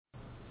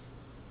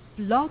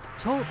Blog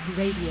Talk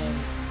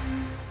Radio.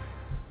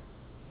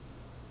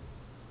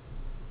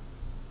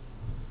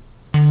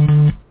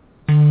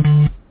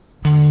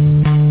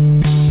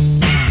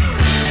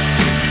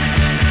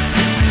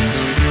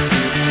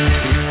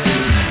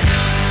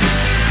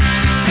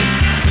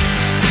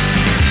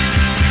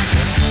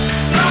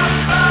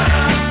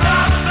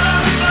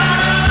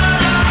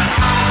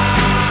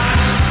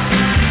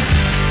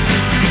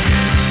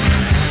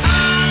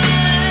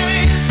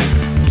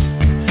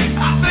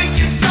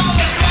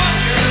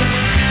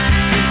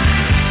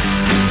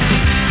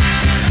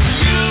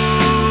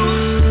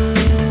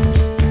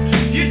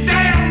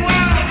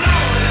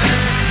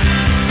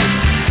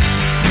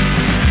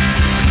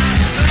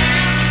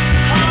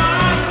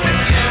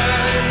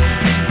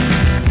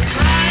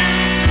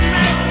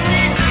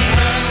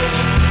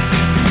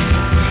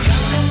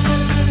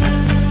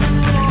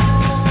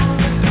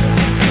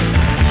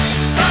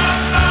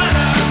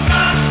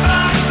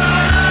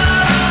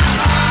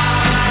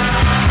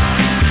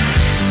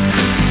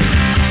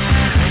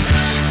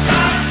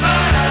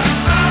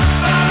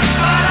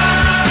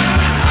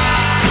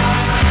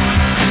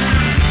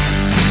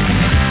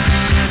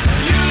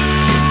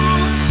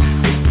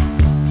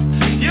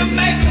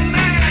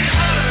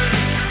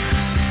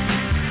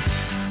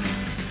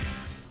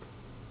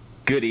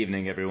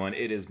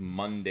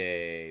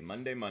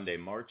 Monday,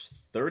 March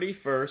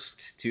 31st,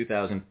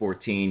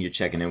 2014. You're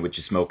checking in with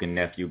your smoking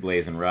nephew,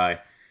 BlazinRy.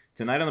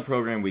 Tonight on the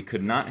program, we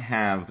could not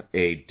have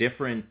a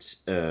different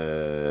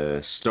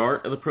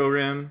start of the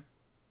program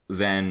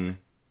than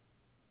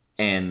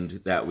end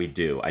that we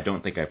do. I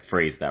don't think I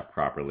phrased that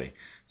properly.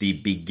 The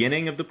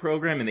beginning of the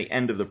program and the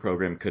end of the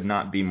program could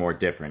not be more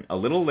different. A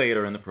little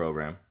later in the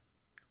program,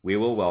 we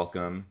will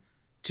welcome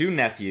two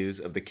nephews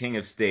of the king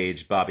of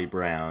stage, Bobby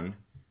Brown,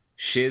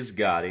 Shiz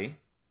Gotti,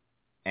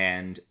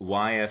 and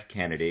Y.F.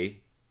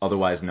 Kennedy,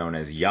 otherwise known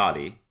as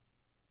Yachty.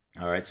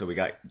 All right, so we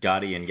got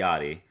Gotti and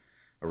Yachty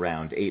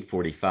around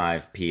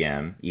 8:45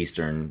 p.m.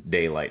 Eastern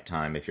Daylight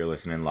Time if you're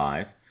listening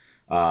live.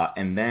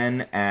 And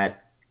then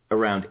at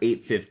around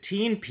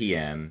 8:15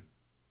 p.m.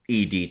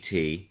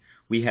 EDT,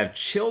 we have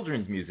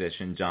children's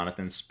musician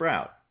Jonathan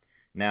Sprout.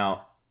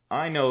 Now,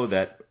 I know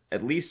that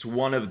at least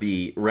one of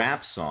the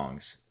rap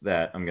songs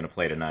that I'm going to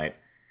play tonight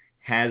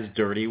has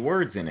dirty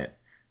words in it.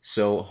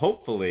 So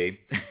hopefully,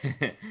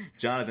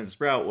 Jonathan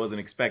Sprout wasn't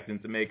expecting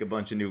to make a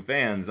bunch of new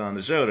fans on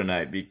the show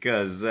tonight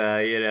because,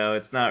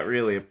 it's not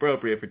really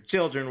appropriate for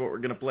children what we're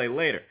going to play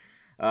later.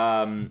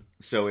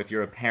 So if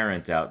you're a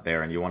parent out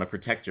there and you want to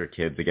protect your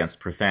kids against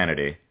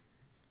profanity,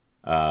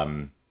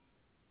 I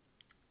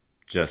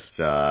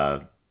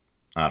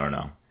don't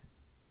know,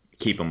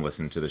 keep them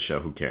listening to the show.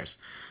 Who cares?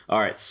 All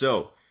right,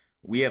 so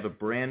we have a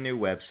brand new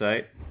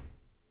website.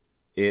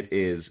 It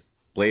is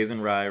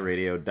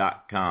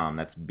BlazinRyRadio.com.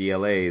 That's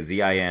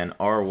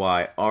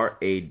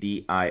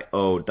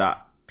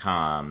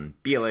BlazinRyRadio.com.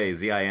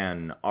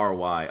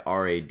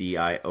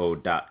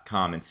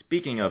 BlazinRyRadio.com. And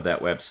speaking of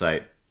that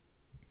website,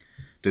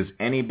 does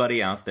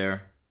anybody out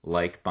there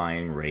like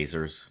buying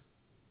razors?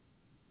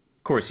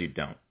 Of course you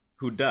don't.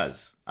 Who does?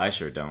 I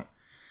sure don't.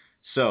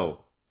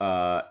 So,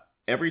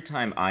 every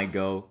time I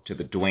go to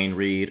the Duane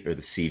Reade or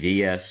the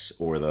CVS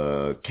or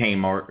the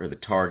Kmart or the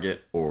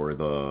Target or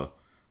the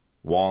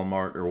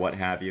Walmart or what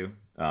have you.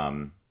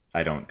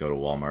 I don't go to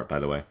Walmart,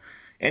 by the way.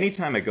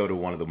 Anytime I go to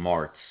one of the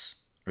Marts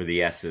or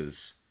the S's,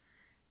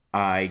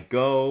 I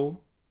go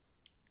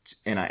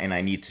and I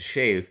need to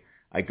shave.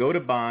 I go to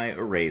buy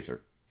a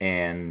razor,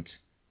 and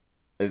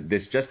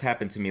this just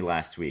happened to me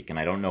last week, and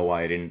I don't know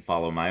why I didn't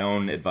follow my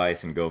own advice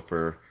and go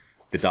for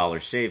the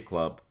Dollar Shave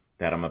Club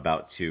that I'm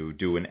about to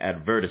do an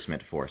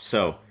advertisement for.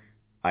 So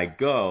I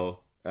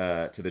go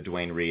to the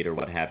Duane Reade or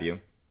what have you,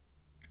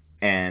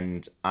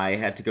 and I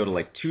had to go to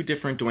like two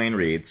different Duane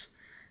Reades,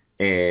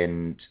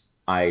 and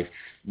I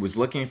was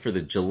looking for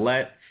the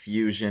Gillette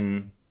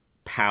Fusion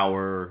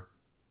Power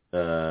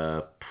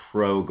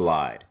Pro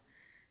Glide.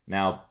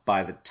 Now,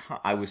 by the time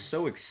I was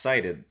so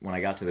excited when I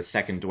got to the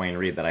second Duane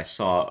Reade that I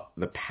saw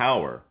the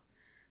Power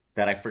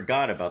that I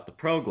forgot about the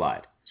Pro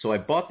Glide. So I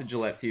bought the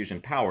Gillette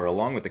Fusion Power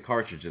along with the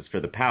cartridges for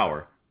the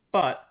Power,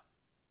 but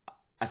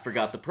I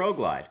forgot the Pro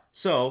Glide.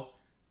 So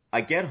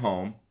I get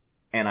home,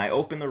 and I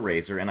open the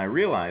razor, and I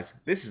realize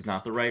this is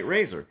not the right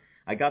razor.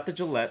 I got the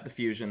Gillette, the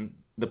Fusion,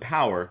 the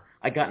Power.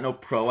 I got no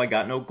Pro. I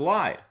got no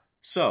Glide.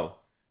 So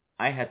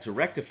I had to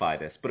rectify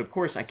this. But, of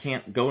course, I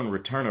can't go and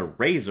return a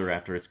razor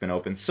after it's been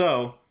opened.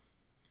 So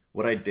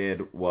what I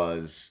did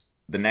was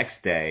the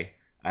next day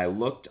I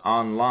looked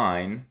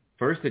online,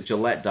 first at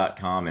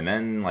Gillette.com and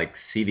then like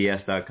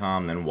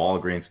CVS.com, then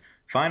Walgreens.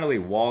 Finally,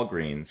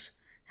 Walgreens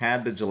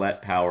had the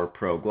Gillette Power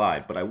Pro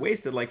Glide, but I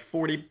wasted like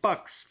 $40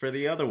 for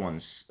the other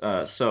ones.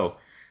 So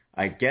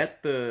I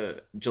get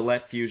the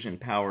Gillette Fusion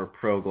Power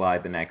Pro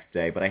Glide the next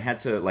day, but I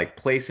had to like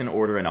place an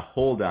order and a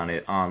hold on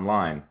it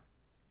online.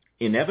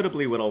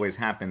 Inevitably, what always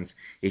happens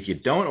if you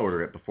don't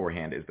order it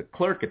beforehand is the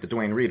clerk at the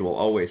Duane Reade will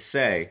always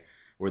say,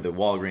 or the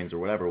Walgreens or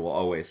whatever will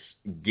always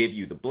give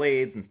you the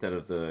blades instead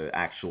of the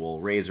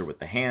actual razor with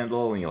the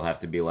handle, and you'll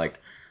have to be like,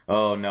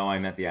 oh, no, I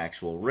meant the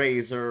actual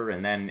razor.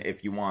 And then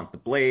if you want the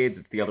blades,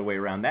 it's the other way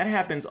around. That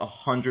happens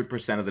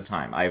 100% of the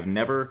time. I've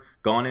never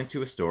gone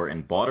into a store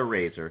and bought a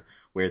razor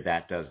where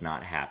that does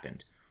not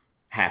happen.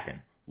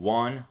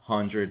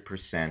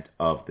 100%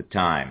 of the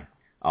time.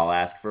 I'll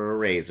ask for a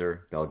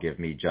razor. They'll give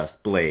me just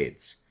blades.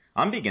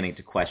 I'm beginning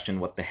to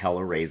question what the hell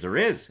a razor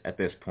is at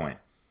this point.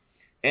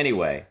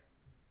 Anyway,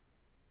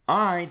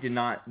 I did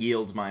not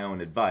yield my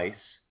own advice.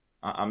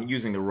 I'm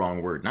using the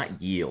wrong word,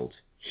 not yield.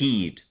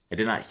 Heed. I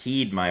did not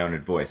heed my own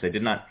advice. I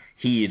did not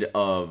heed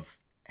of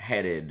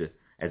headed,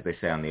 as they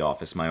say on The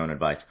Office, my own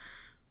advice.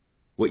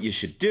 What you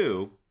should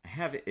do, I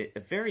have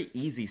a very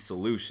easy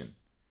solution.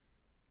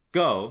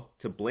 Go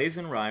to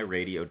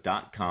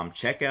BlazinRyRadio.com,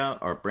 check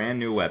out our brand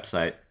new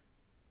website,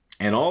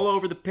 and all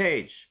over the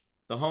page,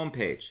 the home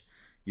page,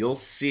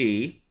 you'll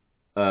see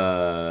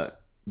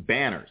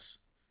banners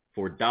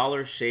for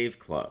Dollar Shave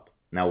Club.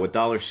 Now, what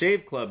Dollar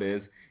Shave Club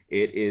is,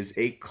 it is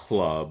a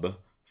club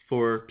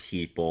for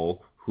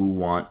people who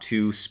want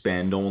to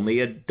spend only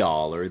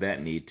 $1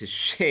 that need to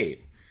shave.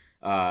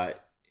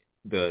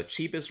 The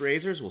cheapest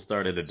razors will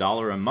start at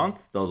 $1 a month.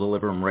 They'll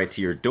deliver them right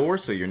to your door,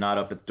 so you're not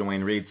up at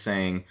Duane Reade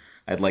saying,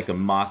 I'd like a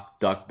mock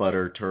duck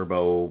butter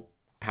turbo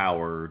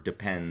power,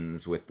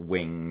 depends with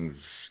wings,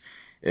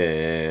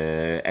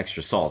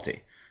 extra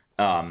salty.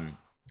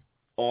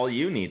 All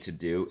you need to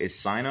do is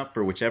sign up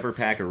for whichever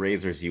pack of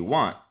razors you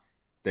want.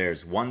 There's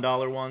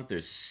 $1 ones,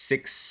 there's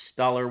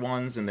 $6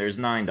 ones, and there's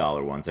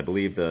 $9 ones. I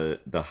believe the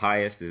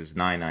highest is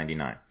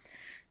 $9.99.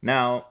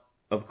 Now,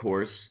 of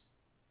course,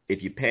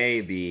 if you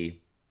pay the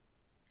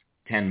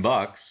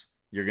 $10,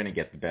 you're going to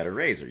get the better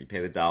razor. You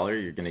pay the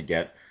 $1, you're going to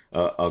get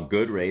a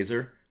good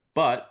razor.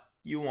 But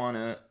you want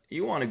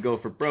to go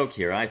for broke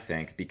here, I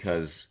think,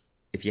 because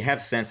if you have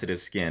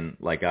sensitive skin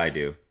like I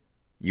do,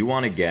 you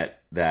want to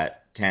get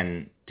that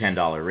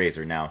 $10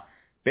 razor. Now,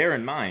 bear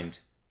in mind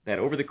that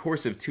over the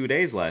course of 2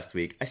 days last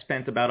week, I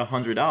spent about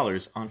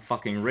 $100 on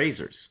fucking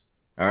razors.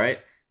 All right?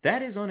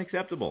 That is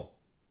unacceptable.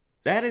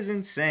 That is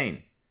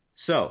insane.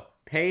 So,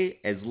 pay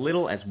as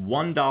little as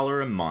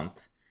 $1 a month.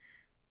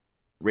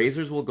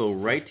 Razors will go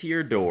right to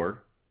your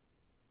door,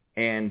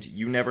 and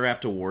you never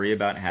have to worry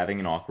about having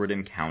an awkward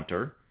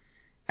encounter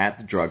at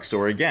the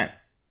drugstore again,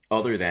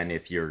 other than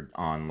if you're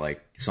on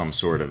like some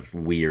sort of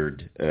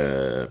weird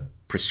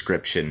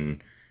prescription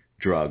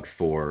drug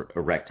for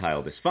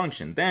erectile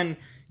dysfunction. Then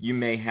you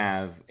may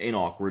have an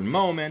awkward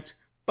moment,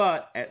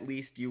 but at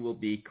least you will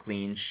be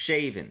clean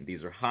shaven.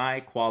 These are high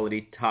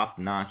quality,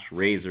 top-notch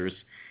razors,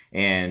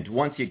 and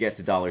once you get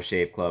to Dollar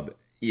Shave Club,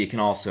 you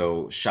can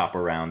also shop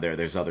around there.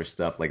 There's other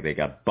stuff, like they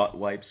got butt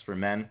wipes for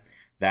men.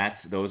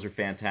 Those are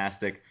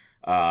fantastic.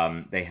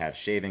 They have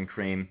shaving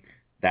cream.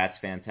 That's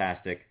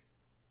fantastic.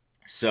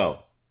 So,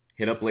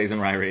 hit up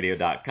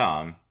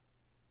BlazinRyRadio.com,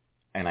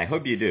 and I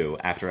hope you do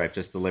after I've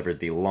just delivered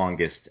the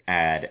longest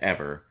ad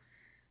ever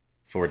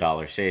for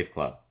Dollar Shave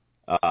Club.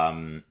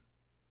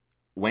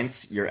 Once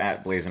you're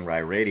at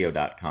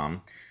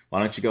BlazinRyRadio.com, why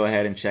don't you go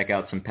ahead and check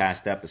out some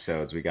past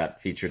episodes. We got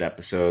featured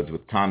episodes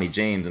with Tommy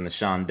James and the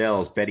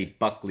Shondells, Betty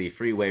Buckley,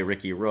 Freeway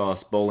Ricky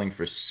Ross, Bowling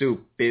for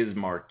Soup, Biz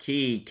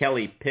Marquis,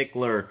 Kelly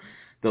Pickler.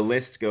 The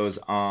list goes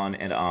on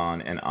and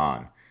on and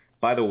on.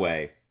 By the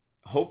way,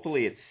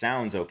 hopefully it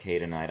sounds okay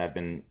tonight. I've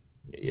been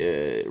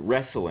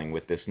wrestling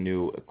with this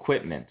new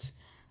equipment.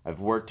 I've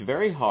worked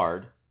very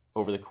hard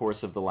over the course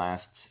of the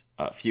last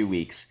few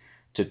weeks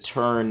to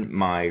turn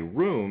my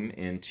room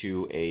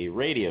into a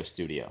radio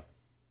studio.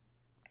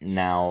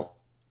 Now,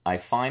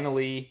 I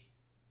finally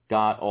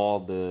got all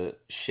the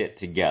shit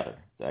together.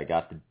 I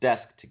got the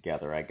desk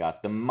together. I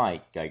got the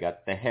mic. I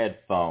got the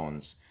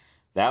headphones.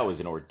 That was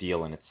an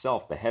ordeal in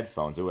itself, the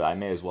headphones. I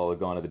may as well have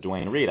gone to the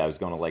Duane Reade. I was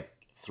going to like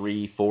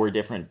 3-4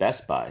 different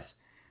Best Buys.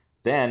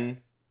 Then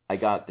I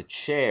got the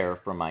chair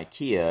from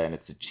IKEA, and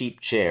it's a cheap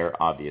chair,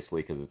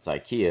 obviously, because it's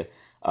IKEA.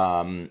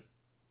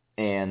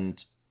 And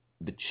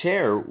the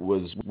chair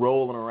was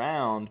rolling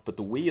around, but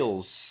the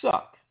wheels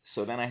suck.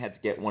 So then I had to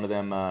get one of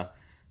them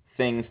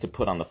things to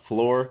put on the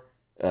floor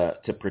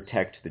to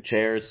protect the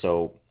chairs.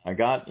 So I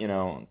got,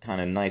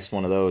 kind of nice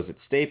one of those at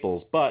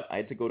Staples, but I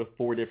had to go to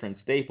 4 different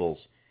Staples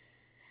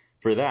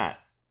for that.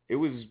 It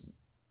was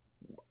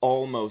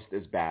almost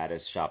as bad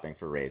as shopping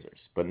for razors,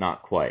 but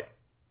not quite.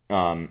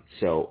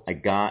 So I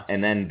got,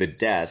 and then the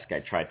desk I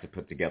tried to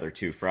put together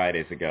 2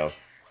 Fridays ago,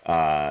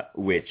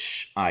 which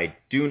I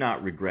do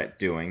not regret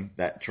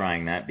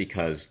trying that,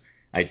 because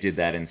I did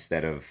that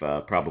instead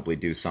of probably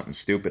do something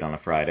stupid on a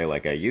Friday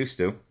like I used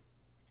to.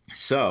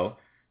 So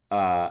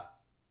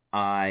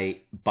I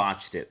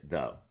botched it,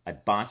 though. I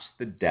botched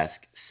the desk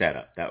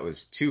setup. That was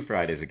 2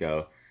 Fridays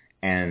ago,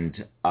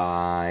 and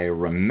I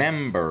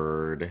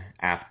remembered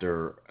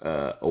after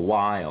a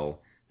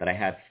while that I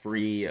had a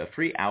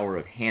free hour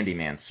of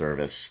handyman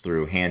service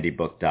through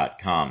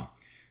handybook.com.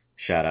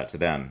 Shout out to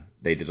them.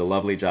 They did a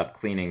lovely job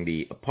cleaning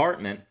the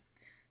apartment,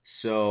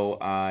 so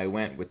I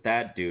went with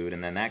that dude,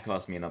 and then that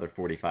cost me another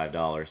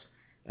 $45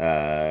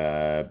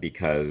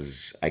 because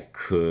I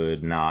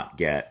could not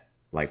get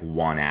like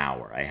 1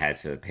 hour. I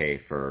had to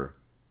pay for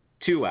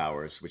 2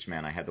 hours, which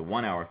meant I had the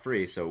 1 hour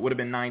free, so it would have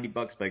been $90,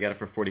 but I got it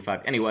for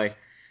 45. Anyway,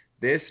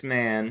 this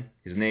man,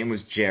 his name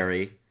was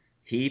Jerry.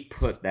 He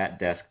put that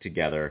desk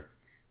together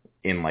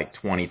in like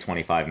 20,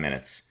 25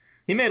 minutes.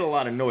 He made a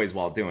lot of noise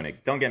while doing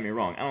it. Don't get me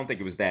wrong. I don't think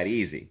it was that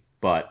easy,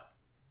 but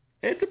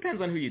it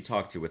depends on who you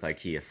talk to with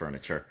IKEA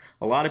furniture.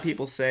 A lot of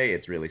people say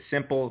it's really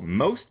simple.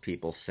 Most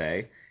people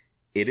say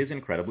it is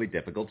incredibly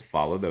difficult to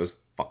follow those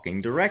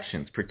fucking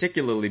directions,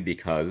 particularly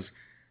because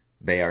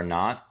they are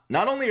not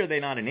only are they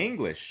not in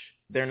English,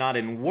 they're not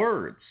in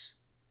words.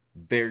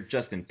 They're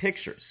just in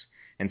pictures.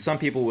 And some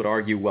people would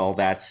argue, well,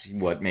 that's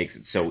what makes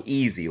it so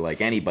easy, like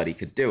anybody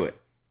could do it.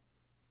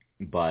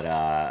 But,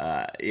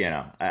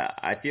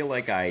 I feel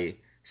like I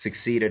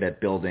succeeded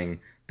at building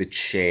the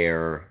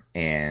chair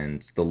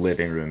and the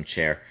living room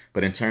chair.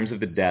 But in terms of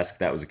the desk,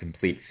 that was a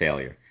complete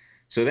failure.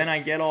 So then I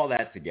get all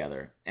that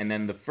together. And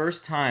then the first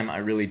time I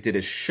really did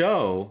a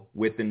show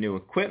with the new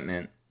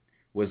equipment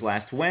was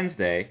last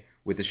Wednesday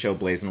with the show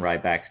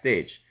BlazinRy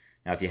Backstage.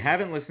 Now, if you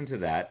haven't listened to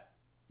that,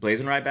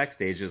 BlazinRy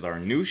Backstage is our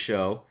new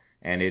show,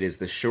 and it is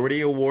the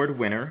Shorty Award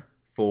winner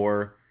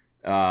for,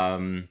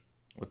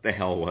 what the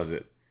hell was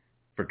it?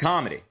 For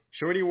comedy.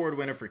 Shorty Award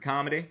winner for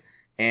comedy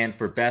and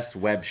for best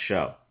web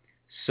show.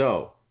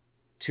 So,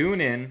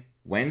 tune in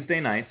Wednesday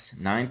nights,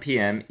 9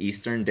 p.m.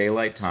 Eastern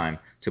Daylight Time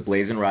to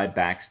BlazinRy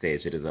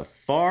Backstage. It is a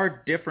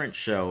far different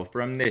show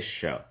from this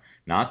show.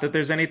 Not that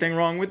there's anything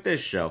wrong with this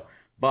show,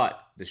 but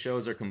the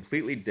shows are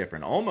completely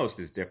different, almost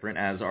as different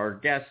as our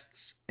guests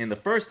in the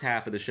first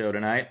half of the show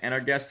tonight and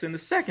our guests in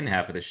the second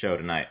half of the show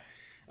tonight.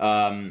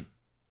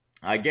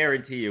 I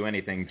guarantee you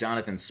anything,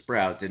 Jonathan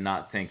Sprout did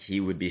not think he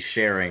would be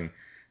sharing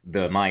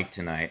the mic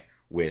tonight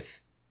with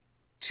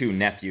two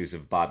nephews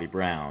of Bobby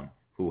Brown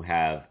who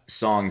have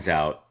songs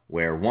out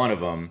where one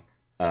of them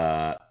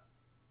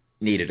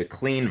needed a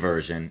clean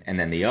version and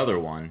then the other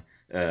one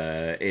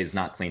is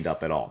not cleaned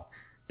up at all.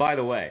 By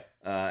the way,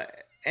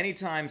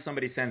 anytime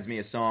somebody sends me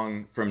a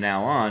song from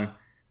now on,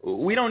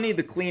 we don't need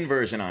the clean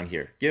version on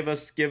here. Give us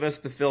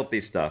the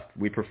filthy stuff.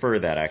 We prefer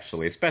that,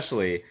 actually,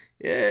 especially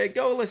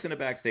go listen to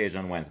Backstage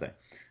on Wednesday.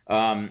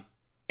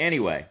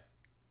 Anyway,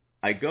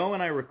 I go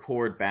and I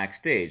record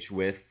Backstage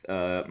with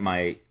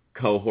my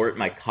cohort,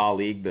 my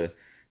colleague,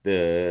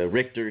 the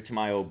Richter to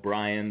my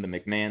O'Brien, the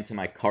McMahon to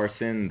my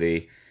Carson,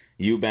 the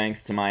Eubanks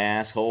to my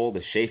asshole,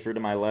 the Schaefer to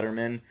my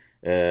Letterman,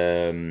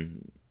 the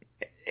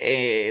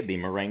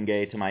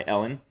Merengue to my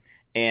Ellen.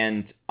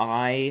 And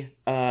I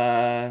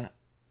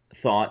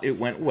thought it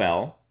went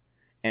well,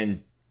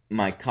 and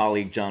my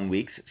colleague John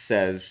Weeks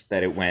says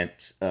that it went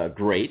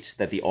great,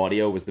 that the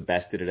audio was the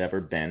best it had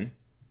ever been.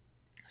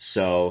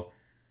 So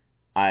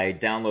I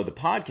download the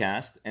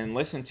podcast and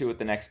listen to it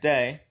the next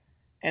day,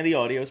 and the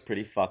audio is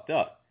pretty fucked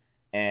up.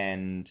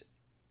 And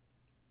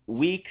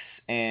Weeks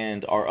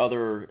and our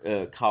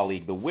other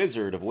colleague, the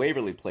Wizard of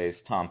Waverly Place,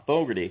 Tom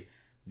Fogarty,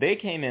 they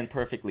came in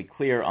perfectly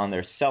clear on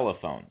their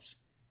celophones.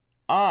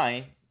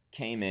 I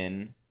came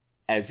in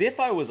as if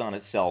I was on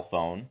a cell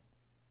phone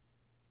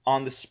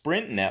on the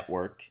Sprint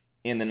network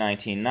in the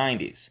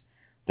 1990s.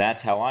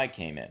 That's how I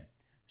came in.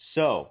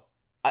 So,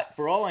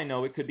 for all I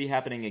know, it could be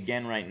happening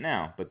again right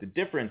now, but the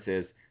difference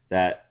is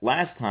that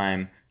last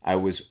time I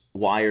was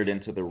wired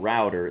into the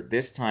router.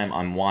 This time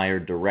I'm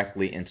wired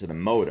directly into the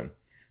modem.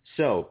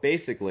 So,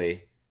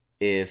 basically,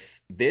 if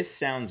this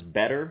sounds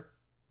better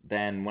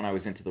than when I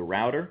was into the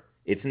router,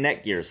 it's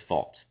Netgear's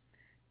fault.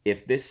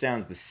 If this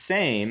sounds the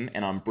same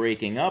and I'm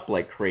breaking up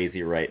like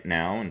crazy right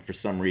now, and for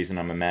some reason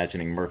I'm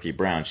imagining Murphy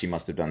Brown, she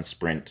must have done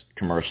Sprint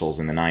commercials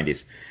in the 90s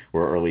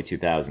or early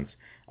 2000s.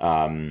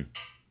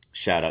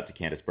 Shout out to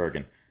Candice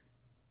Bergen.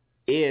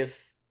 If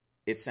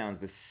it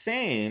sounds the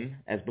same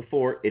as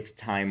before, it's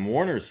Time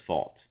Warner's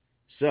fault.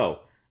 So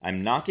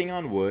I'm knocking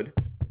on wood.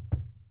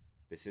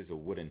 This is a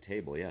wooden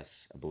table, yes,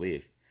 I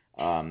believe.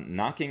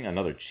 Knocking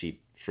another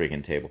cheap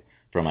friggin' table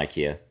from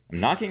IKEA. I'm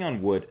knocking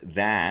on wood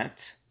that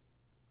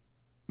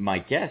my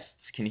guests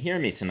can hear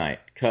me tonight,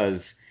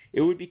 because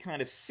it would be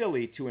kind of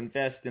silly to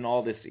invest in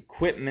all this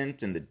equipment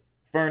and the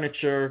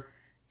furniture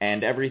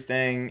and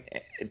everything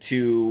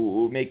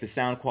to make the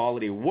sound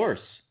quality worse,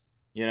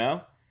 you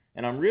know?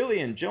 And I'm really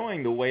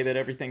enjoying the way that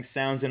everything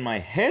sounds in my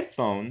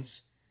headphones,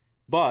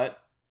 but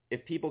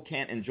if people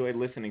can't enjoy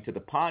listening to the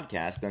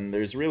podcast, then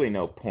there's really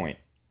no point.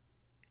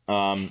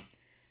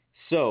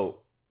 So,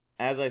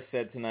 as I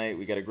said tonight,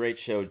 we got a great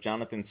show.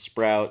 Jonathan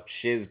Sprout,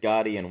 Shiz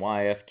Gotti, and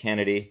YF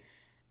Kennedy,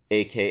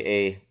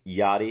 a.k.a.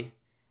 Yachty.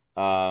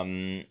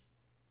 And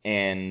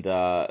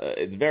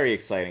it's very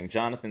exciting.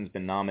 Jonathan's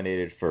been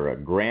nominated for a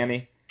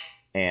Grammy,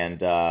 and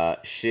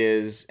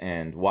Shiz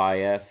and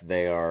YF,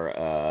 they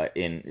are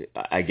in,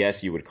 I guess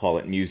you would call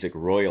it music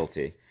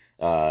royalty.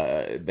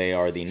 They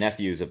are the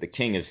nephews of the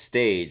king of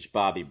stage,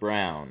 Bobby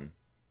Brown.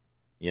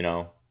 You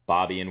know,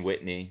 Bobby and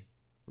Whitney.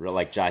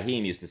 Like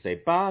Jaheim used to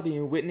say, Bobby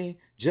and Whitney,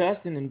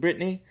 Justin and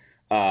Brittany.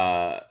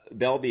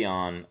 They'll be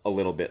on a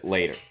little bit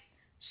later.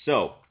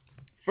 So,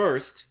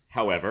 first,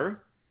 however,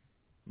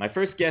 my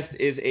first guest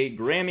is a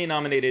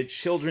Grammy-nominated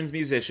children's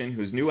musician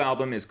whose new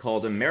album is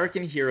called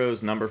American Heroes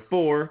No.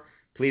 4.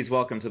 Please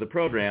welcome to the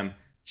program,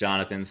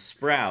 Jonathan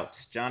Sprout.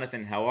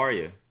 Jonathan, how are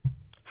you?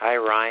 Hi,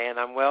 Ryan.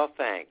 I'm well,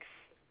 thanks.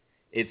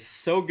 It's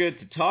so good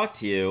to talk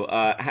to you.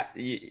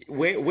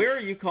 Where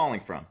are you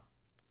calling from?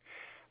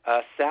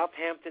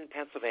 Southampton,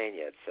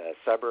 Pennsylvania. It's a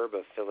suburb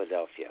of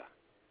Philadelphia.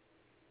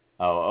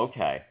 Oh,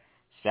 okay.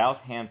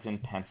 Southampton,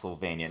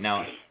 Pennsylvania.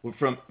 Now,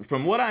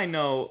 from what I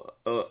know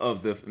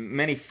of the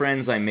many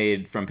friends I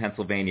made from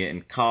Pennsylvania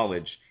in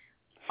college,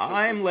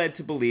 I'm led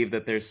to believe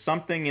that there's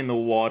something in the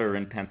water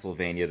in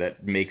Pennsylvania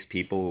that makes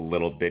people a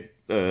little bit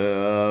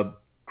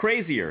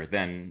crazier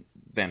than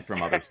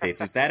from other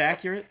states. Is that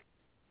accurate?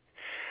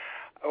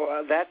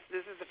 Oh, this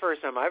is the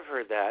first time I've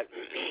heard that.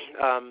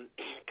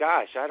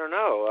 Gosh, I don't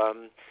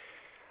know.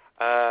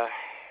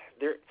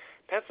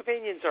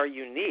 Pennsylvanians are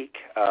unique,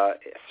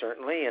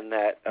 certainly, in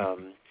that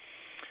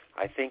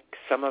I think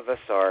some of us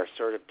are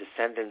sort of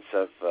descendants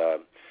of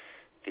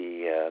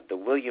the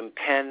William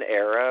Penn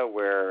era,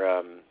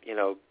 where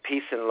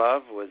peace and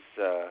love was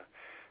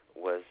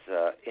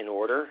in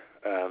order.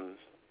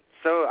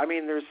 So I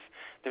mean,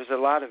 there's a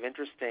lot of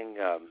interesting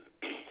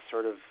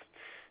sort of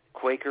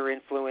Quaker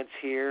influence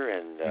here,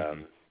 and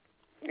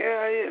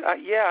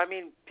yeah. I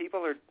mean,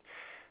 people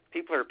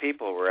are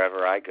people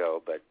wherever I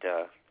go, but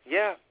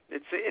yeah,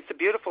 it's a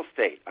beautiful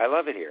state. I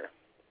love it here.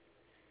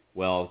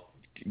 Well,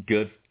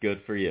 good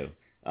for you.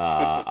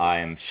 I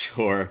am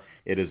sure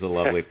it is a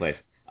lovely place.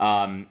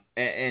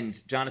 And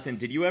Jonathan,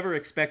 did you ever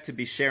expect to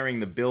be sharing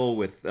the bill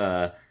with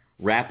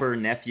rapper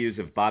nephews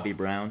of Bobby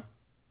Brown?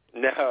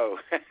 No,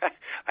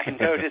 I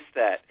noticed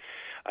that.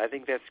 I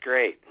think that's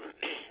great.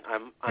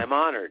 I'm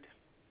honored.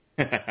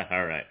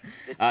 All right.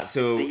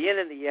 So the yin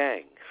and the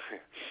yang.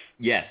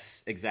 Yes,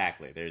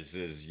 exactly.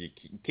 You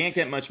can't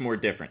get much more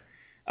different.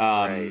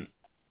 Right.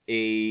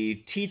 A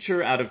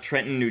teacher out of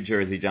Trenton, New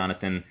Jersey,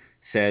 Jonathan,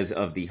 says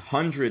of the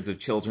hundreds of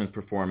children's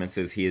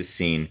performances he has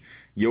seen,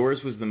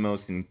 yours was the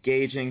most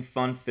engaging,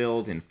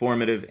 fun-filled,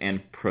 informative, and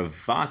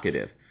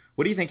provocative.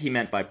 What do you think he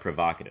meant by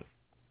provocative?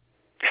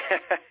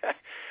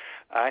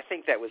 I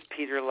think that was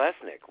Peter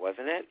Lesnick,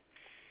 wasn't it?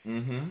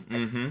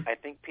 I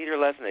think Peter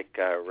Lesnick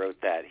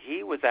wrote that.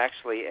 He was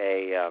actually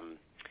a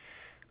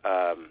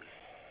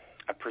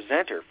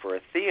presenter for a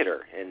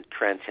theater in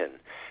Trenton,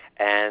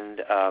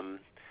 and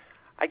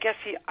I guess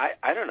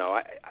I don't know.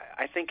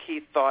 I think he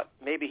thought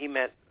maybe he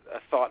meant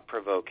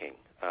thought-provoking,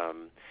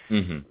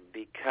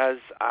 because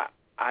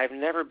I've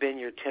never been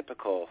your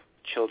typical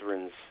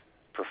children's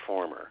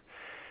performer.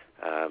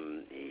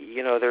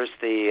 There's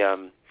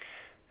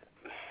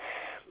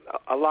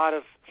a lot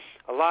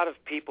of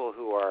people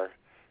who are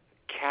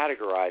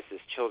categorized as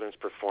children's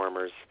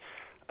performers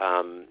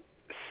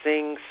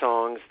sing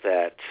songs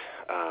that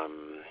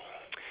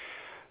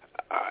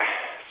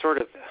sort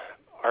of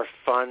are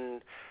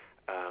fun,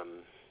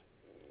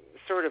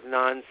 sort of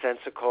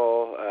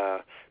nonsensical,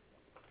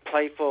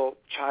 playful,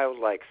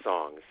 childlike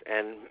songs.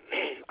 And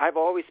I've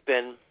always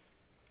been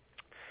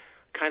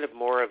kind of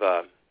more of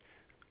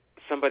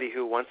somebody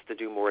who wants to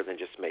do more than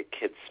just make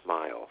kids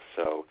smile.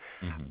 So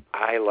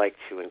I like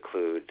to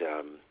include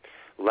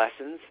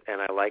lessons,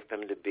 and I like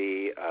them to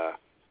be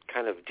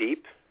kind of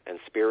deep and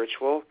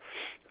spiritual,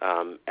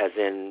 as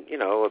in,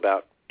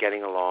 about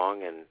getting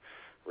along and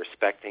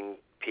respecting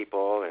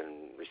people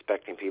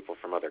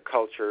from other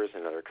cultures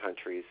and other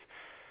countries.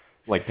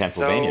 Like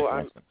Pennsylvania, for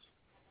instance.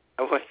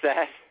 What's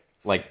that?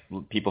 Like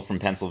people from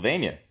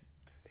Pennsylvania.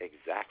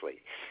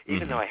 Exactly.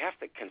 Even though I have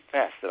to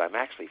confess that I'm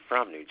actually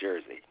from New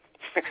Jersey.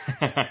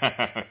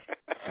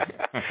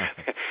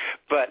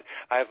 But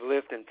I've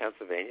lived in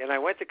Pennsylvania, and I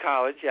went to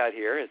college out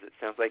here, as it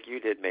sounds like you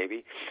did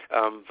maybe.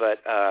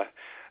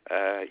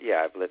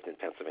 Yeah, I've lived in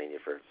Pennsylvania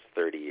for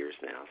 30 years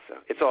now, so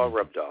it's all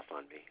rubbed off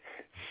on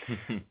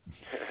me.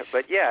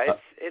 But yeah,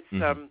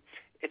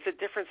 it's a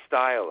different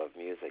style of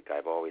music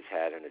I've always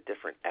had, and a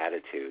different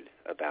attitude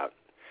about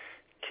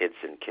kids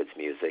and kids'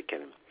 music.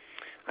 And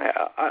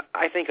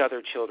I think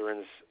other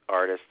children's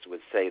artists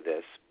would say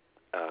this,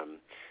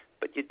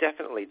 but you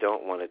definitely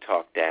don't want to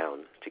talk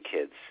down to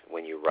kids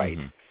when you write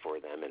for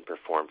them and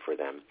perform for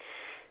them.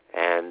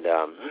 And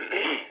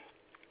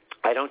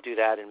I don't do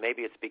that, and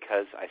maybe it's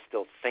because I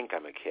still think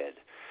I'm a kid.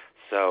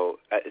 So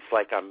it's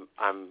like I'm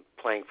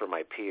playing for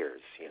my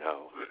peers,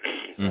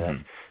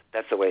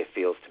 That's the way it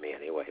feels to me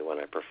anyway when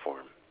I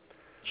perform.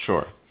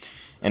 Sure.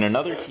 And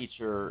another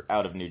teacher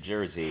out of New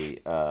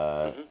Jersey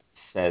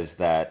says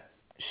that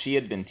she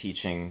had been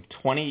teaching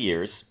 20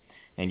 years,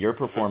 and your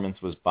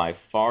performance was by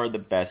far the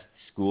best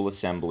school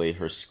assembly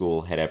her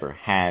school had ever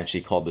had.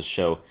 She called the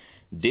show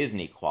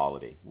Disney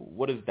quality.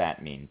 What does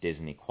that mean,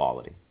 Disney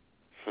quality?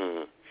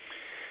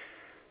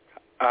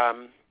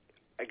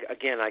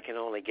 Again, I can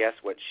only guess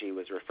what she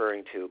was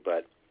referring to,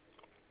 but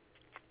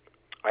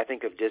I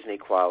think of Disney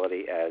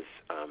quality as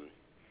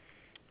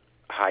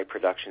high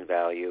production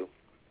value,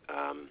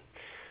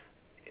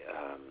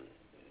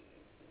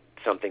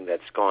 something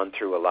that's gone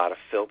through a lot of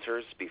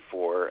filters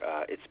before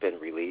it's been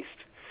released.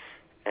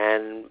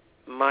 And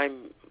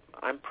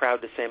I'm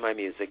proud to say my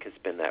music has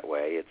been that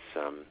way.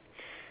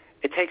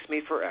 It takes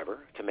me forever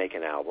to make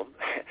an album.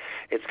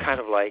 It's kind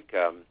of like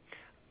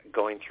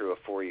going through a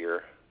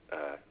 4-year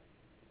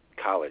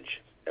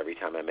college every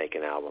time I make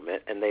an album,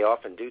 and they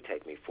often do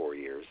take me 4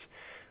 years.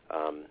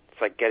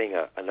 It's like getting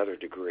another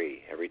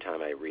degree every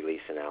time I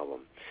release an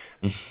album.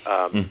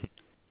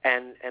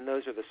 And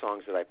those are the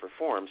songs that I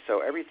perform. So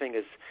everything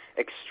is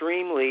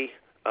extremely,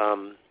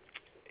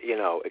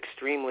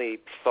 extremely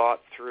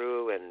thought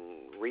through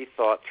and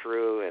rethought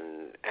through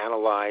and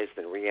analyzed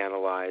and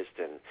reanalyzed.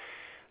 And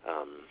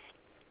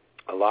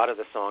a lot of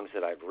the songs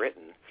that I've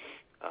written,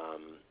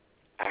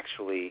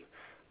 actually,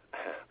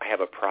 I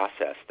have a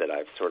process that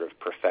I've sort of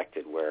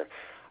perfected where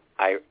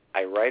I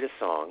write a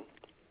song,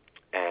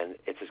 and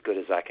it's as good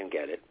as I can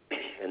get it.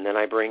 And then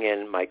I bring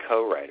in my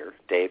co-writer,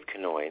 Dave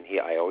Kanoyan.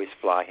 I always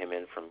fly him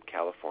in from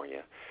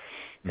California.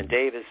 And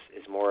Dave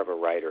is more of a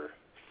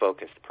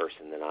writer-focused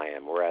person than I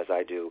am, whereas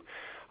I do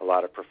a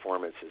lot of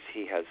performances.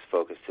 He has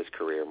focused his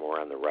career more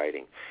on the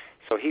writing.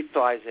 So he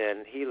flies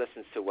in, he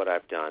listens to what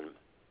I've done,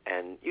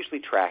 and usually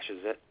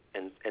trashes it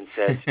and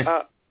says,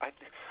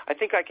 I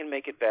think I can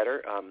make it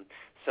better,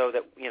 so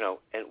that,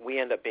 and we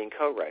end up being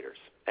co-writers.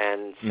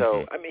 And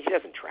so, I mean, he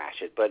doesn't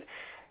trash it, but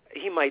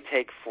he might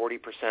take 40%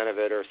 of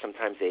it, or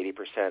sometimes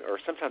 80%, or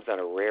sometimes on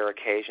a rare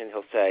occasion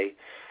he'll say,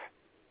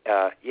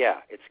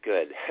 yeah, it's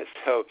good.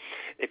 So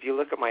if you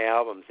look at my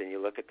albums and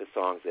you look at the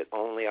songs that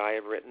only I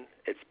have written,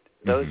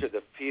 those are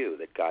the few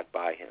that got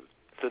by him.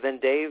 So then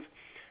Dave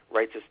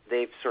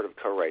sort of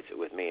co-writes it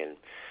with me, and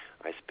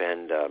I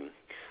spend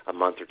a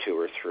month or two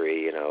or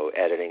three,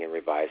 editing and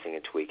revising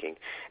and tweaking.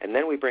 And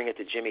then we bring it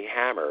to Jimmy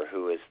Hammer,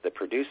 who is the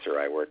producer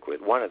I work with,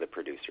 one of the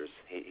producers.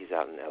 He's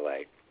out in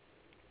L.A.,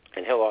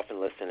 and he'll often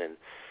listen, and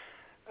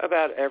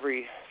about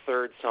every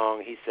third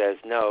song he says,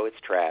 no, it's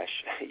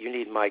trash. You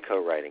need my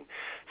co-writing.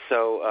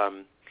 So,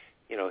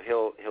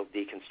 he'll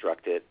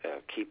deconstruct it,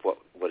 keep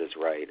what is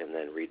right, and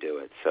then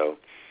redo it. So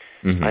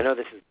I know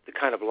this is the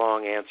kind of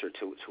long answer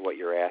to what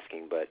you're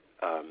asking, but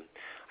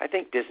I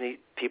think Disney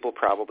people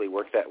probably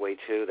work that way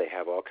too. They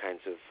have all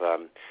kinds of,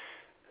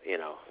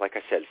 like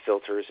I said,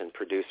 filters and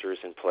producers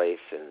in place,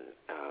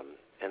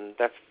 and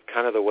that's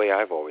kind of the way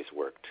I've always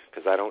worked,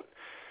 because I don't,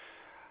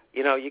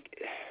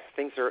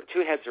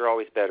 two heads are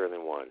always better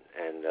than one.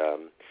 And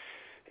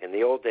in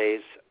the old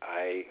days,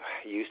 I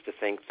used to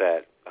think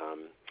that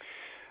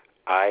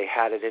I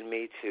had it in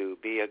me to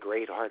be a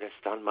great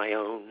artist on my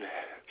own,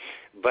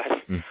 but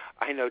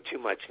I know too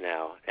much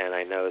now, and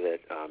I know that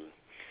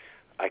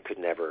I could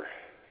never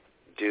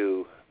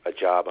do a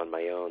job on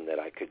my own that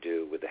I could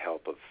do with the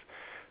help of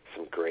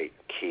some great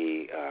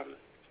key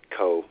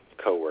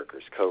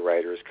co-workers,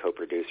 co-writers,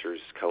 co-producers,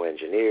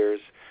 co-engineers,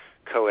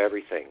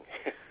 co-everything.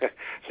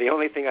 The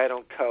only thing I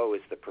don't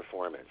is the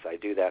performance. I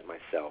do that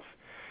myself.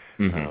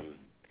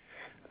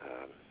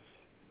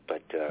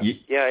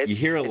 You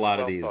hear a lot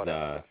of these.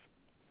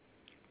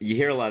 You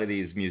hear a lot of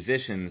these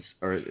musicians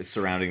are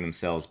surrounding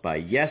themselves by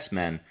yes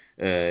men.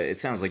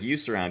 It sounds like you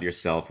surround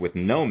yourself with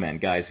no men,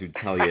 guys who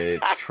tell you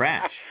it's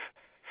trash.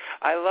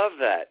 I love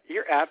that.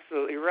 You're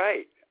absolutely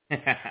right.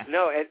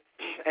 No,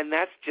 and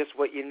that's just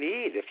what you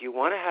need if you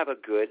want to have a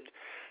good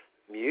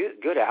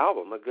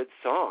album, a good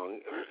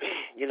song.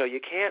 You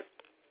can't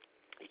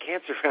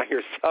surround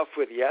yourself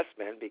with yes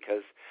men,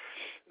 because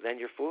then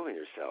you're fooling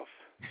yourself.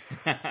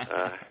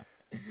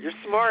 You're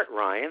smart,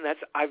 Ryan.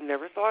 I've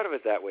never thought of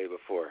it that way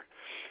before.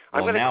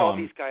 I'm going to call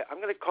these guys.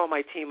 I'm going to call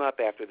my team up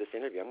after this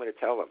interview. I'm going to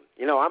tell them,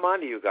 I'm on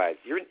to you guys.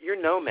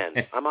 You're no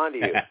men. I'm on to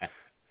you.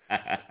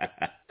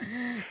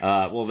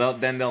 Well,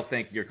 then they'll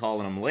think you're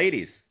calling them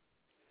ladies.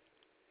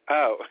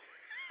 Oh,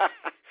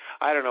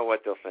 I don't know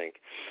what they'll think,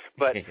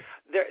 but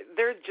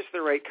they're just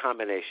the right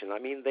combination. I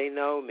mean, they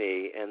know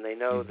me, and they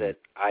know that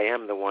I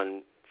am the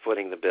one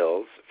footing the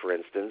bills. For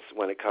instance,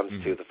 when it comes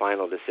to the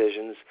final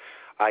decisions,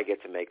 I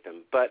get to make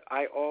them. But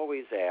I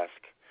always ask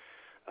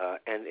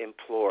and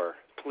implore,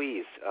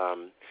 please,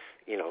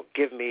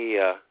 give me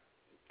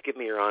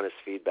your honest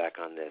feedback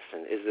on this,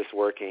 and is this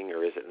working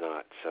or is it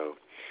not? So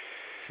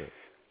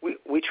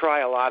we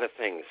try a lot of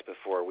things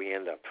before we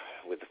end up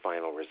with the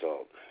final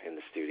result in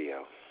the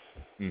studio.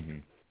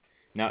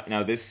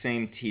 Now, this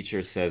same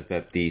teacher says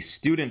that the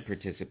student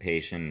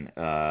participation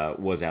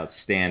was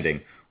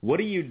outstanding. What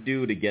do you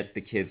do to get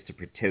the kids to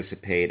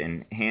participate,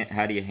 and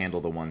how do you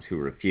handle the ones who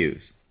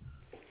refuse?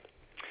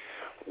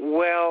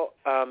 Well,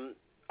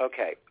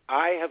 okay.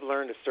 I have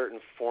learned a certain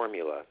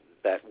formula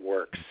that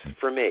works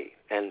for me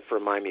and for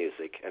my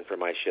music and for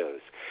my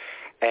shows.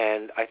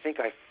 And I think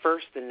I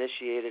first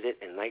initiated it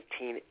in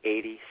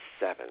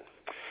 1987.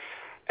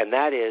 And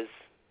that is,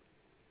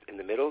 in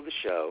the middle of the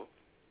show,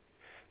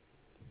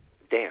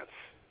 dance.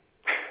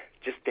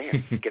 Just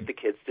dance. Get the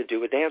kids to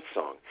do a dance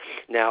song.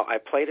 Now, I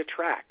play the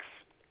tracks.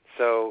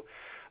 So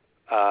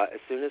as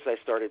soon as I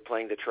started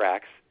playing the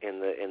tracks in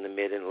the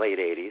mid and late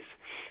 80s,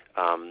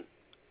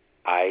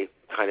 I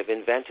kind of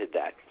invented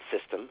that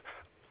system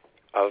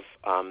of,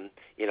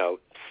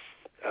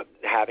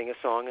 having a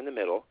song in the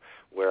middle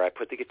where I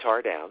put the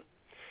guitar down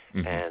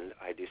and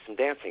I do some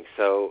dancing.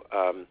 So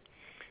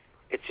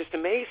it's just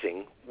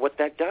amazing what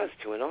that does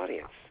to an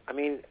audience. I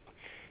mean,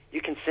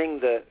 you can sing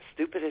the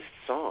stupidest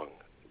song,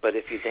 but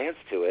if you dance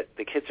to it,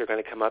 the kids are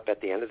going to come up at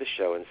the end of the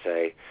show and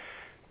say,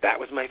 that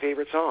was my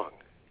favorite song.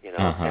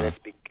 And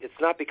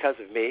it's not because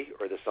of me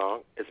or the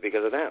song. It's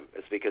because of them.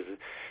 It's because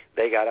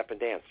they got up and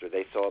danced, or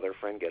they saw their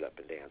friend get up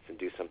and dance and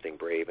do something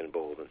brave and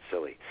bold and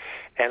silly.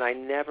 And I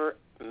never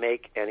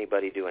make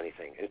anybody do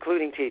anything,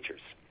 including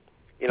teachers.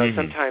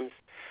 Sometimes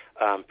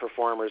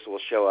performers will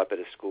show up at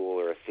a school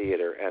or a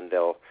theater, and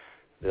they'll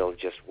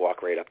just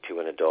walk right up to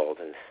an adult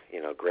and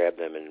grab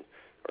them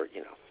or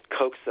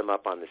coax them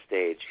up on the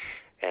stage.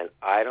 And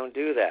I don't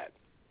do that.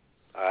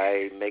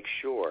 I make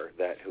sure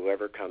that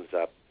whoever comes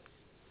up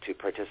to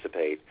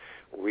participate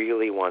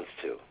really wants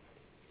to,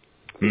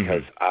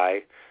 because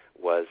I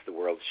was the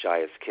world's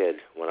shyest kid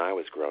when I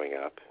was growing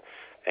up,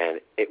 and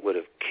it would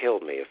have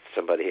killed me if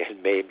somebody had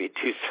made me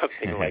do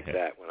something like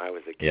that when I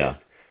was a kid.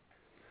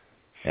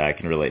 Yeah, I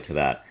can relate to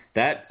that.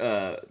 That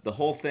the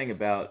whole thing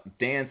about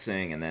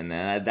dancing, and then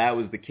that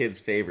was the kid's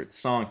favorite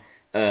song,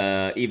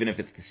 even if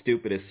it's the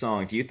stupidest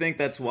song. Do you think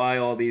that's why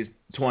all these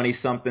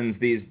 20-somethings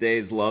these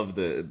days love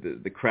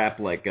the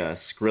crap like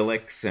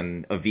Skrillex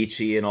and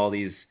Avicii and all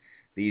these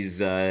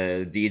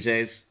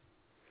DJs?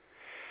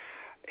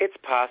 It's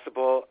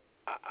possible.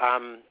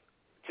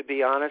 To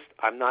be honest,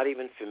 I'm not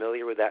even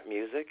familiar with that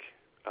music.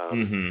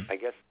 I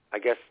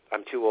guess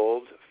I'm too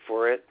old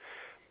for it.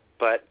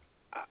 But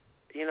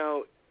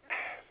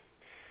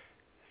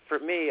for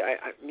me,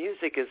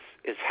 music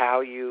is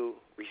how you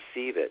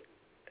receive it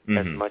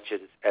as much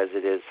as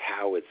it is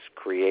how it's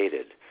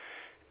created.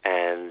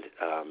 And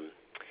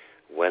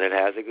when it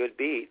has a good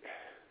beat,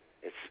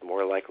 it's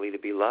more likely to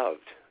be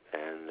loved.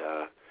 And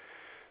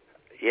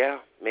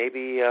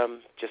maybe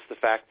just the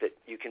fact that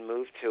you can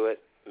move to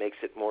it makes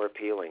it more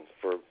appealing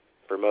for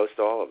most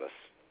all of us.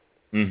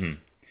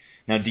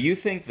 Now, do you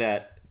think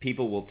that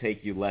people will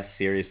take you less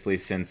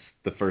seriously since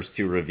the first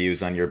 2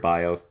 reviews on your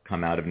bio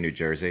come out of New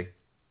Jersey?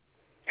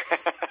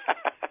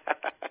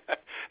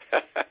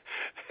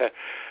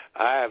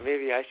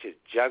 Maybe I should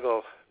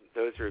juggle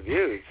those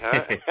reviews,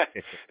 huh?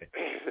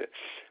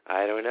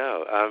 I don't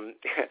know.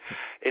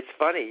 It's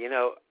funny,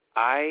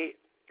 I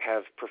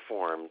have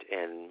performed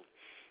in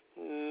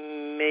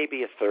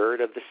maybe a third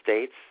of the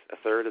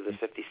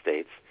 50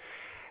 states,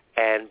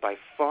 and by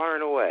far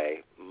and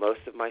away,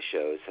 most of my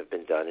shows have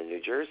been done in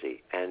New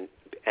Jersey, and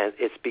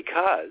it's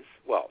because,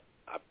 well,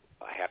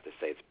 I have to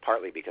say it's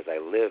partly because I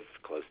live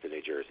close to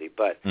New Jersey,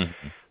 but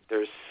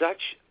there's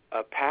such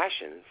a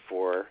passion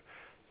for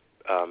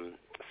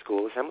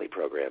school assembly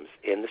programs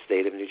in the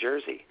state of New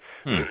Jersey.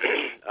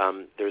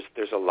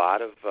 There's a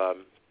lot of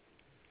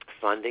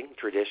funding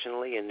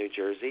traditionally in New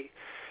Jersey,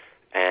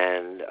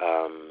 and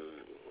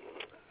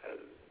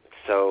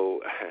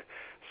so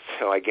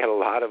I get a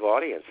lot of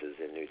audiences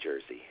in New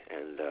Jersey,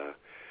 and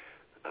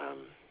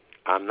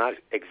I'm not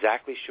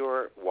exactly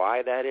sure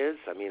why that is.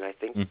 I mean, I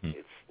think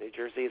New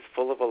Jersey is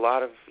full of a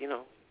lot of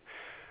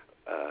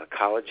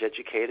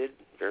college-educated,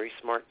 very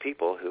smart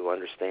people who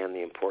understand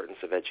the importance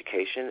of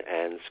education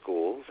and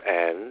schools,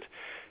 and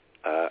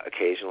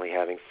occasionally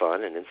having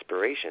fun and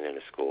inspiration in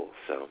a school.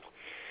 So,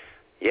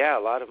 a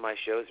lot of my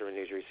shows are in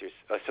New Jersey,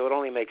 so it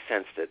only makes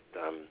sense that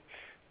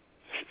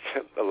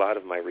a lot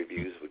of my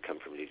reviews would come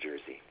from New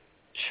Jersey.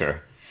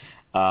 Sure.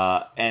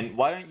 And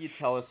why don't you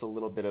tell us a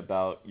little bit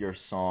about your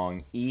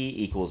song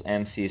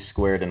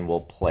E=MC², and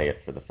we'll play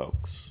it for the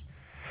folks.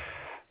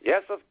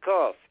 Yes, of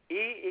course.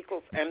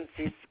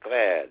 E=MC².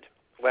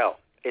 Well,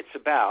 it's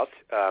about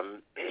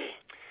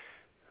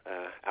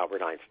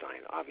Albert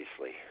Einstein,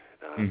 obviously,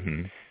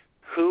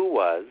 who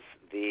was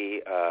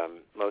the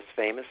most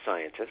famous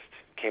scientist,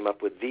 came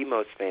up with the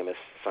most famous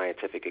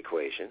scientific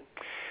equation,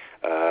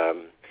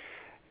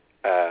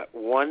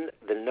 won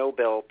the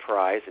Nobel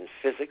Prize in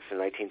Physics in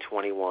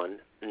 1921,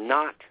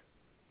 not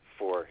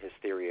for his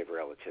theory of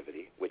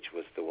relativity, which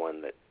was the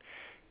one that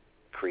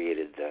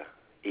created the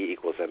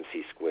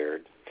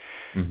E=MC²,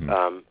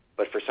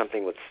 but for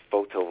something with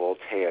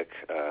photovoltaic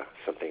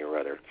something or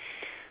other.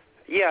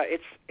 Yeah,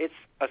 it's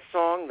a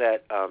song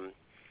that,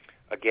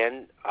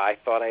 again, I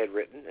thought I had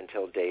written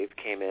until Dave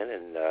came in,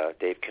 and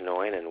Dave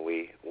Kanoyan, and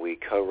we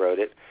co-wrote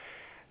it.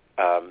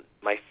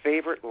 My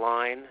favorite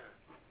line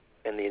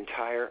in the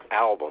entire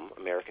album,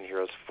 American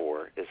Heroes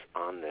 4, is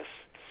on this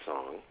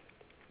song,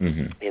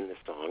 in the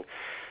song,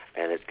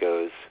 and it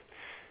goes,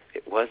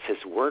 "It was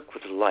his work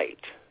with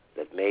light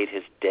that made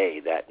his day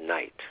that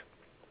night."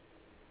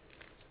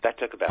 That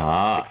took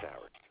about 6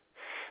 hours.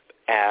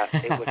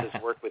 It was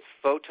his work with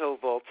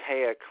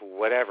photovoltaic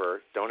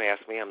whatever, don't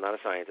ask me, I'm not a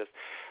scientist,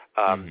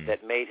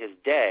 that made his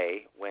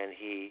day when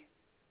he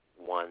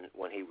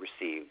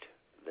received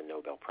the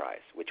Nobel Prize,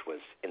 which was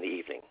in the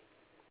evening.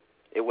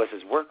 It was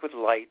his work with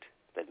light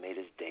that made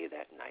his day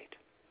that night.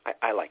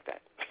 I like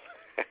that.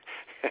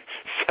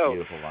 So,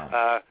 beautiful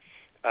line.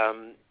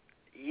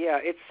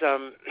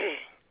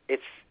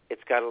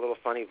 It's got a little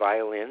funny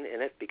violin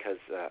in it because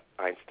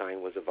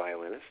Einstein was a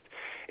violinist.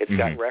 It's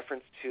got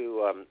reference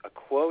to a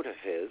quote of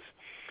his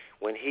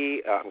when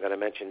he, I'm going to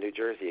mention New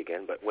Jersey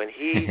again, but when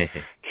he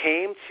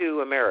came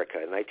to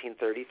America in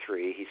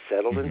 1933, he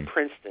settled in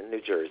Princeton,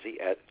 New Jersey,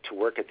 to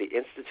work at the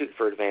Institute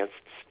for Advanced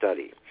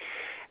Study.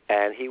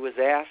 And he was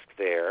asked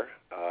there,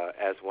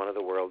 as one of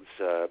the world's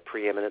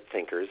preeminent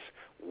thinkers,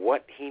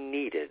 what he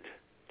needed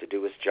to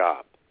do his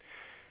job.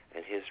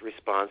 And his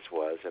response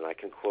was, and I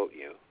can quote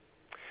you,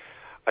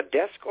 "A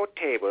desk or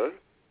table,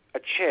 a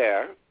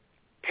chair,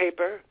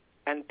 paper,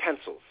 and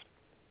pencils."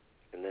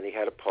 And then he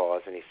had a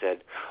pause, and he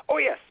said, "Oh,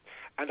 yes,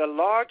 and a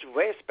large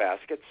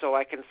wastebasket so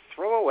I can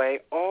throw away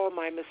all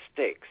my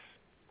mistakes."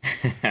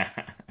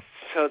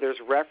 So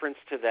there's reference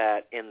to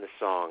that in the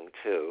song,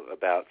 too,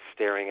 about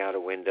staring out a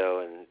window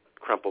and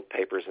crumpled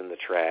papers in the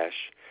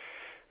trash.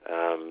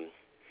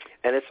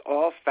 And it's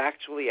all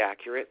factually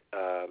accurate.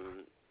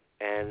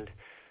 And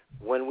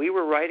when we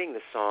were writing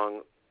the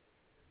song,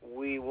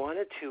 we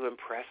wanted to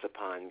impress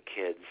upon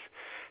kids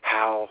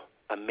how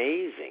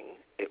amazing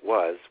it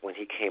was when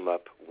he came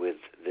up with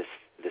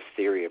this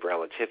theory of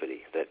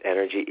relativity, that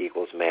energy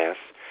equals mass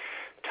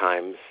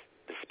times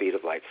the speed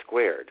of light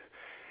squared.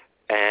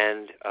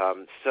 And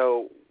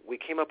so we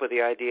came up with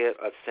the idea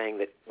of saying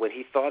that when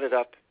he thought it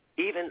up,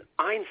 even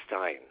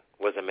Einstein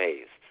was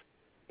amazed,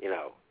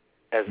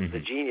 as the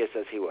genius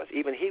as he was.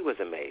 Even he was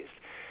amazed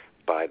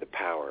by the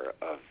power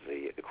of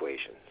the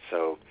equation.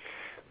 So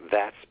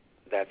that's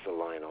a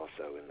line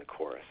also in the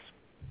chorus.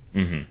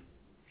 Mm-hmm.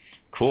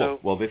 Cool. So,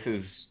 well, this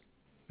is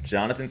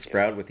Jonathan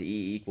Sprout with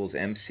E equals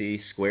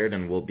MC squared,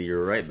 and we'll be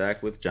right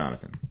back with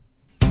Jonathan.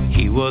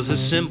 He was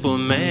a simple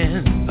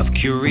man of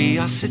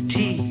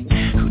curiosity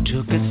who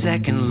took a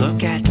second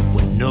look at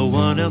what no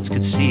one else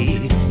could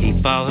see. He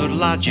followed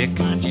logic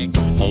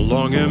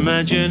along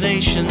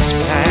imagination's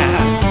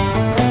path.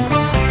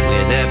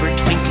 With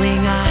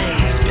ever-twinkling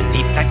eyes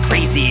beneath that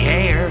crazy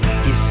hair,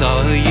 he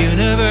saw a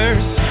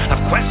universe of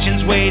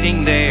questions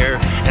waiting there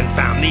and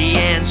found the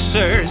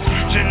answers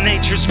to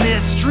nature's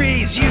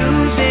mysteries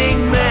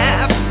using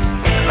math.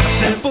 A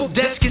simple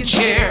desk and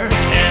chair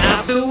and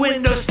out the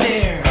window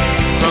stare,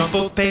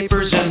 crumpled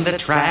papers in the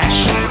trash.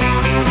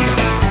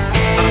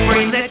 A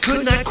brain that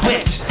could not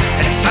quit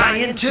and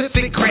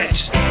scientific grit.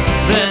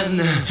 Then,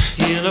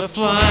 in a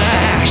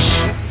flash,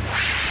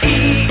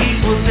 E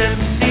equals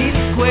MC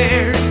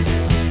squared.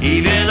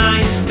 Even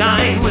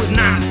Einstein was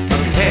not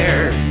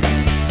prepared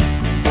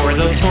for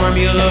the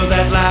formula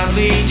that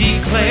loudly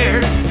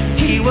declared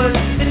he was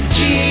a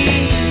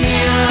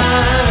genius.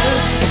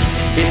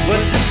 It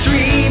was the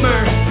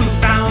dreamer who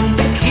found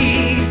the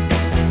key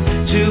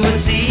to a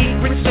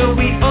secret so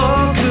we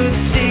all could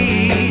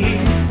see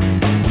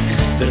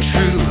the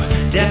true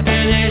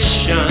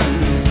definition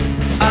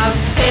of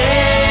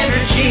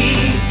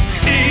energy.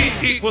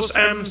 E equals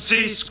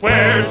MC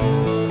squared.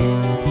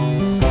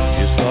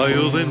 His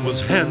violin was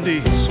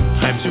handy,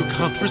 sometimes you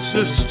can't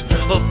resist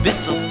a bit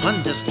of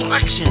fun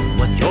distraction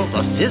when you're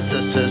a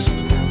physicist.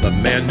 The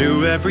man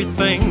knew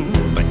everything,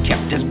 but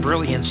kept his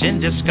brilliance in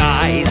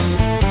disguise.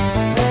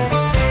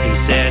 He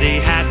said he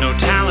had no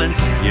talent,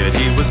 yet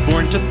he was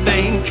born to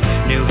think.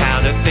 Knew how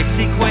to fix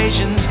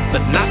equations,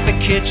 but not the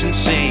kitchen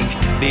sink.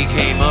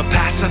 Became a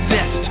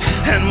pacifist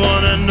and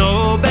won a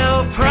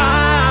Nobel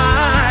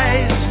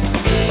Prize.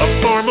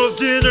 A formal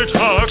dinner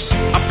talks,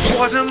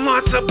 applause and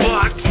lots of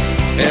bucks.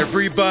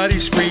 Everybody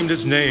screamed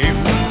his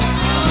name.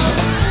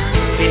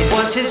 It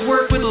was his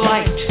work with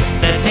light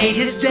that made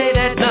his day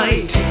that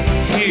night.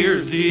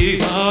 Hear the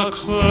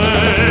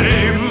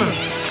acclaim.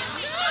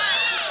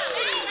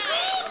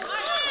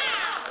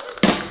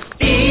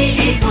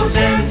 E equals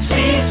MC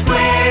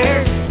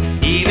squared.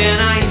 Even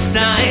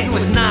Einstein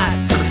was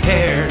not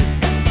prepared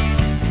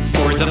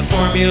for the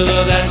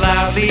formula that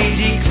loudly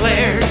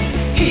declared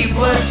he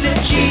was a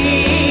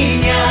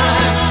genius.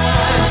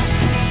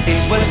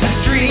 It was the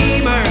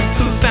dreamer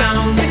who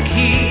found the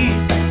key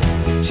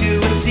to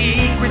a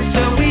secret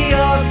so we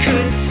all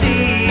could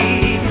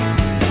see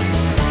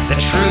the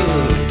true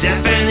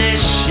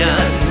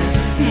definition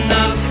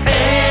of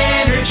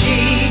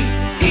energy.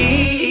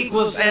 E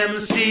equals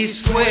MC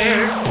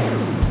squared.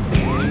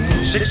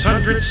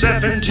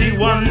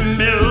 671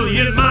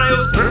 million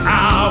miles per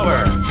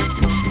hour.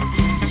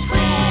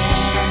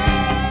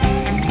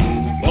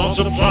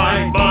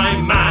 Multiplied by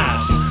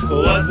mass,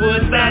 what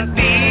would that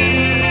be?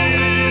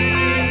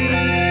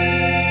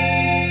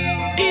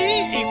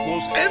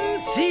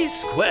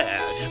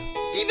 Squared.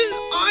 Even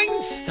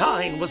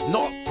Einstein was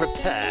not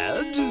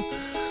prepared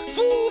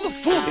for the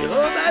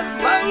formula that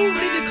loudly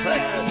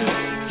declared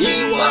he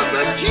was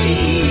a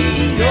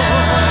genius.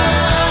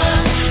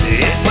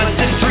 It was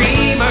the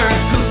dreamer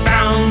who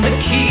found the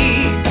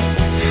key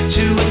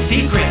to a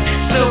secret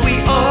so we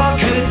all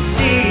could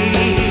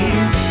see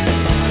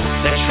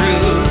the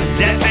true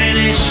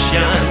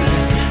definition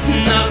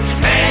of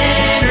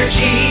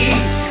energy.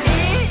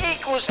 E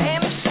equals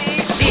MC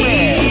squared.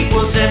 E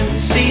equals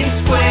MC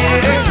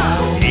squared.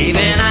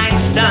 Even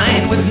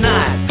Einstein was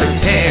not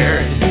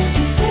prepared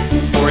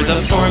for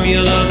the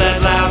formula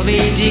that loudly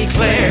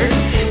declared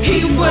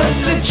he was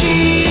a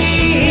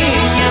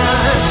genius.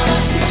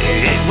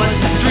 It was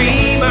the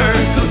dreamer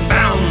who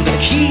found the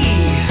key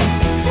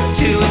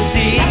to a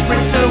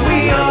secret so we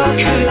all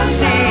could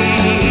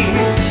see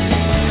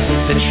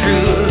the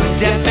true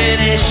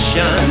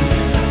definition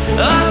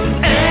of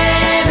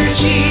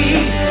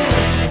energy.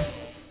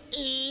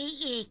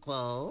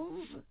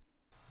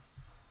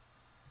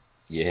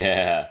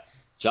 Yeah.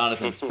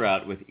 Jonathan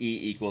Sprout with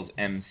E =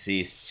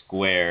 MC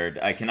squared.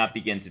 I cannot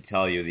begin to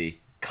tell you the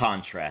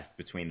contrast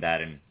between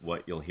that and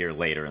what you'll hear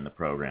later in the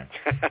program.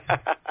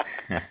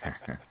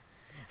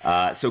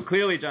 So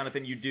clearly,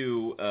 Jonathan, you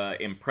do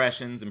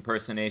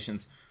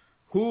impersonations.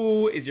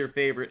 Who is your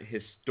favorite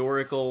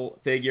historical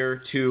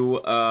figure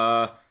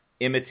to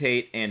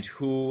imitate, and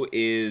who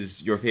is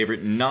your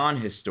favorite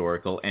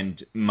non-historical,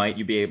 and might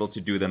you be able to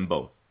do them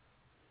both?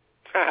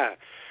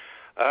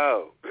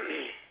 Oh.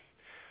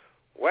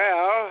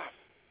 Well,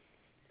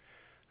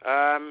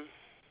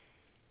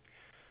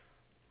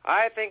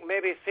 I think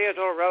maybe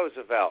Theodore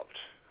Roosevelt.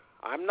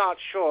 I'm not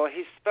sure.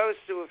 He's supposed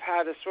to have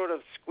had a sort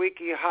of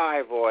squeaky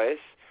high voice,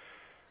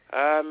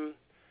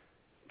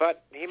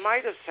 but he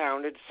might have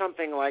sounded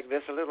something like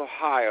this, a little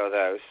higher,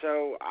 though.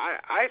 So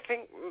I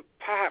think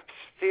perhaps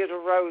Theodore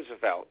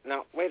Roosevelt.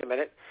 Now, wait a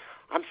minute.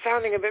 I'm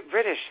sounding a bit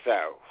British,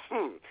 though.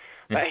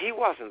 But he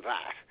wasn't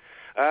that.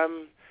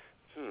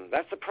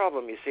 That's the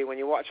problem, you see, when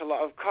you watch a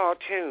lot of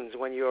cartoons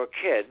when you're a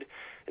kid.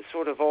 It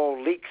sort of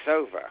all leaks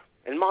over.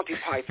 And Monty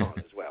Python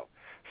as well.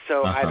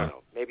 So, I don't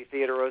know, maybe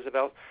Theodore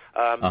Roosevelt.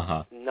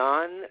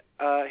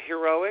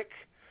 Non-heroic.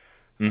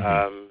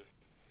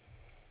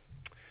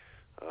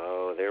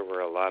 There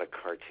were a lot of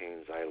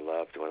cartoons I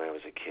loved when I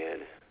was a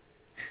kid.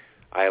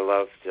 I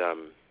loved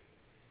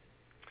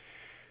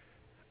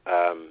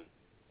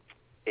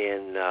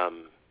in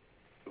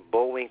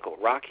Bullwinkle,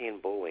 Rocky and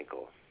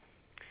Bullwinkle.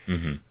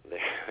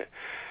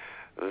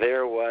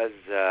 There was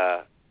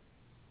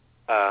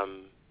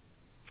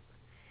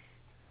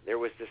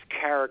this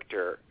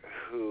character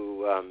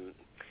who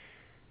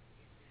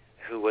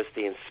was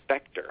the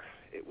inspector.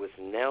 It was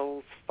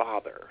Nell's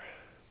father.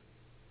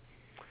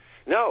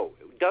 No,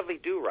 Dudley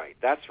Do-Right.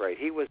 That's right.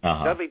 He was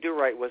Dudley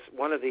Do-Right was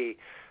one of the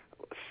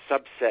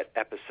subset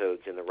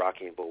episodes in the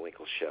Rocky and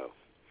Bullwinkle show.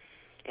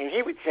 And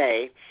he would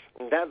say,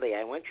 Dudley,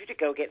 I want you to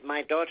go get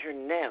my daughter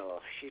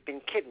Nell. She's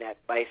been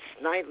kidnapped by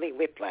Snidely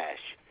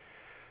Whiplash.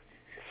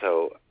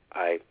 So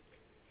I,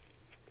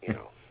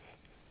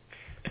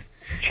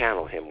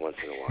 channel him once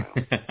in a while.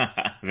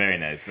 Very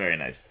nice, very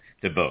nice.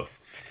 To both.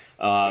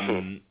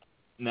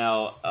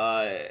 Now,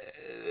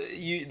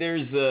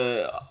 there's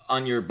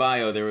on your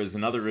bio, there was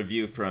another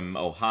review from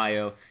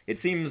Ohio. It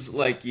seems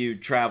like you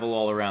travel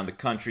all around the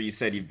country. You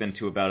said you've been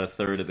to about a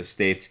third of the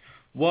states.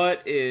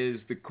 What is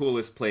the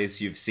coolest place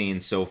you've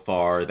seen so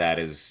far that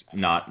is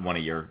not one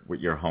of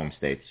your home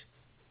states?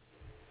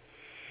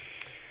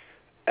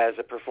 As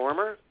a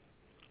performer?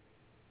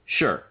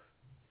 Sure.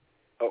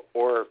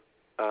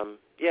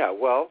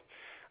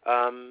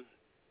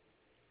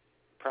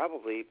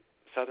 Probably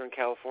Southern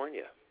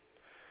California.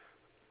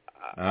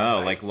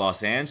 Like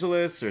Los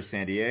Angeles or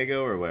San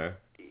Diego or where?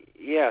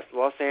 Yes,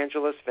 Los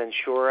Angeles,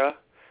 Ventura.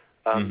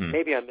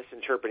 Maybe I'm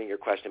misinterpreting your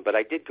question, but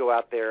I did go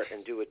out there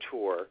and do a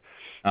tour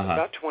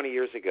about 20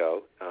 years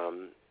ago,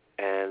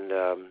 and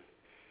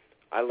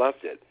I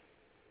loved it.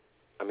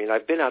 I mean,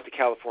 I've been out to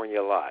California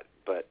a lot,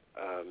 but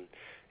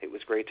it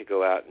was great to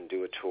go out and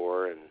do a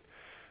tour and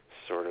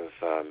sort of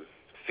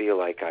feel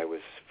like I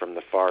was from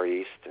the Far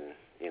East and,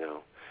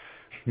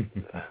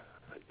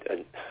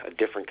 a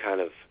different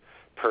kind of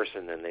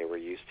person than they were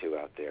used to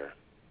out there.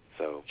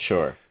 So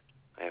sure,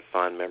 I have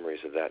fond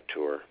memories of that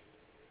tour.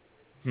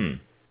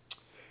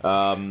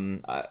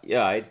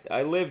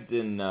 I lived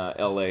in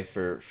L.A.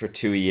 for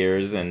 2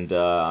 years, and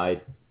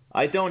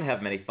I don't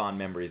have many fond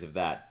memories of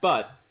that,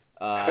 but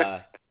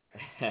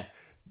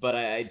but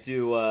I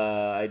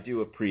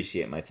do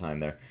appreciate my time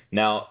there.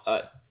 Now,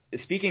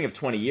 speaking of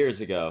 20 years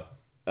ago,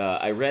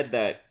 I read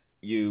that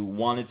you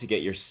wanted to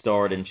get your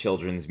start in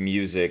children's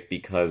music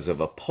because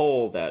of a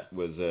poll that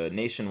was a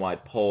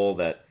nationwide poll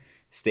that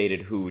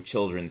stated who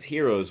children's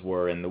heroes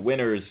were, and the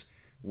winners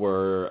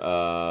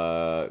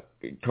were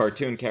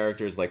cartoon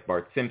characters like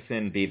Bart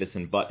Simpson, Beavis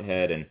and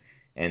Butthead,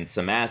 and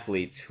some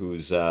athletes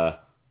whose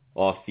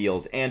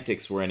off-field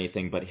antics were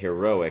anything but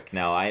heroic.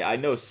 Now, I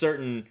know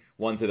certain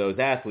ones of those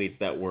athletes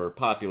that were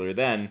popular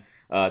then,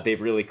 they've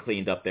really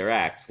cleaned up their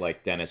acts,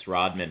 like Dennis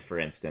Rodman, for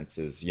instance,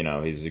 he's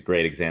a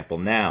great example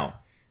now.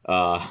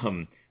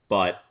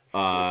 But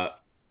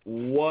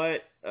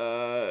what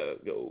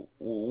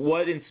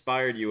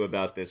inspired you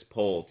about this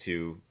poll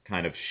to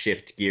kind of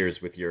shift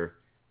gears with your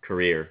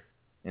career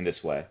in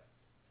this way?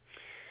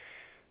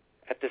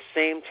 At the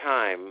same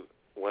time,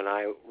 when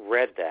I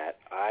read that,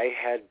 I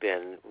had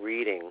been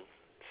reading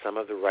some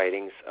of the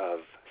writings of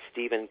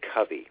Stephen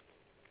Covey,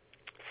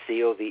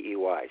 Covey,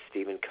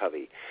 Stephen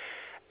Covey,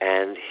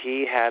 and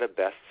he had a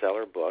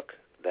bestseller book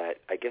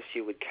that I guess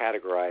you would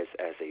categorize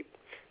as a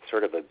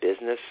sort of a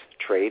business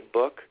trade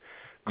book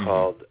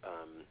called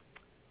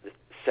The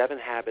 7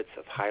 Habits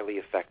of Highly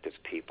Effective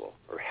People,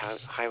 or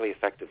Highly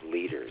Effective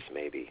Leaders,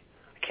 maybe.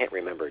 I can't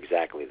remember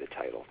exactly the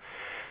title.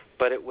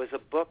 But it was a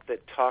book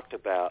that talked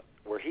about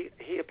where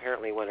he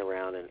apparently went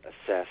around and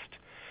assessed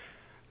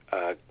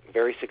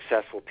very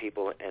successful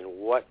people and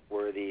what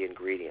were the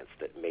ingredients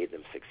that made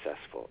them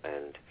successful.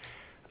 And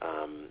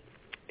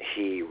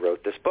he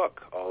wrote this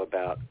book all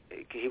about,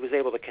 he was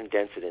able to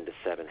condense it into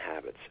 7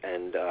 habits.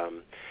 And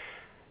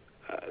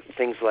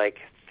things like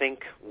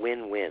think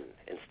win-win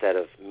instead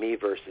of me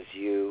versus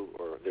you,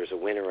 or there's a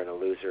winner and a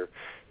loser.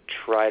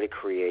 Try to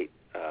create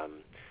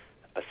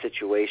a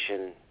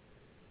situation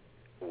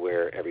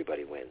where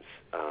everybody wins.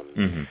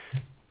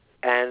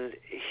 And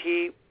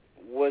he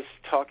was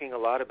talking a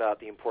lot about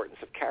the importance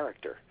of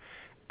character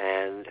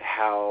and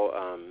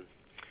how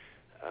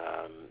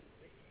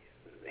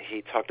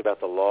he talked about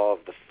the law of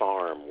the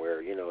farm,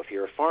 where, you know, if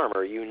you're a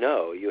farmer, you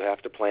know you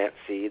have to plant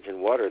seeds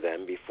and water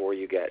them before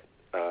you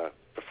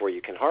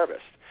can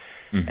harvest.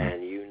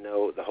 And you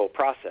know the whole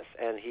process.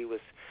 And he was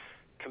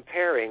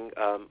comparing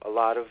a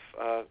lot of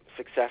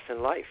success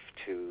in life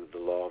to the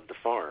law of the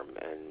farm,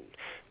 and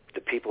the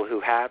people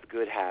who have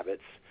good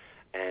habits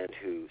and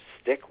who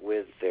stick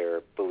with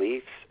their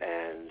beliefs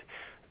and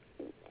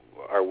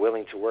are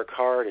willing to work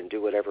hard and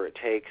do whatever it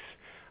takes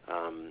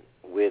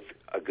with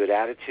a good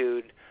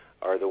attitude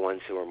are the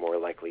ones who are more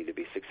likely to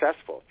be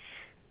successful.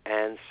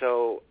 And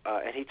so,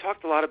 and he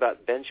talked a lot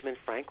about Benjamin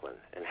Franklin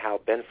and how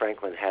Ben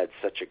Franklin had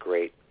such a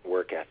great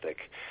work ethic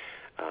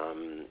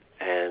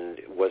and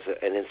was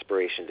an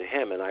inspiration to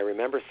him. And I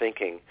remember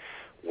thinking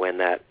when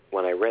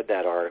I read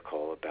that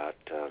article about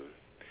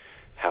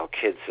how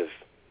kids have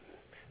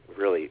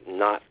really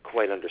not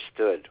quite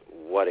understood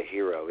what a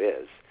hero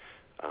is,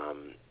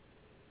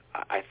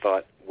 I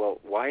thought,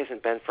 well, why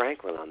isn't Ben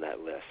Franklin on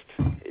that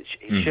list?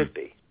 He should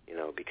be, you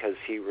know, because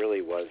he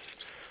really was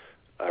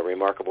a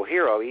remarkable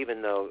hero,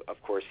 even though, of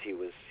course, he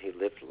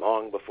lived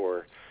long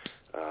before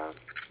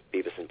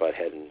Beavis and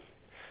Butthead and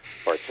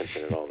Bart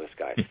Simpson and all those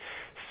guys.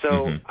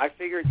 So I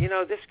figured, you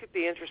know, this could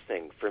be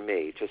interesting for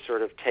me to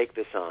sort of take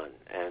this on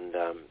and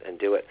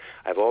do it.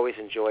 I've always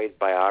enjoyed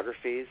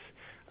biographies.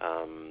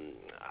 I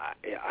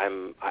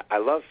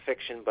love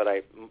fiction, but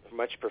I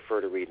much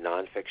prefer to read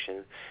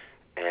nonfiction.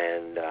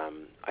 And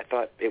I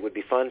thought it would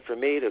be fun for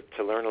me to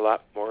learn a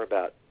lot more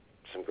about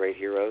some great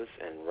heroes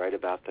and write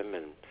about them,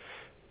 and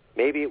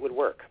maybe it would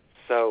work.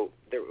 So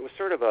there was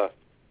sort of a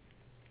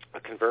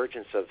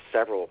convergence of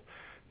several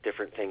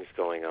different things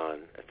going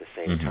on at the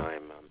same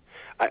time.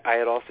 I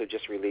had also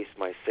just released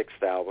my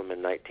 6th album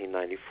in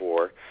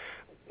 1994,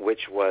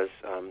 which was,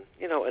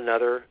 you know,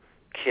 another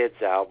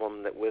kids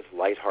album that with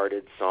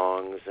lighthearted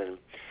songs, and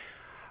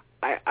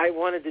I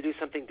wanted to do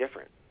something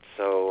different.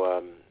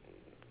 So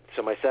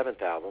my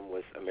 7th album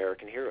was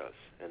American Heroes,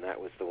 and that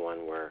was the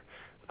one where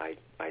I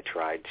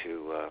tried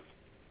to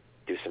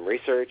do some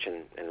research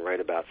and write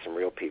about some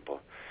real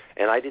people.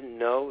 And I didn't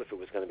know if it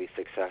was going to be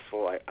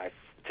successful.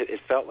 It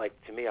felt like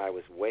to me I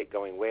was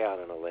going way out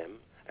on a limb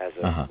as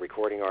a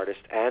recording artist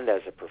and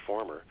as a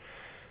performer.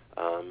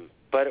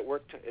 But it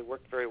worked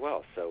very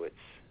well. So it's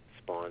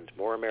spawned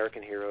more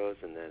American Heroes,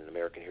 and then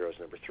American Heroes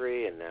number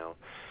 3, and now,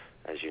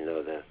 as you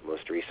know, the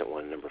most recent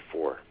one, number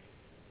 4.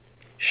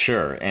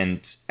 Sure.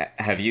 And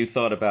have you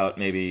thought about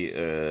maybe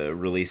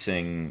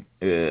releasing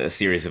a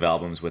series of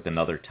albums with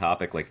another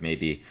topic, like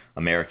maybe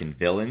American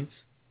villains?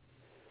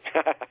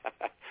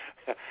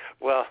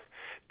 Well,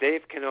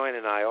 Dave Kanoin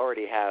and I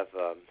already have,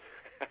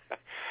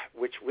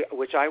 which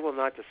I will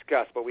not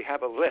discuss, but we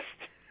have a list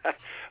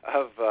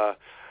of,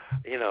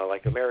 you know,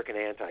 like American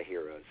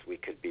anti-heroes we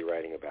could be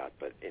writing about.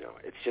 But, you know,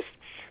 it's just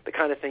the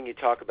kind of thing you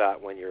talk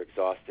about when you're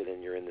exhausted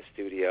and you're in the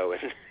studio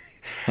and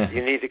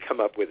you need to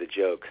come up with a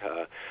joke.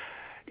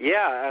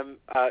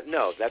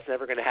 No, that's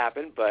never going to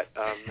happen, but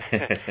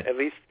at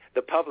least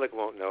the public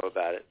won't know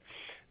about it.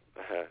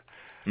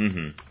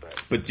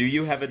 But do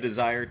you have a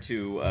desire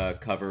to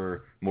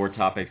cover more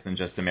topics than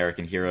just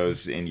American heroes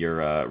in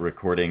your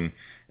recording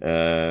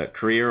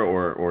career,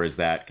 or is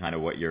that kind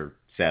of what you're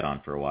set on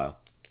for a while?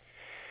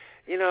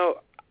 You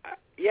know,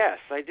 yes,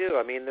 I do.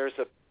 I mean, there's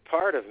a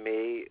part of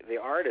me, the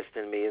artist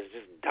in me, is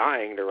just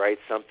dying to write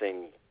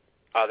something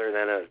other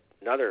than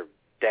another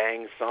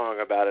dang song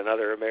about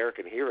another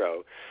American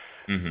hero.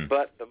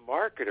 But the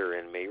marketer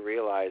in me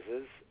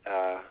realizes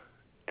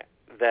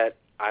that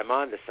I'm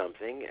onto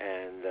something,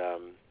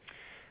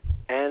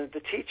 and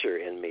the teacher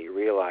in me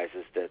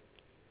realizes that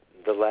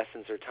the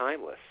lessons are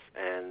timeless,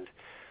 and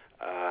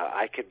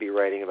I could be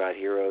writing about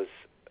heroes,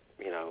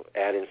 you know,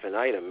 ad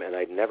infinitum, and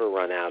I'd never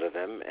run out of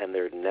them, and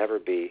there'd never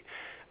be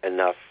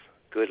enough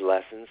good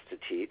lessons to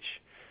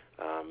teach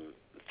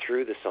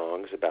through the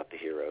songs about the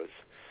heroes.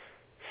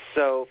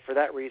 So for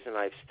that reason,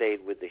 I've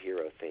stayed with the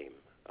hero theme.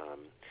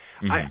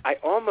 I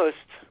almost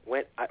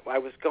went, I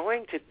was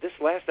going to, this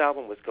last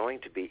album was going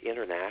to be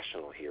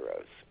international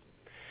heroes.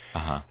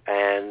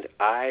 And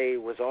I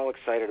was all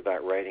excited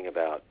about writing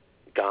about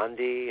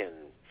Gandhi and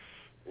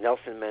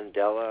Nelson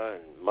Mandela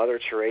and Mother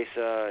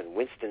Teresa and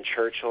Winston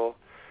Churchill.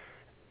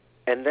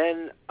 And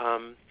then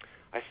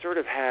I sort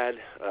of had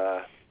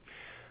a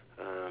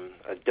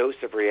dose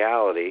of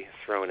reality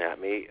thrown at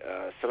me.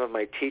 Some of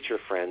my teacher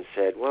friends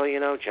said, well, you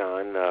know,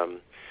 John,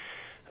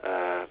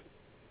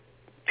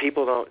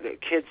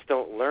 kids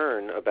don't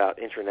learn about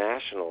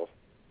international,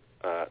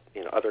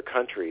 you know, other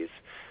countries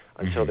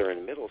until they're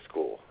in middle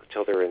school,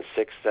 until they're in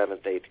 6th,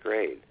 7th, 8th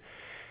grade.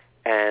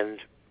 And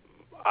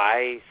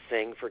I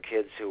sing for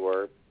kids who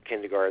are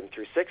kindergarten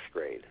through 6th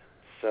grade.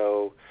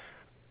 So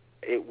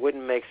it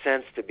wouldn't make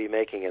sense to be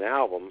making an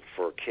album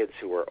for kids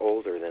who are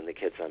older than the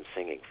kids I'm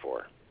singing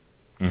for.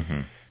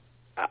 Mm-hmm.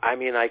 I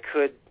mean, I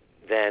could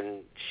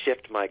then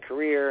shift my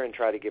career and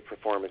try to give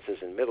performances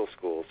in middle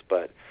schools,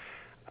 but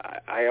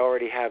I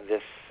already have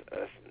this,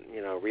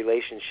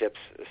 relationships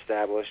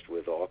established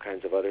with all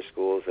kinds of other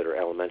schools that are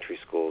elementary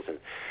schools, and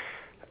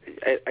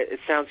it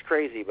sounds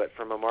crazy, but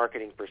from a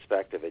marketing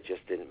perspective, it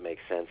just didn't make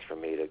sense for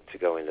me to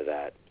go into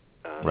that.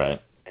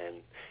 Right. And,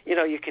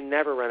 you can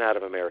never run out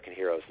of American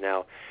heroes.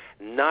 Now,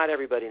 not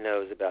everybody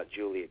knows about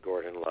Juliet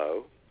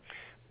Gordon-Low,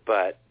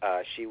 but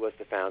she was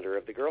the founder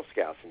of the Girl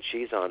Scouts, and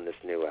she's on this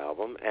new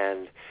album.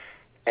 And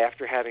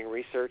after having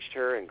researched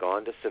her and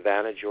gone to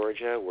Savannah,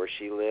 Georgia, where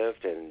she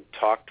lived, and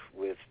talked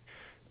with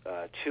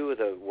two of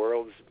the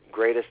world's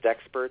greatest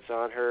experts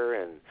on her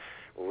and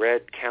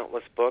read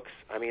countless books,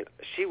 I mean,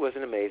 she was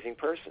an amazing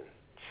person.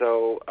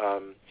 So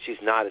she's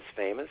not as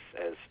famous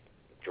as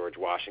George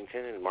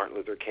Washington and Martin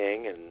Luther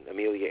King and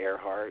Amelia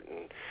Earhart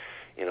and,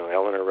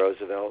 Eleanor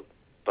Roosevelt,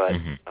 but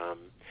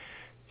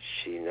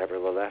she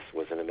nevertheless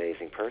was an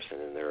amazing person,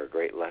 and there are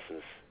great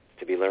lessons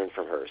to be learned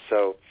from her.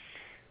 So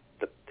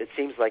it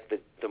seems like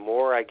the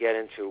more I get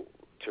into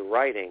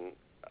writing,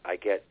 I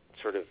get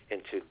sort of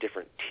into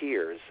different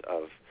tiers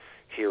of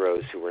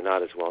heroes who were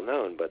not as well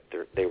known, but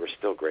they were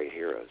still great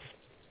heroes.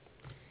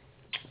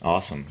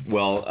 Awesome.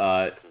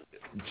 Well,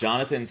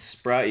 Jonathan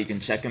Sprout, you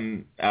can check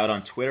him out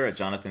on Twitter at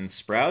Jonathan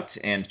Sprout,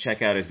 and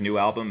check out his new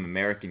album,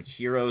 American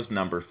Heroes,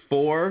 number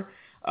 4.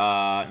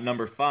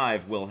 Number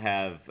 5 will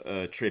have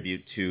a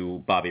tribute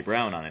to Bobby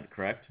Brown on it,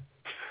 correct?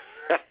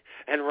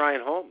 And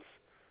Ryan Holmes.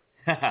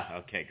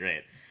 Okay,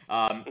 great.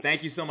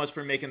 Thank you so much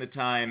for making the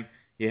time.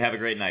 You have a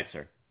great night,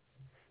 sir.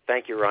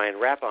 Thank you, Ryan.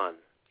 Rap on.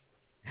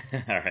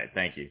 All right,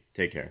 thank you.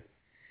 Take care.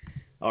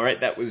 All right,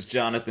 that was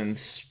Jonathan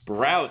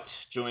Sprout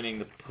joining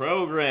the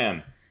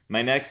program.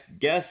 My next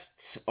guests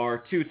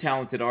are two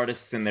talented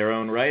artists in their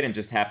own right and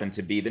just happen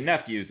to be the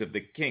nephews of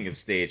the king of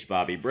stage,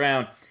 Bobby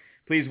Brown.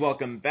 Please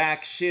welcome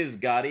back Shiz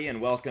Gotti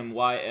and welcome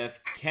Y.F.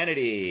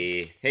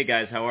 Kennedy. Hey,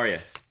 guys, how are you?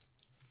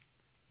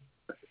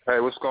 Hey,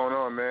 what's going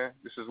on, man?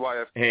 This is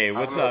Y.F. Hey,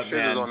 what's up, Shiz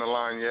man? is on the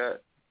line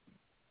yet.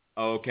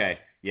 Okay.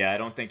 Yeah, I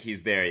don't think he's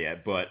there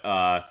yet. But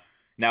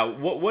now,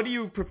 what do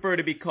you prefer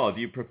to be called?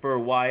 Do you prefer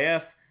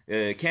Y.F.,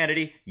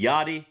 Kennedy,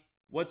 Yachty?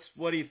 What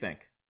do you think?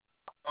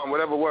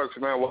 Whatever works,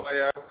 man.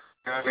 Y.F.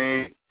 I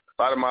mean,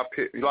 a lot of my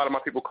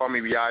people call me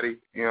Yachty.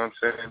 You know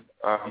what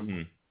I'm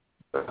saying?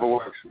 Whatever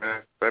works,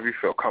 man. Whatever you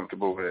feel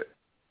comfortable with.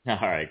 All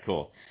right,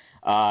 cool.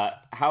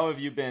 How have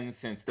you been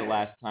since the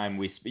last time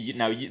we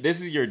Now, this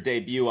is your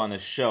debut on the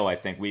show, I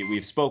think.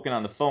 We've spoken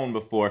on the phone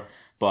before,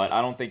 but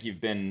I don't think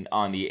you've been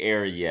on the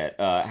air yet.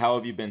 How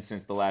have you been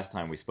since the last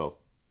time we spoke?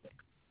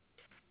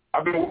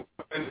 I've been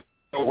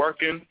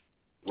working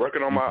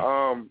on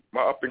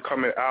my up and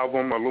coming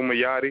album,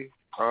 Illuminati.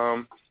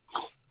 I'm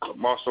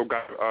also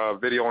got a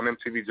video on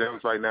MTV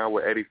Gems right now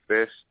with Eddie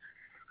Fish.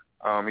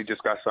 He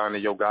just got signed to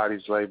Yo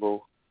Gotti's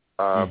label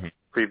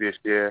previous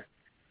year.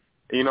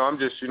 I'm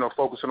just,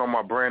 focusing on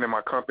my brand and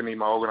my company,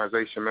 my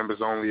organization,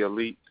 Members Only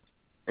Elite.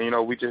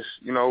 And, we just,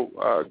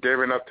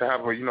 gearing up to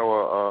have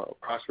a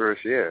prosperous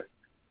year.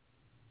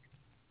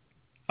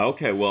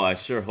 Okay, well, I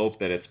sure hope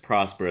that it's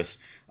prosperous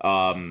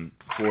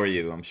for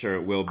you. I'm sure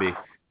it will be.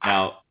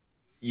 Now,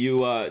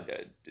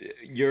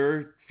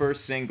 your first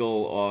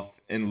single off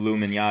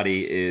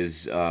Illuminati is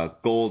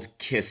Gold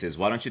Kisses.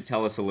 Why don't you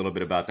tell us a little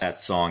bit about that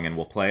song and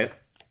we'll play it?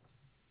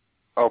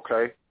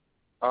 Okay.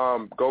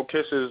 Gold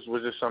Kisses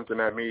was just something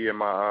that me and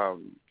my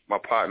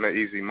partner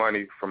Easy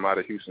Money from out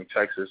of Houston,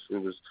 Texas, we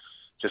was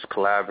just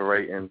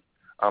collaborating.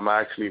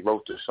 I actually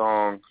wrote the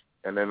song,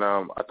 and then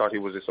I thought he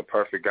was just a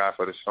perfect guy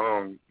for the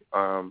song.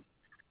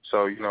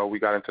 So we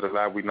got into the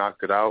lab, we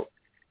knocked it out,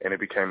 and it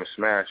became a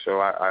smash. So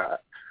I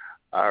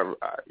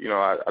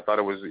thought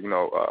it was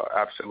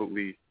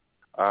absolutely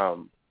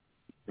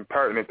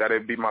pertinent that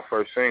it'd be my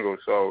first single.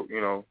 So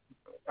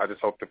I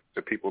just hope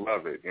the people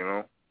love it.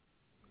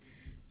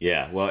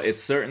 Yeah, well, it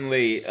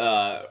certainly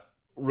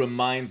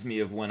reminds me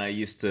of when I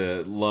used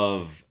to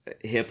love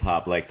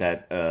hip-hop, like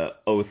that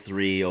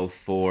 03,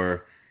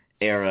 04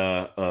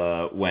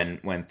 era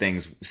when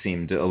things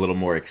seemed a little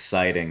more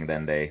exciting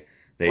than they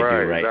do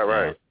right now.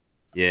 Right?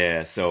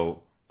 Yeah,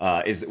 so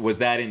was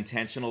that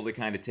intentional to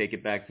kind of take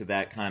it back to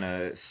that kind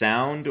of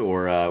sound,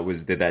 or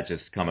did that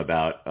just come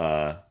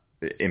about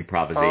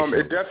improvisation?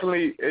 I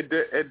definitely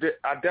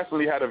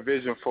had a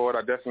vision for it.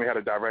 I definitely had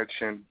a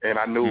direction, and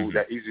I knew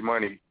that Easy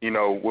Money,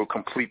 will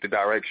complete the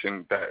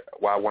direction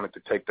where I wanted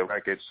to take the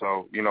record.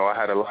 So, I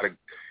had a lot of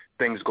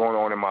things going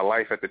on in my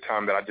life at the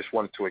time that I just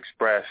wanted to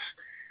express,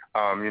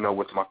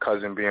 with my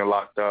cousin being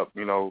locked up,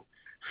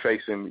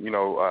 facing,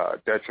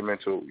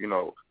 detrimental,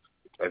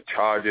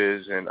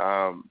 charges, and,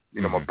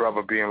 my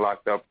brother being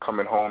locked up,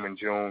 coming home in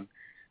June.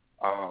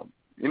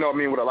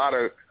 With a lot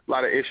of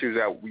issues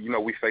that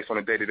we face on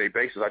a day-to-day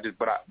basis.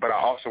 But I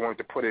also wanted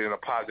to put it in a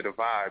positive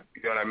vibe.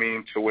 You know what I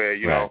mean? To where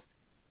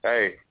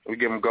hey, we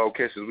give them gold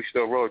kisses. We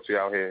still royalty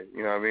out here.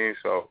 You know what I mean?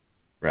 So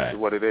This is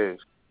what it is.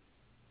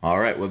 All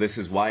right. Well, this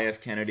is Y.F.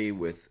 Kennedy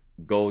with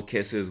Gold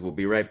Kisses. We'll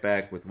be right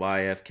back with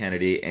YF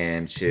Kennedy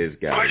and Shiz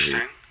Gotti.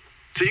 Question.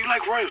 Do you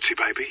like royalty,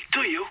 baby?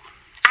 Do you?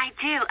 I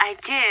do.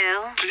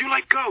 Do you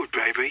like gold,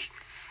 baby?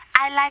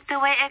 I like the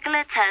way it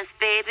glitters,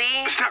 baby.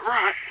 Is that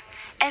right?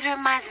 It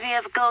reminds me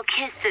of Gold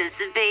Kisses,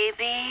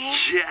 baby.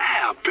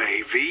 Yeah,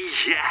 baby,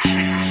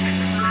 yeah.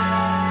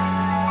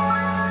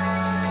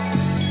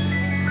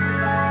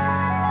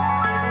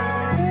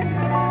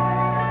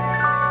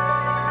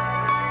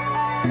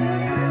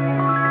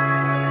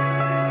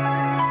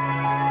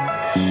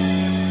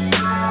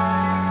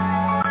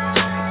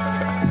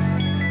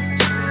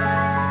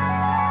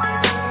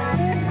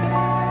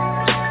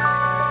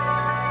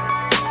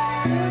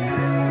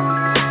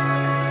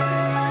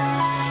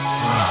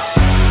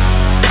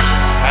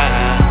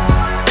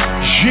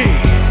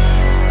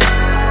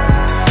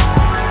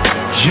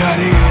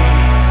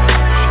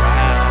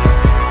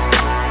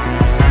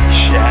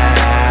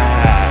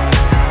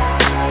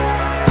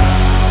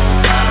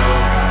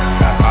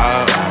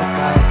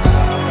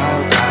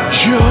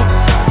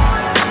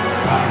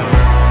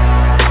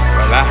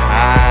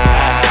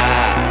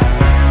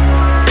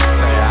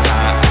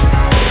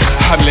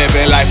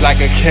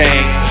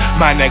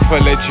 My neck full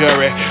of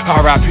jury,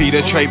 R.I.P.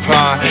 to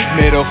Trayvon,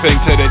 middle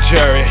finger to the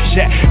jury.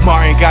 Yeah,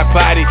 Martin got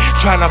body,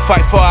 trying to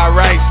fight for our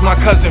rights. My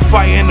cousin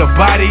fighting the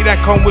body that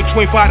come with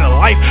 25 to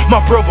life. My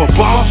brother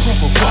boss,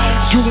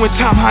 doing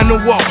time on the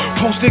wall,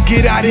 supposed to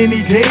get out any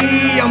day.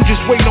 I'm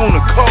just waiting on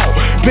a call.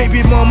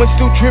 Baby mama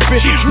still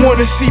tripping,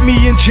 wanna see me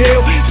in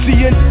jail.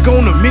 See a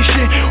on a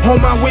mission,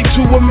 on my way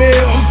to a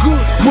mill.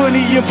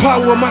 Money and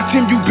power, my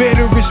team, you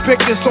better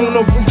respect us. On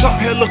the rooftop,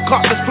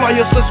 helicopters fly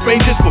us to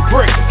Spain just for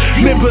breakfast.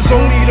 Members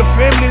only the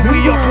family,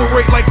 we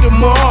operate like the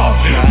mob.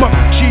 My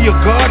she a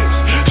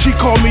goddess, she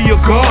call me a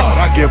god.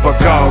 I give her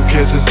gold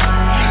kisses.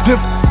 Then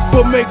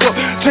for makeup,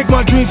 take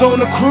my dreams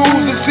on a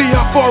cruise and see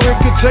how far it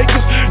could take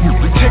us. You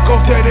take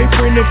off that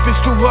apron if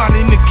it's too hot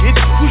in the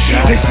kitchen.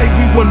 They say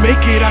we won't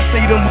make it, I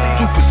say them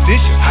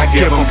superstitions. I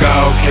give them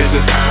gold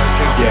kisses.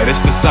 Yeah, this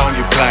the song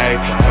you play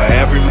for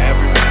every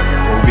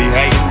we be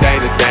hating day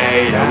to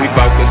day. Yeah, we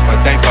focus,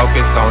 but they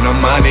focus on the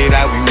money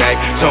that we make.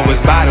 So it's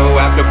bottle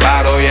after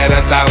bottle, yeah,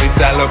 that's how we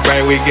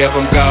celebrate. We give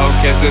them gold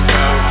kisses.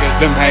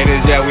 Them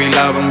haters, yeah, we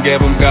love them, give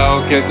them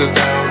gold kisses.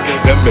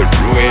 Them bitch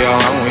we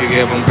on, we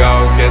give them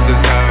gold kisses.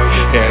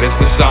 Yeah, this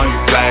the song you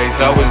play.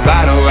 So it's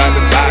bottle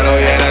after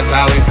bottle, yeah, that's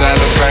how we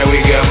celebrate.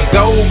 We give them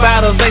gold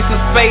bottles, ace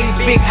of spades,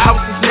 big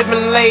houses,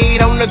 living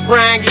laid on the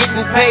grind,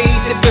 getting paid,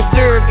 sipping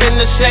syrup in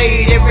the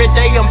shade. Every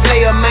day I'm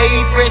player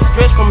made, fresh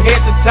dress from head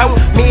to toe.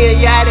 Me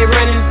and Yachty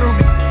running through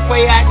the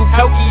way out in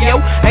Tokyo.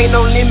 Ain't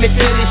no limit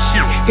to this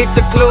shit. Hit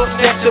the club,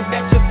 snatch a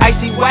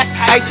icy watch,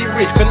 icy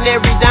wrist,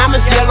 canary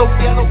diamonds, yellow,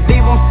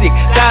 leave them sick.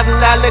 $1,000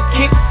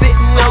 kick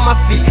sitting on my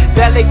feet.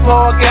 Ballet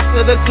park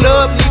after the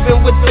club,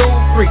 leaving with two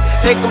free.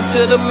 Take them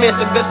to the mess,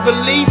 and best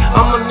believe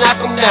I'ma knock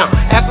them down.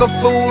 Act a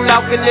fool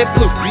off in that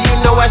blue, you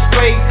know I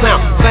straight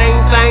clown. Same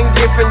thing,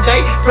 different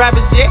day,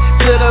 private jet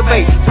to the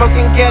bay.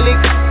 Smoking Cali,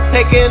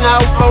 taking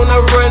off on the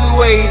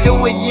runway. Do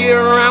it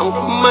year round,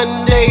 from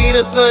Monday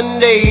to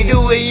Sunday.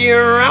 Do it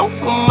year round,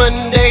 from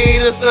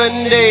Monday to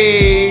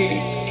Sunday.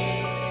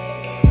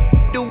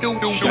 Do it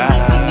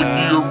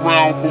year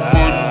round, from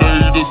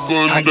Monday to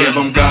Sunday. I give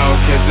them gold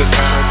kisses.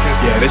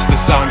 Yeah, this the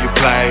song you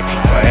play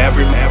for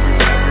every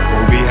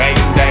we be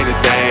hating day to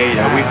day.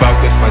 Yeah, we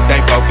focus, but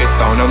they focus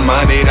on the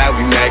money that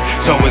we make.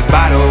 So it's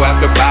bottle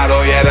after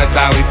bottle, yeah, that's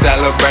how we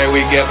celebrate.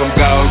 We give them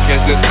gold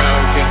kisses.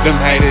 Them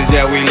haters,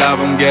 yeah, we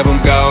love them, give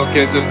them gold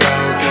kisses.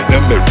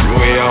 Them bitch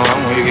we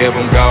on, we give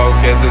them gold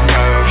kisses.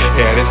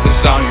 Yeah, this the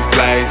song you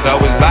play.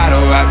 So it's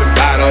bottle after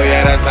bottle,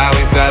 yeah, that's how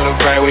we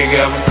celebrate. We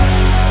give them.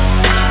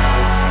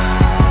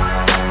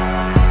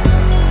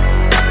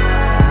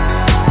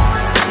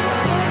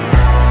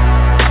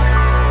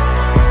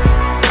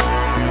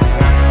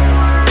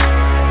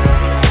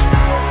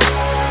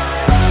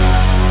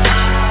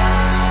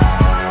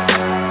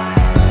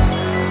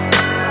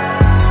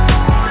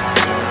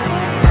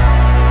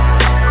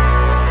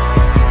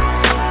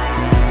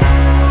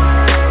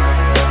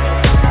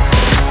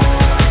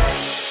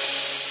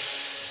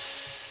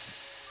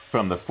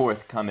 From the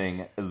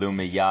forthcoming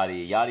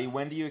Illuminati. Yachty,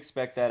 when do you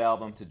expect that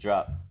album to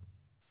drop?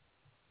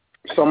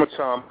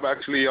 Summertime. I'm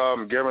actually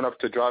gearing up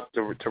to drop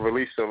to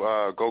release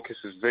the Gold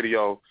Kisses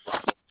video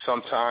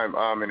sometime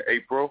in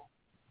April.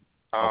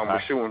 Okay.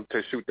 We're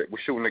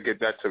shooting to get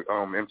that to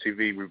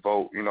MTV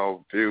Revolt,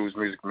 Views,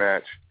 Music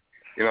Match.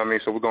 You know what I mean?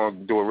 So we're gonna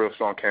do a real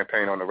strong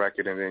campaign on the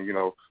record, and then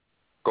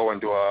go and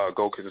do a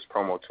Gold Kisses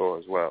promo tour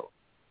as well.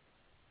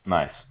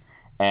 Nice.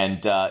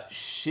 And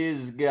Shiz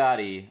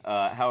Gotti,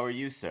 how are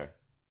you, sir?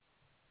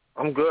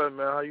 I'm good,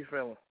 man. How you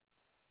feeling?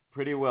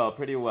 Pretty well.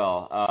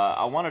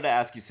 I wanted to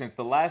ask you, since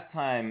the last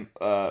time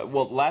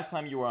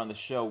you were on the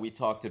show, we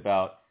talked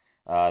about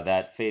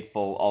that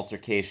fateful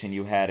altercation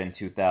you had in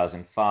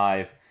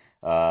 2005,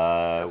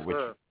 which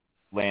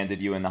landed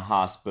you in the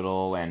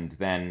hospital, and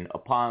then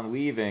upon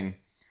leaving,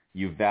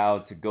 you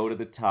vowed to go to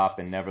the top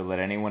and never let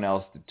anyone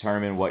else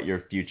determine what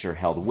your future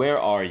held. Where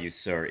are you,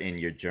 sir, in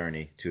your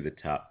journey to the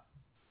top?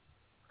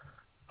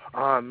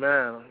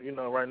 Man, you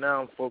know, right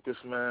now I'm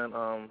focused, man.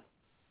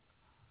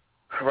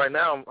 Right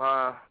now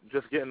I'm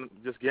just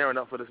gearing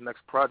up for this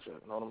next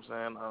project. You know what I'm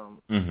saying?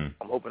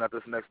 I'm hoping that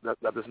this next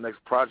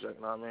project,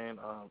 you know what I mean?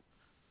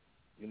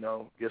 You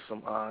know, get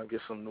some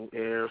new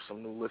ears,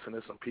 some new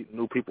listeners,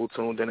 new people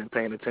tuned in and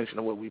paying attention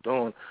to what we're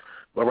doing.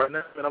 But right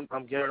now, man,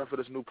 I'm gearing up for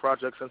this new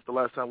project. Since the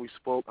last time we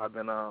spoke, I've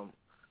been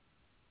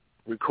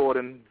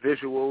recording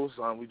visuals.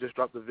 We just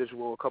dropped a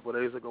visual a couple of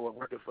days ago, a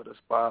record for this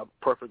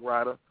Perfect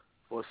Rider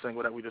for a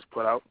single that we just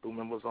put out through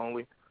members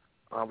only.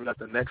 We got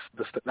the record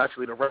that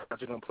you're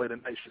going to play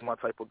tonight, She's My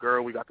Type of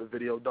Girl. We got the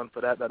video done for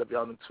that. That'll be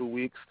out in 2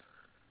 weeks.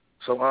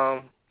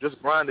 So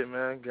just grinding,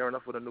 man, gearing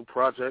up for the new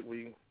project.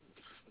 We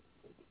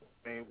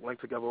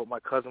linked together with my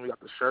cousin. We got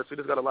the shirts. We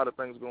just got a lot of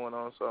things going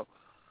on. So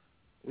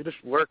we just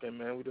working,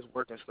 man. We just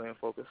working, staying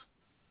focused.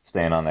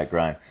 Staying on that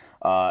grind.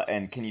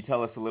 And can you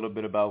tell us a little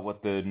bit about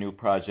what the new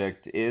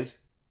project is?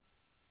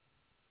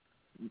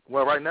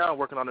 Well, right now I'm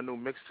working on a new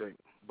mixtape.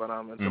 But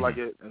until I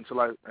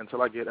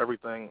get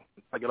everything,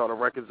 I get all the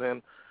records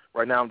in.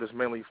 Right now I'm just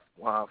mainly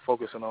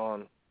focusing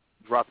on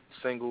dropping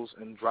singles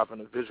and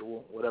dropping a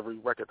visual with every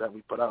record that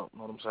we put out. You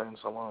know what I'm saying?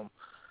 So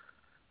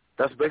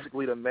that's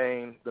basically the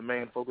main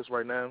focus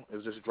right now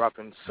is just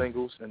dropping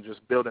singles and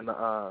just building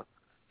up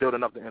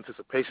the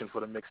anticipation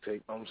for the mixtape.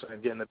 You know what I'm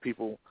saying? Getting the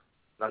people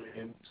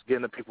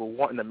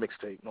wanting the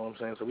mixtape. You know what I'm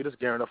saying? So we just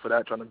gearing up for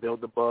that, trying to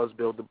build the buzz,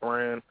 build the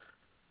brand,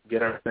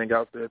 get everything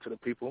out there to the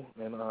people,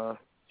 and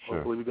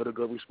hopefully we get a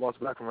good response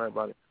back from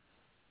everybody.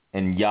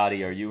 And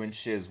Yachty, are you and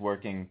Shiz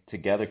working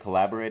together,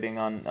 collaborating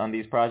on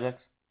these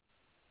projects?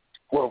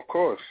 Well, of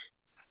course.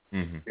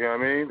 You know what I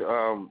mean?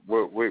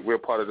 We're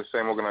part of the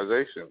same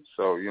organization,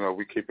 so you know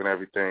we're keeping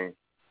everything,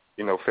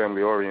 you know,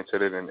 family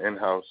oriented and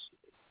in-house.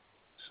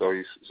 So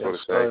to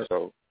say.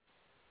 So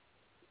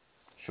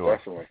sure,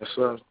 definitely. Yes,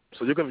 sir.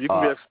 So you can be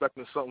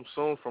expecting something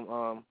soon from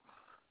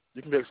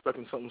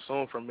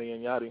me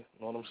and Yachty. You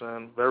know what I'm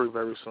saying? Very,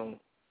 very soon.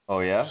 Oh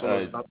yeah.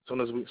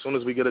 Soon as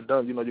we get it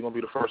done, you know, you're gonna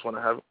be the first one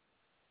to have it.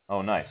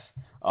 Oh, nice.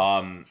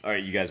 Are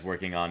you guys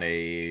working on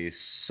a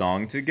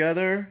song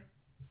together?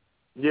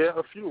 Yeah,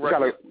 a few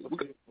records.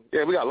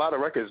 We got a lot of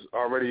records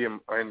already in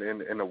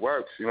the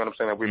works. You know what I'm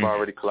saying? That we've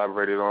already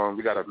collaborated on.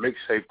 We got a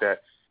mixtape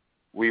that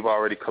we've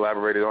already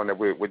collaborated on that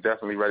we're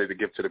definitely ready to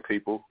give to the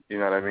people. You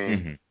know what I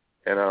mean?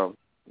 And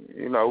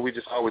you know, we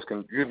just always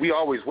we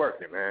always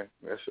working, man.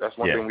 That's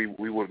one thing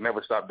we would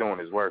never stop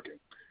doing is working.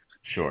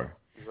 Sure.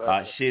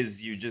 Shiz,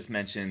 you just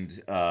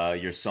mentioned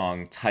your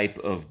song Type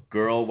of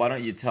Girl. Why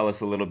don't you tell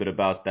us a little bit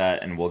about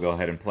that, and we'll go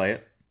ahead and play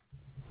it?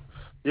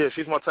 Yeah,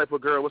 She's My Type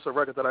of Girl. It's a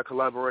record that I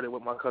collaborated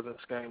with my cousin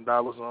Skame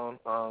Dollars on.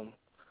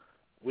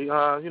 We,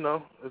 you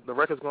know, the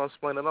record's going to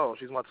explain it all.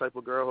 She's my type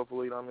of girl.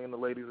 Hopefully, you know what I mean, the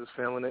ladies is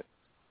feeling it.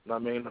 You know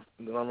what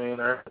I mean,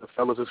 the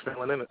fellas is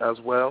feeling it as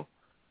well.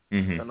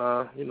 And,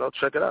 you know,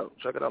 check it out.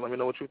 Let me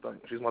know what you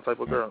think. She's my type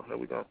of girl. Here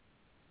we go.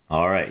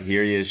 All right,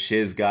 here he is,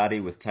 Shiz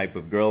Gotti with Type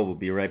of Girl. We'll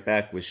be right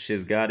back with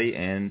Shiz Gotti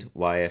and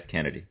YF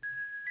Kennedy.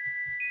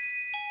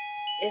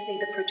 Izzy,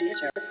 the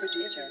producer. I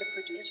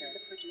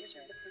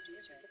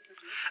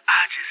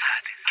just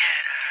had to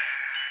get her.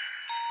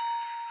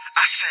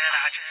 I said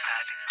I just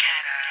had to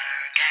get her.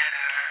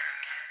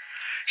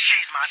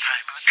 She's my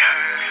type of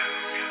girl.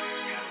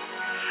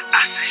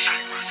 I said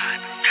she's my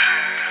type of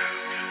girl.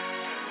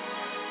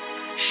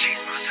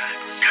 She's my type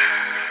of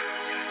girl.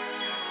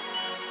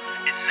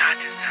 And I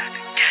just had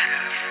to get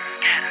her.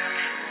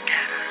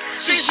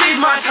 She's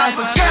my type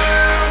of girl.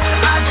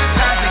 I just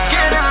had to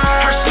get her.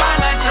 Her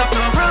smile lights up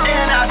the room,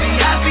 and I'll be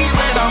happy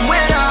when I'm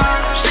with her.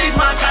 She's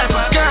my type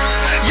of girl.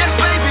 Yes,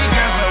 baby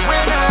girl's a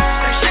winner.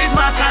 She's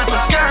my type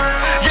of girl.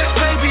 Yes,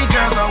 baby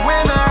girl's a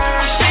winner.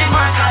 She's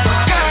my type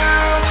of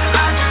girl.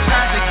 I just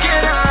had to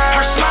get her.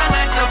 Her smile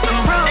lights up the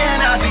room, and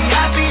I'll be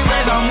happy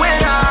when I'm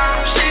with her.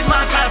 She's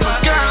my type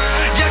of girl.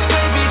 Yes,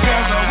 baby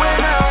girl's a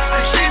winner.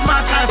 She's my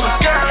type of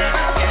girl.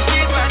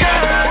 She's my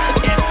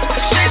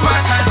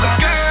type of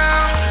girl.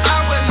 I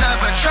would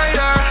never trade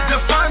her.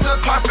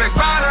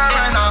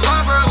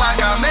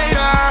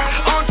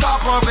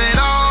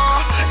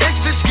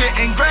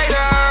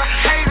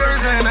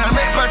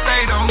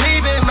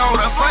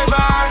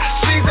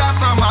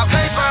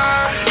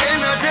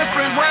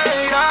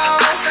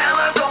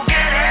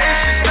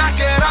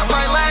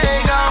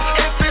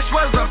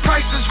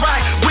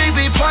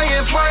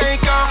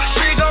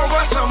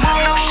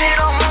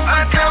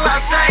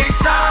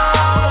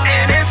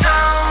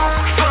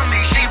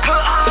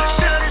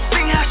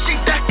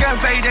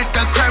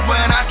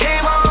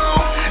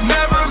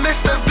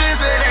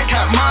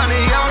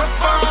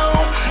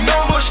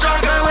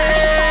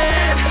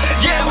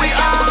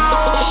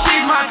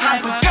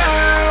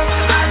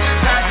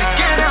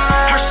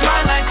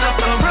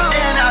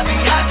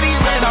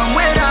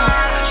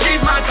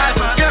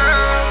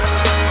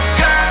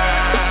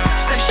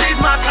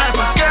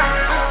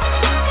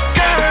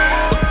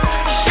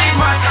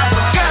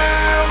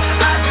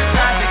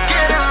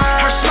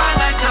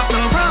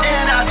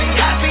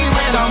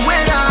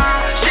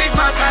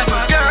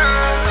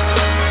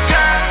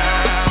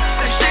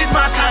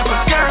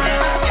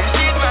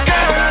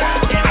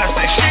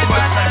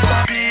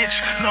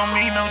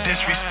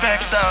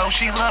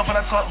 she love when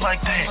I talk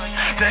like that.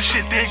 That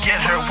shit did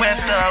get her wet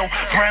though.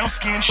 Brown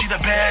skin, she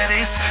the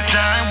baddest.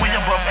 Dime way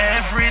above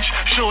average.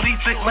 Shorty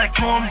thick like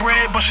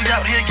cornbread, but she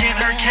out here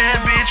getting her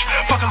cabbage.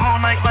 Fuck her all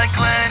night like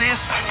Gladys.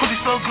 Pussy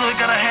so good,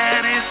 gotta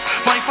have this.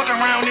 Might fuck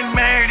around and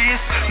marry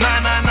this. Nah,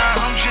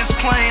 I'm just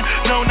playing.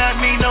 No, not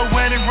me, no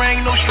wedding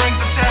ring, no strings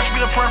attached. We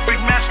the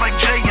perfect match like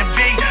J and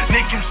B,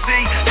 Nick and C,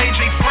 AJ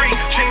Free.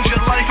 Change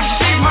your life if you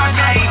see my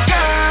name.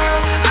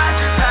 Girl, I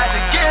just had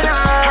to get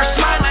her. Her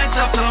smile lights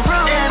up the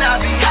room, and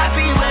I'll be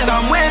happy when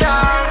I'm with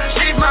her.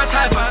 She's my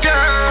type of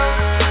girl.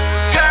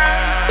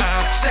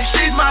 Say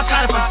she's my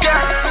type of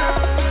girl.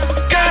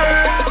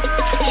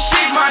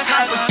 She's my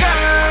type of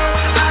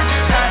girl. I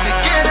just had to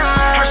get her.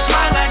 Her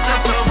smile lights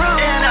up the room,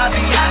 and I'll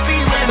be happy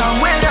when I'm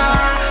with her.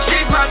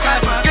 She's my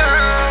type of girl.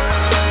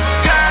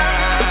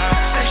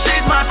 Say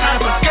she's my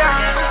type of girl.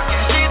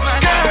 She's my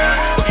girl.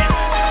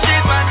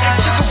 She's my type.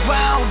 It took a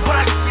while, but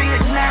I see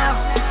it now.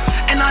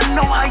 And I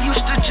know I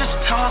used to just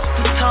talk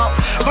the talk,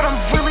 but I'm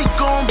really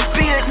gon'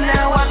 be it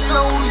now. I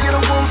know you're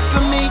the one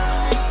for me.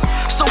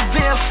 So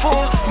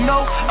therefore,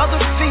 no other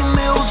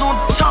females on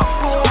top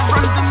or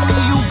under me.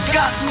 You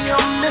got me,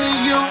 I'm into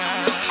you.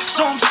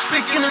 So I'm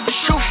speaking the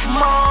truth,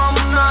 mom.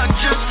 I'm not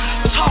just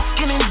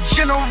talking in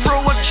general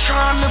or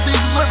trying to be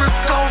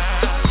lyrical.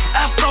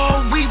 After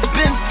all we've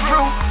been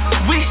through,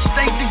 we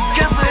stay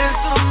together.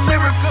 It's a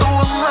miracle.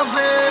 I love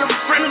it, a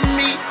friend of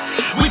me.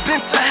 We've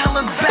been to hell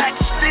and back,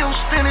 still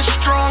standing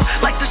strong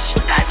like the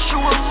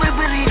Statue of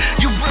Liberty.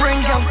 You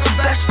bring out the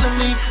best of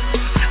me.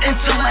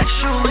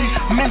 Intellectually,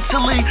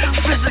 mentally,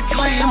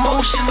 physically,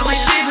 emotionally.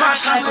 She's my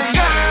type of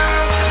girl.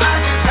 I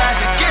just had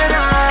to get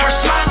her. Her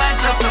smile lights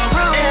up the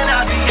room, and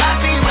I'll be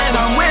happy when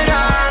I'm with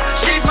her.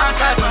 She's my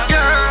type of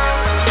girl.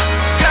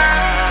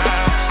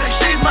 Say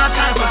she's my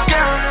type of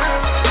girl.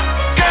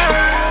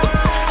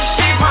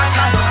 She's my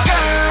type of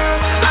girl.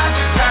 I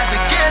just had to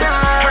get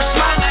her. Her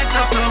smile lights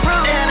up the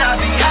room, and I'll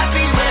be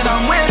happy when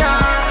I'm with her.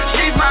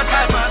 She's my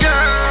type of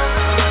girl.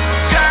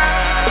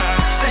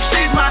 Say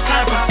she's my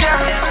type of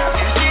girl.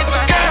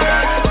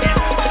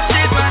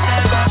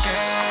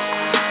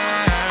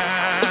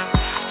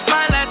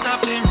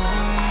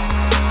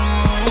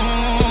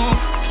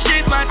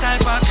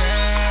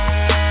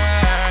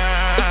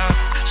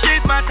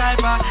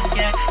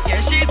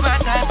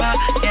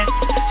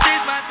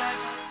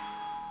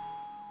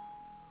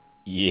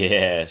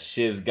 Yeah,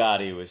 Shiz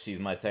Gotti with She's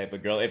My Type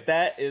of Girl. If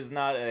that is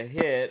not a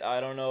hit,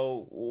 I don't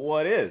know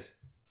what is.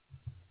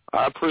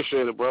 I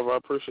appreciate it, brother. I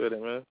appreciate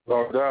it, man.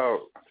 No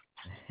doubt.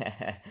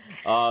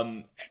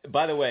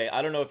 By the way,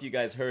 I don't know if you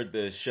guys heard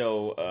the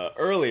show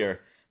earlier,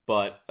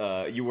 but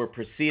you were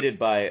preceded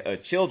by a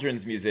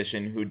children's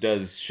musician who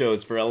does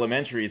shows for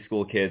elementary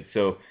school kids,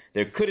 so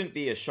there couldn't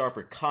be a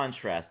sharper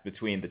contrast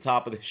between the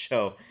top of the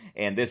show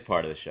and this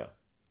part of the show.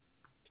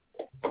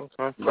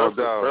 Okay. No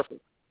doubt.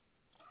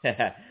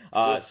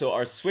 So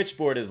our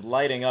switchboard is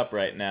lighting up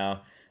right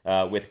now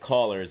with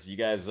callers. You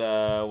guys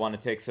want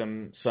to take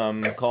some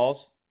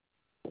calls?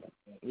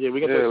 Yeah,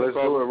 we can take some let's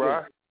calls. Do it,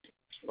 right?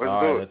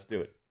 Let's do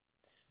it.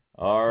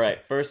 All right,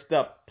 first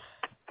up,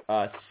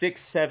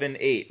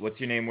 678. What's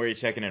your name? Where are you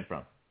checking in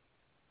from?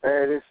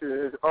 Hey, this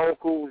is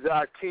Uncle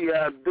Zaki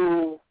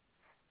Abdul,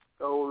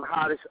 the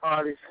hottest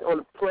artist on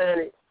the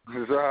planet.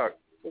 Zach.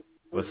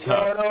 What's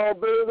going on,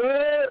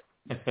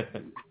 baby?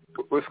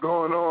 What's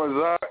going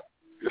on, Zach?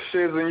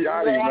 Shiz and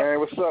Yachty, man.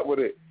 What's up with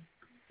it?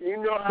 You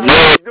know how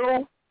you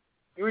do.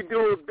 You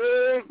do it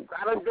big.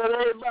 I done done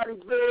everybody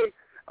big.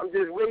 I'm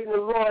just waiting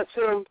to launch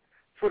him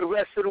for the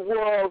rest of the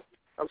world.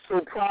 I'm so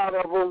proud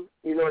of him.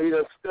 You know, he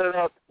done stood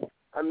up.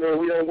 I mean,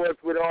 we done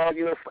worked with all,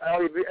 you know,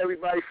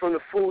 everybody from the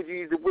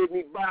Fugees to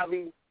Whitney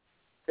Bobby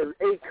to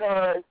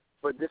Akon,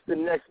 but this the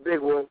next big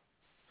one.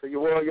 So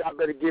y'all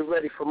better get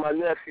ready for my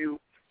nephew.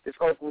 It's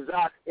Uncle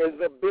Zach in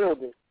the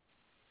building.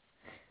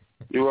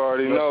 You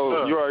already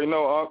know. You already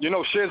know. You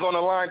know Shiz on the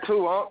line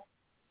too, huh?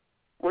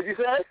 What'd you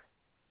say?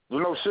 You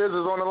know Shiz is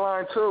on the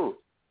line too.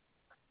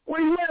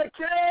 Where you at,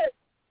 kid?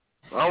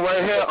 I'm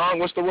right here,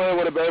 What's the word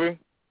with it, baby?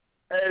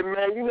 Hey,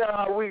 man, you know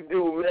how we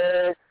do,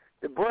 man.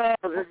 The Browns,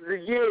 this is the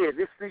year.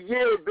 This is the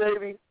year,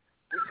 baby.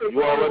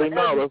 You already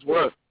know. Let's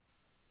work.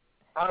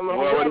 I'm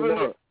already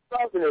know.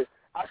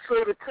 I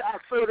saw the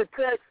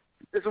text.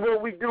 This is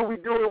what we do. We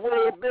do it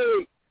real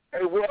big.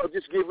 Hey, well,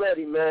 just get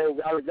ready, man.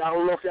 I don't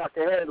know if y'all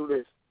can handle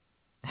this.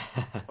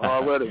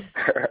 Already.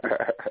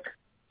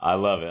 I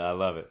love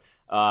it.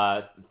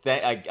 I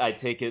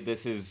take it this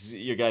is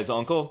your guy's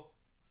uncle?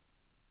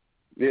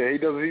 Yeah, he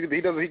does.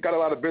 He got a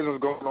lot of business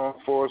going on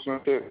for us, so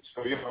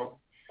you know,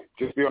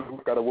 just be on the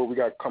lookout of what we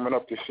got coming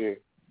up this year.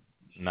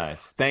 Nice.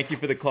 Thank you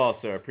for the call,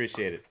 sir.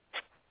 Appreciate it.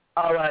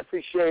 All right,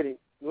 appreciate it.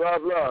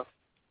 Love.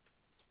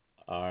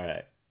 All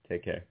right,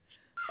 take care.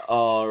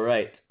 All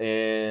right,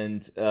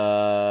 and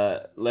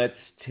let's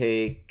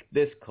take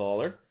this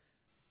caller.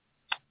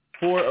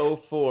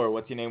 404.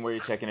 What's your name? Where are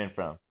you checking in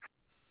from?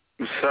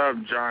 What's up,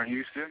 John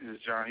Houston? This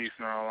is John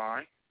Houston on the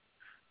line,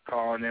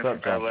 calling in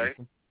from L.A.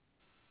 Houston?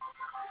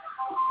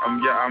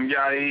 I'm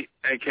Yachty,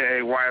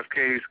 a.k.a.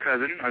 YFK's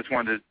cousin. I just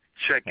wanted to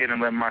check in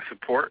and lend my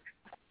support.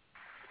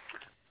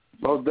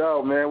 No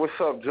doubt, man. What's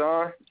up,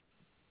 John?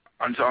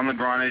 I'm on the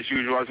grind as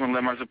usual. I just want to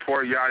let my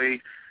support Yachty.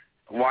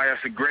 YS,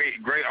 a great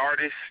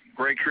artist,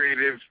 great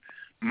creative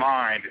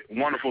mind,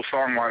 wonderful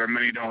songwriter.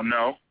 Many don't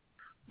know,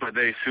 but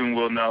they soon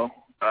will know.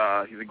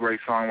 He's a great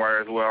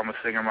songwriter as well. I'm a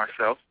singer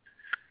myself,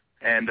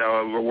 and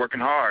we're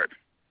working hard.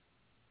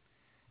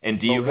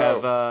 And do you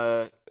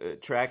have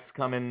tracks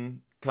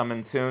coming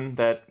soon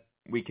that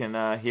we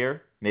can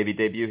hear? Maybe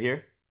debut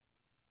here?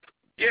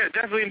 Yeah,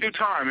 definitely in due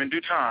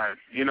time.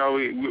 You know,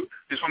 we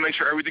just want to make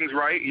sure everything's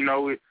right. You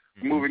know, we're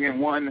moving in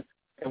one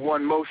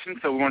motion,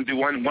 so we want to do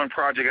one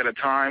project at a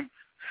time.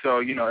 So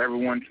you know,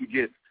 everyone can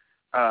get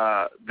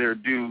their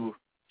due,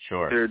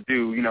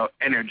 you know,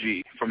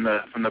 energy from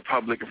the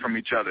public and from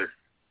each other.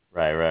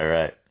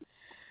 Right.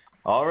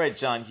 All right,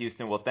 John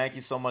Houston. Well, thank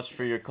you so much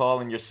for your call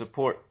and your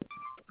support.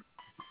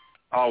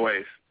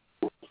 Always.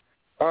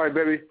 All right,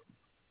 baby.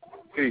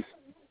 Peace.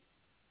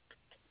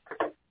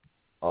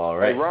 All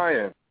right. Hey,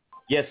 Ryan.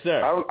 Yes,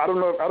 sir. I don't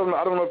know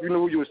if you knew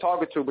who you was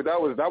talking to, but that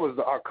was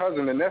our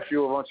cousin, the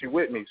nephew of Auntie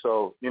Whitney.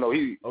 So you know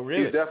he's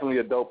definitely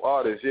a dope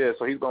artist. Yeah.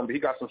 So he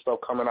got some stuff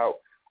coming out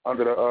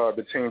under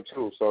the team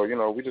too. So you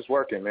know we just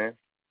working, man.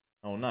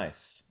 Oh, nice.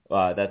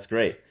 That's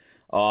great.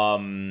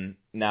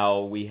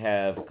 Now we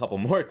have a couple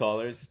more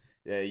callers.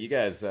 You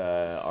guys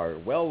are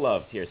well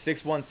loved here.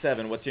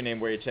 617. What's your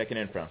name? Where are you checking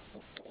in from?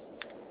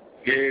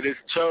 Yeah, this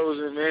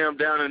Chosen, man. I'm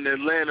down in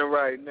Atlanta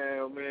right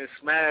now, man,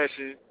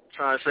 smashing.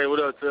 Trying to say what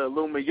up to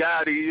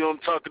Illuminati, you know what I'm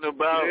talking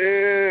about?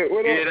 Yeah,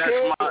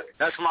 what up,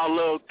 that's my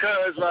little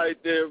cuz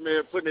right there,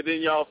 man, putting it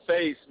in y'all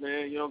face,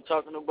 man, you know what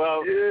I'm talking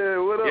about? Yeah,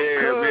 what up,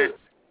 cuz? Man,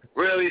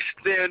 really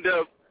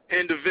stand-up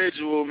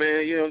individual,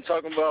 man, you know what I'm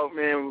talking about,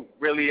 man,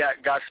 really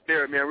got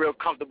spirit, man, real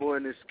comfortable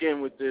in his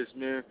skin with this,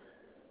 man.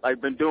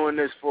 Like, been doing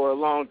this for a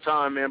long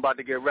time, man, about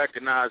to get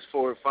recognized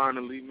for it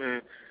finally,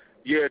 man.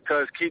 Yeah,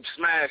 cuz keep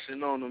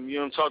smashing on them. You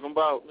know what I'm talking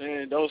about,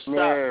 man? Don't stop,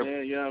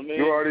 man. You know what I mean?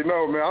 You already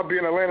know, man. I'll be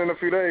in Atlanta in a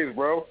few days,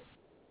 bro.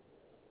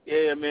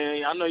 Yeah,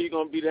 man. I know you're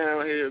going to be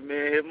down here,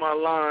 man. Hit my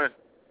line.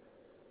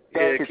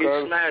 Yeah, keep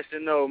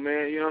smashing, though,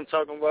 man. You know what I'm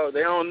talking about?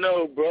 They don't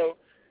know, bro.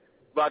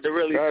 About to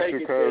really take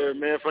it there,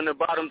 man. From the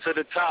bottom to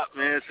the top,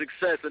 man.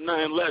 Success and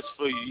nothing less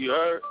for you. You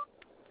heard?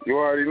 You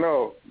already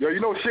know. Yo,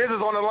 you know Shiz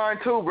is on the line,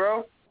 too,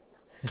 bro.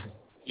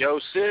 Yo,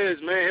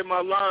 Shiz, man. Hit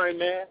my line,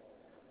 man.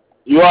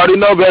 You already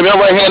know, baby. I'm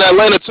right here in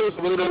Atlanta, too,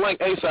 so we need a link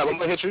ASAP. I'm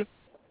going to hit you.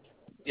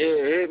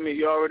 Yeah, hit me.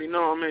 You already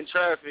know I'm in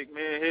traffic,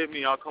 man. Hit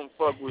me. I'll come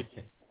fuck with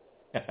you.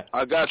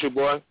 I got you,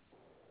 boy.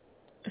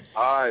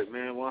 All right,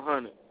 man.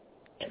 100.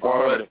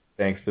 All right.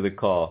 Thanks for the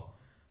call.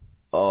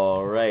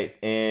 All right.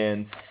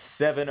 And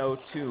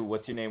 702,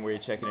 what's your name? Where are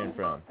you checking in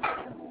from?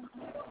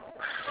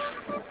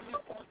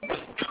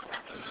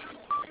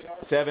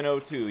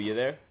 702, you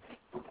there?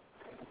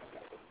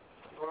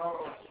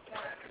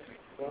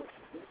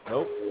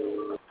 Nope.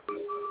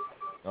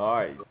 All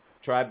right.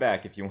 Try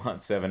back if you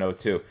want,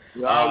 702.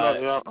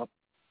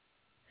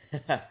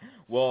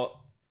 Well,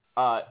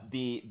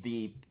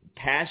 the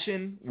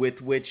passion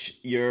with which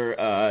your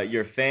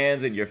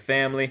fans and your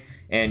family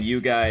and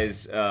you guys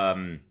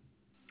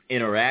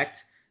interact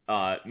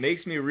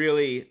makes me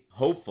really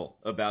hopeful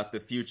about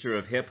the future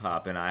of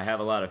hip-hop, and I have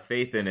a lot of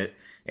faith in it,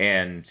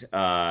 and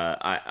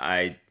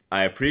I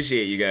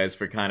appreciate you guys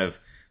for kind of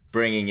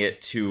bringing it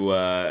to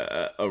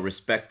a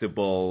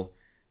respectable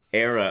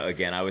era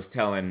again. I was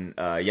telling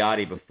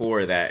Yachty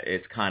before that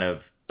it's kind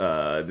of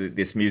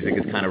this music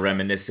is kind of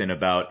reminiscent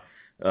about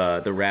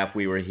the rap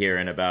we were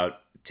hearing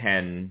about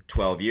 10,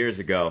 12 years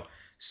ago.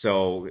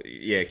 So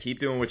yeah, keep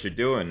doing what you're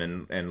doing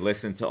and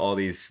listen to all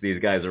these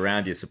guys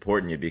around you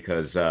supporting you,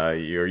 because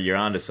you're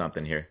onto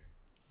something here.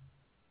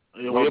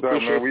 Yeah,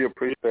 we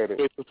appreciate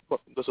it.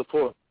 The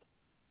support.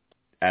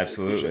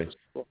 Absolutely.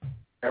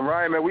 And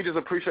Ryan, man, we just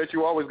appreciate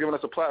you always giving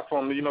us a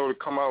platform, you know, to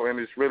come out and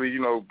just really, you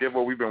know, give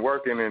what we've been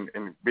working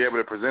and be able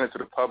to present it to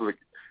the public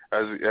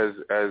as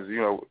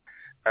you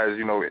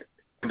know,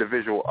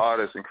 individual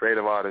artists and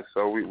creative artists.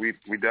 So we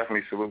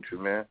definitely salute you,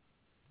 man.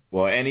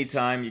 Well,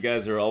 anytime, you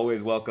guys are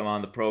always welcome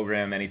on the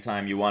program.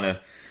 Anytime you want to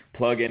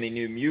plug any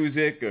new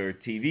music or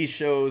TV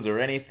shows or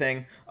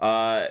anything.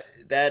 That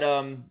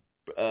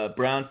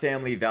Brown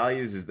Family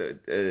Values,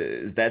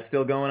 is that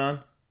still going on?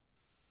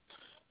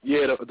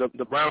 Yeah,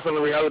 the Brown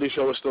Family reality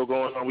show is still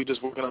going on. We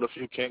just working out a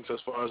few kinks as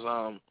far as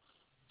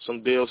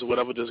some deals or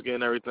whatever, just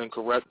getting everything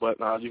correct. But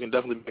you can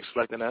definitely be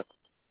expecting that.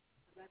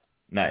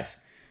 Nice.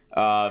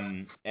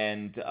 And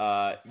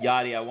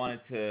Yachty, I wanted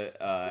to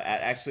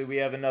actually we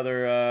have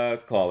another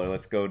caller.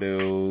 Let's go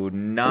to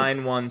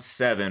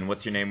 917.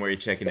 What's your name? Where are you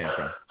checking in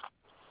from?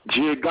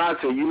 Shiz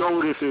Gotti, you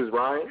know who this is,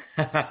 Ryan.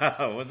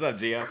 What's up,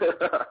 Gio?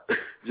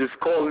 Just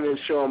calling and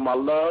showing my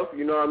love.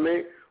 You know what I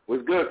mean?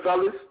 What's good,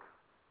 fellas?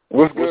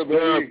 What's good,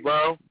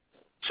 bro?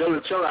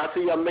 Chillin'. I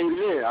see y'all made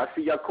it in. I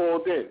see y'all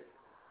called in.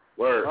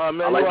 Word.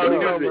 Man, I like the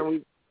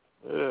music.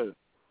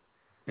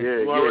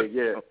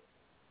 Yeah.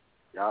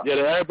 Yeah,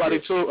 to everybody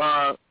too.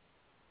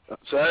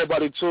 To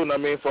everybody too. And I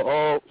mean, for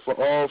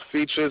all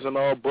features and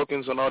all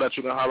bookings and all that,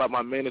 you can highlight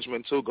my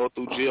management too. Go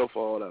through Gio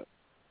for all that.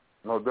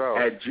 No doubt.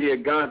 At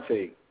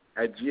Gigante.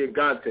 at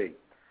Gigante.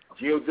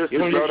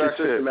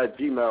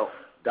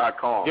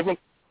 GeoDistributionSystem@gmail.com. Give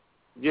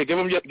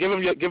him your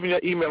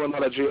email and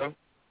all that, Gio.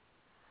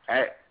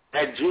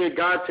 At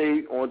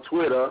Gigante on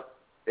Twitter,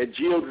 at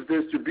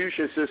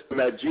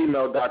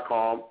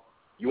GeoDistributionSystem@gmail.com.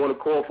 You want to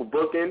call for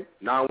booking?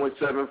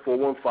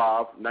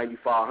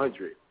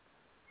 917-415-9500.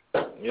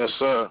 Yes,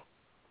 sir.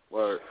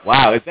 Word.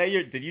 Wow, is that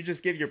did you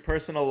just give your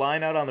personal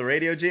line out on the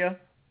radio, Gio?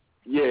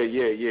 Yeah.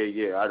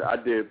 I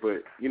did,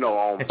 but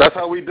that's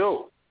how we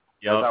do.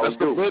 That's how we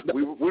do.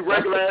 We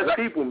regular ass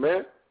people,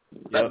 man.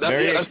 Yep,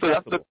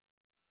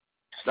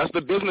 that's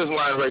the business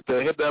line right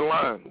there. Hit that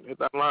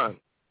line.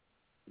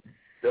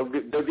 They'll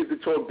get to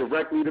talk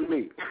directly to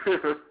me.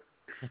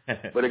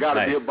 But it got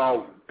to be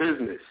about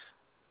business.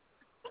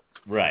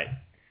 Right.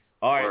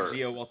 All right,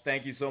 Gio. Well,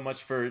 thank you so much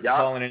for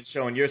calling and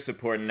showing your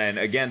support. And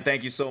again,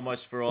 thank you so much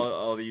for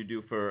all that you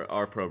do for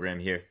our program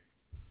here.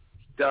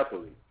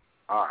 Definitely.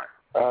 All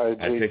right.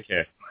 Take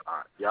care. All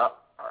right. Yep.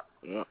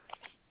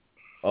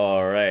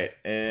 All right.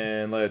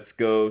 And let's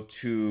go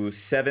to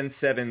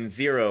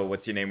 770.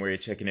 What's your name? Where are you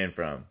checking in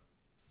from?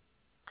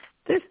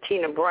 This is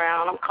Tina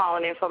Brown. I'm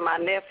calling in for my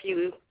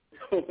nephew.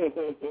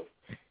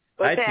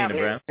 Hi, Tina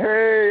Brown.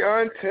 Hey,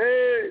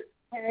 Auntie.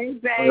 Hey,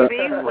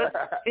 baby. What's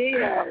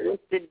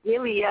the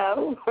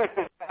dealio?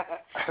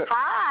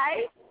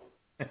 Hi.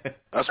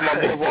 That's my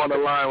move on the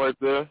line right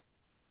there.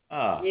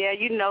 Yeah,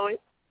 you know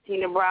it.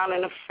 Tina Brown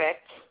in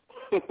effect.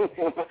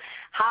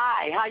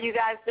 Hi. How you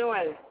guys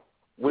doing?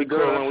 We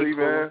good, Auntie,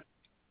 man.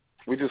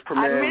 We just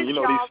premiering, these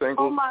singles.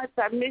 So much.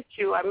 I miss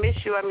you.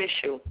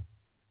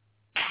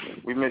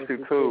 We miss you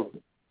too.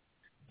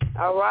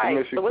 All right. We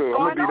miss you too.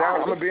 I'm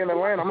gonna be in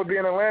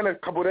Atlanta. a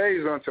couple of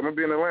days, Auntie. I'm gonna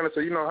be in Atlanta, so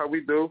you know how we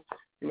do.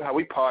 You know how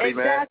we party,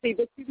 man. Exactly,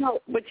 but you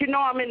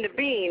know I'm in the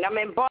Bean. I'm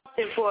in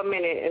Boston for a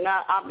minute, and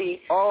I'll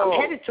be. Oh. I'm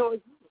headed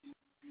towards.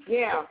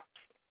 Yeah.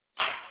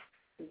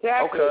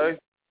 Exactly. Okay.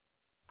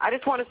 I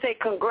just want to say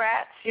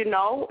congrats, and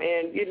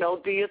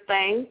do your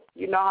thing.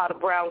 You know how the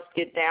Browns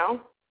get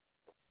down.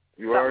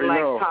 You already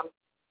know.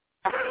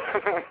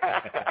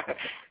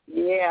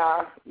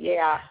 Yeah.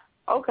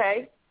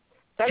 Okay.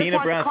 So Tina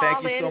Brown,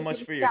 thank you so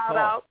much for your call. Shout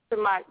out to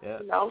my,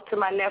 to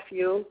my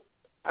nephew.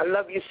 I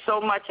love you so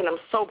much, and I'm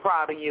so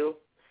proud of you.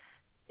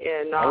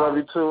 And I love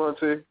you too,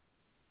 Auntie.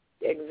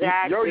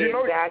 Exactly.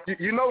 Yo, exactly.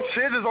 You know,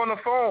 Shiz is on the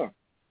phone.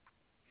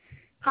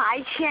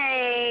 Hi,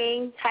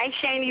 Shane. Hi,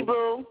 Shaney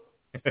Boo.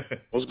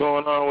 What's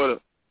going on with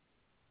it?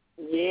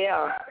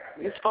 Yeah,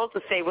 you're supposed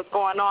to say what's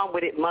going on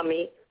with it,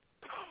 Mummy.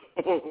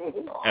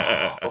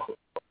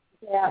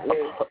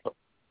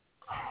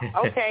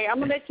 Okay, I'm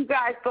going to let you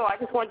guys go. I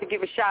just wanted to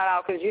give a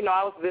shout-out because,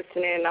 I was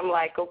listening, and I'm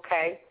like,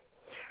 okay.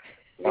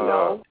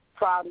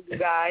 Proud of you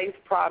guys,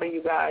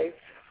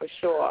 for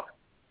sure.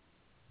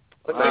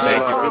 But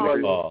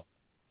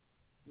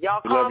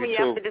y'all call me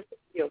after this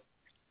interview.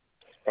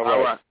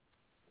 All right.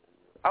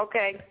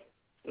 Okay.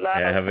 Love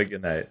it. Have a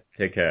good night.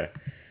 Take care.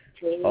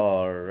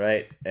 All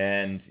right.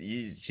 And,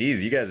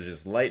 you guys are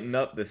just lighting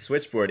up the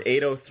switchboard.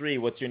 803,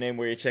 what's your name?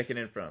 Where are you checking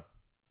in from?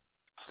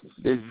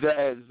 It's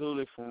Zad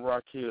Zuli from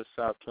Rock Hill,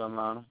 South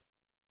Carolina.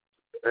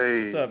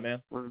 Hey. What's up,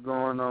 man? What's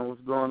going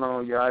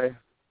on, y'all?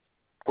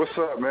 What's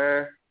up,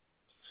 man?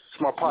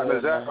 It's my partner,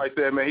 Zach, right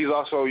there, man. He's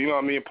also,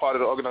 part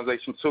of the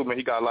organization, too, man.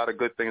 He got a lot of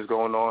good things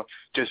going on.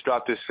 Just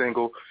dropped this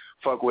single,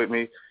 Fuck With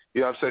Me.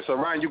 You know what I'm saying? So,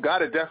 Ryan, you got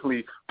to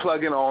definitely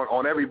plug in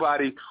on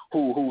everybody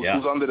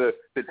who's under the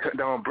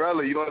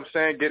umbrella. You know what I'm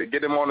saying?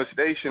 Get him on the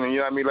station and,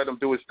 let him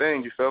do his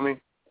thing. You feel me?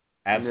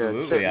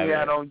 Absolutely. Check me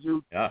out on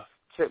YouTube. Yeah.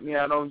 Check me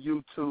out on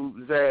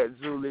YouTube, Zad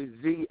Zuli,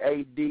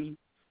 ZADZULLY.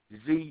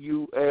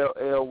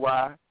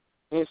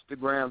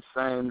 Instagram,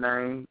 same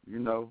name,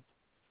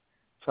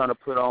 trying to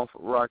put on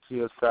for Rock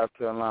Hill, South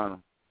Carolina.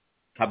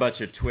 How about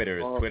your Twitter?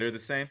 Is Twitter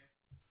the same?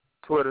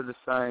 Twitter the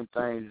same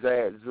thing,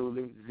 Zad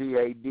Zuli,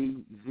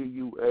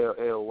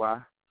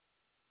 ZADZULLY.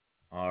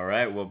 All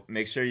right, well,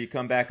 make sure you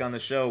come back on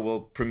the show. We'll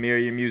premiere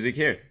your music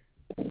here.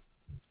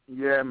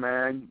 Yeah,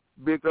 man.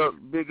 Big up,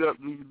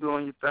 you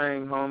doing your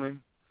thing, homie.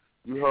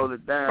 You hold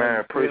it down.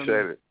 Man,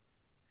 appreciate it.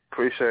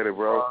 Appreciate it,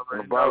 bro. From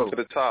the bottom to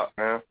the top,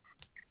 man.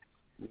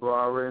 You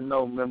already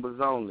know, members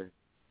only.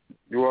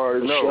 You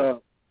already know. Sure.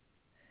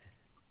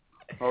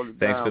 Hold it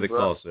Thanks down, for the bro.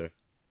 call, sir.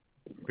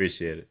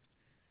 Appreciate it.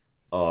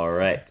 All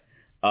right.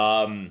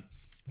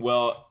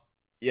 Well,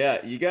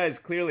 yeah, you guys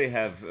clearly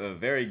have a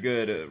very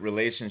good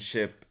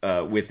relationship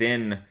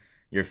within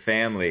your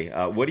family.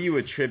 What do you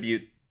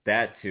attribute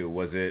that to?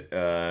 Was it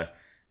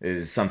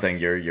is something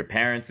your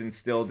parents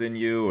instilled in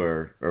you,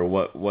 or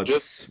what do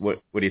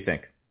you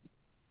think?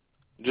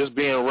 Just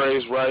being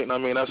raised right, and I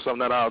mean that's something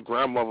that our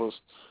grandmother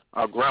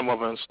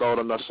installed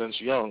in us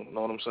since young. You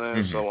know what I'm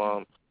saying? Mm-hmm.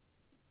 So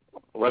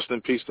rest in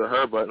peace to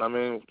her. But I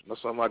mean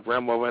that's something my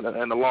grandmother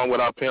and along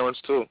with our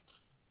parents too,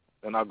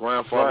 and our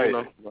grandfather.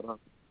 Right.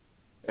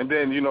 And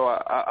then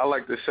I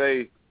like to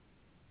say,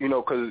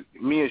 because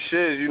me and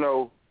Shiz,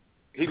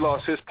 he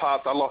lost his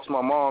pops, I lost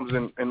my mom's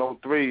in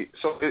 2003.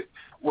 So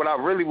what I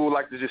really would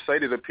like to just say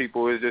to the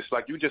people is just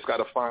like you just got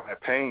to find that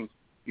pain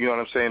you know what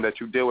I'm saying, that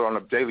you deal with on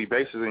a daily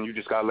basis, and you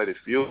just got to let it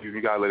fuel you.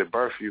 You got to let it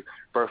birth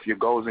your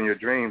goals and your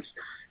dreams.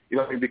 You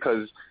know what I mean?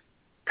 Because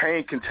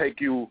pain can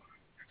take you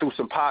through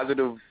some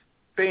positive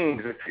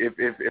things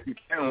if you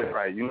handle it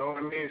right. You know what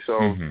I mean?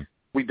 So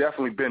we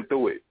definitely been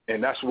through it,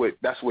 and that's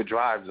what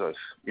drives us.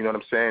 You know what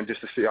I'm saying?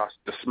 Just to see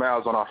the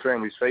smiles on our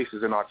families'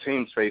 faces and our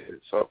team's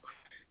faces. So,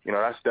 you know,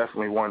 that's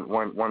definitely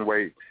one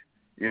way,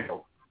 you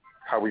know,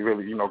 how we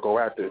really, you know, go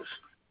at this.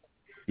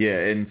 Yeah,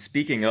 and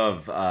speaking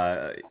of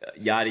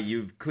Yachty,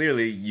 you've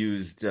clearly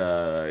used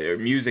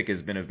music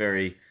has been a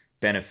very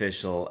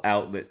beneficial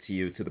outlet to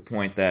you, to the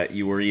point that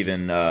you were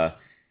even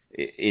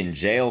in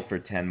jail for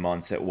 10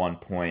 months at one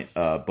point,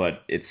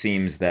 but it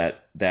seems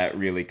that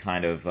really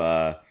kind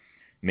of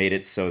made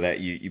it so that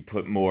you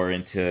put more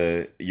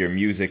into your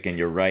music and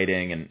your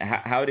writing. And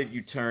how did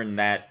you turn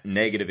that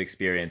negative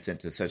experience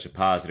into such a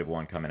positive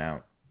one coming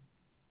out?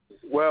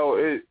 Well,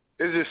 it's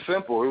just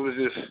simple. It was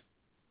just,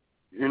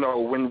 you know,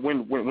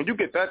 when you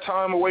get that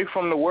time away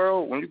from the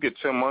world, when you get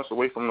 10 months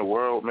away from the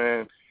world,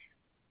 man,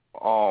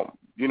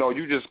 you know,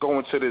 you just go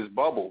into this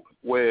bubble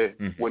where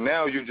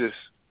now you just,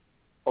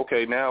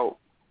 okay, now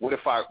what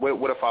if I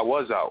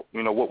was out?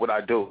 You know, what would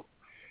I do?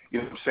 You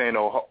know what I'm saying?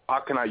 Or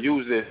how can I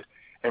use this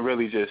and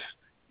really just,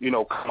 you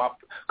know, come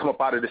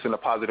up out of this in a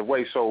positive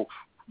way? So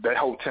that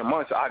whole 10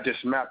 months, I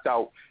just mapped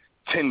out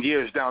 10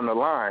 years down the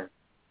line.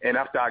 And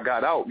after I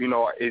got out, you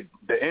know,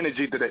 the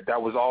energy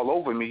that was all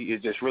over me,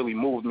 it just really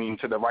moved me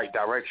into the right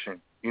direction.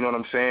 You know what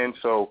I'm saying?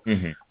 So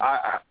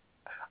I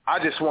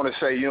just want to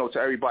say, you know, to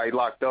everybody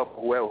locked up,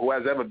 who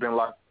has ever been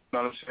locked up, you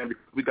know what I'm saying?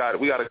 Because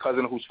we got a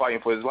cousin who's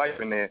fighting for his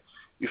life in there.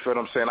 You feel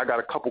what I'm saying? I got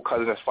a couple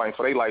cousins that's fighting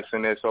for their lives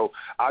in there. So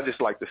I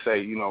just like to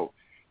say, you know,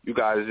 you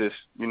guys just,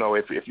 you know,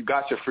 if you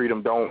got your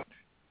freedom, don't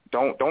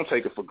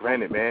take it for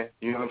granted, man.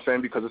 You know what I'm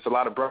saying? Because there's a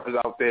lot of brothers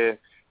out there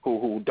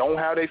who don't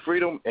have their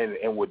freedom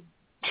and would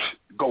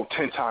go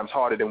 10 times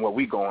harder than what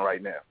we going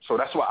right now. So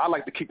that's why I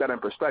like to keep that in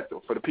perspective.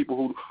 For the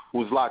people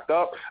who's locked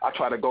up, I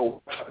try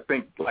to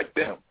think like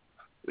them.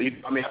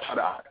 I mean,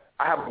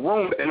 I have a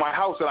room in my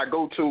house that I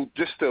go to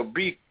just to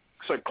be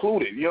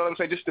secluded. You know what I'm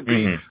saying? Just to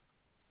be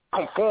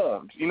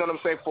conformed. You know what I'm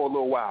saying? For a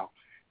little while,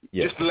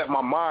 just to let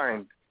my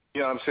mind, you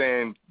know what I'm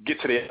saying,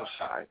 get to the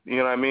outside. You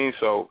know what I mean?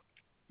 So,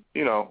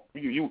 you know,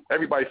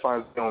 everybody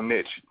finds their own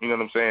niche. You know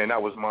what I'm saying? That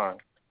was mine.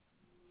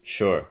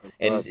 Sure.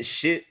 And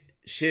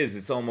Shiz,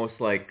 it's almost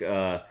like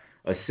a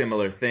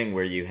similar thing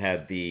where you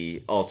had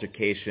the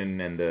altercation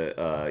and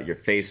your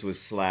face was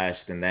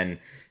slashed, and then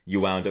you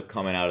wound up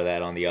coming out of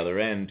that on the other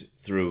end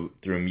through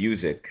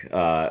music.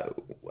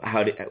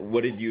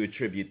 What did you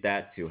attribute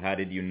that to? How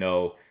did you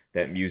know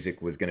that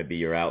music was going to be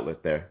your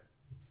outlet there?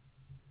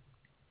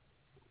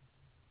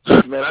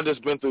 Man, I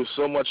just been through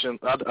so much in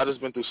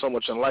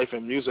life,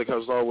 and music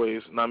has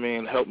always, I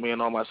mean, helped me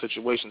in all my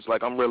situations.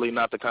 Like, I'm really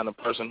not the kind of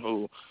person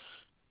who,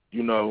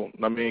 you know,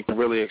 I mean, can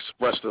really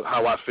express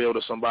how I feel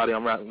to somebody. I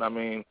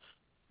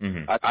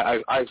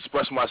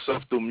express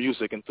myself through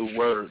music and through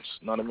words,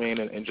 you know what I mean,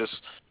 and just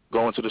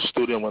going to the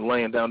studio and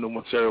laying down new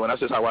material, and that's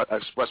just how I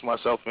express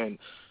myself and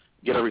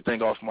get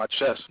everything off my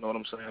chest, you know what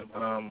I'm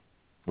saying?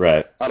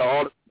 Right. Out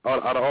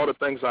of all the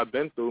things I've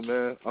been through,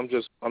 man, I'm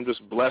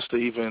just blessed to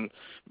even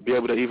be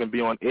able to even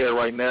be on air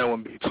right now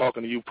and be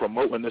talking to you,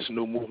 promoting this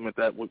new movement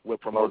that we're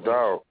promoting. No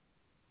doubt.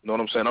 You know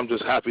what I'm saying? I'm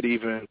just happy to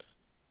even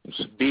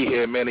be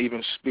here, man, to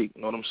even speak.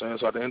 You know what I'm saying?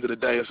 So at the end of the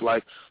day, it's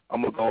like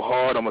I'm going to go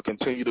hard. I'm going to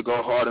continue to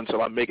go hard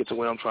until I make it to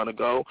where I'm trying to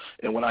go.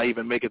 And when I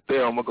even make it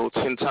there, I'm going to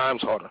go 10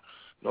 times harder.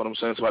 You know what I'm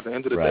saying? So at the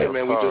end of the day,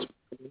 man,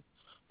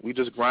 we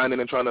just grinding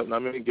and trying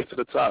to, get to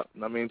the top.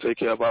 Take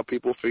care of our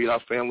people, feed our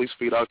families,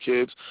 feed our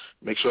kids,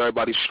 make sure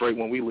everybody's straight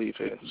when we leave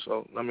here.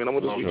 So,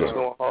 we just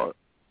going hard.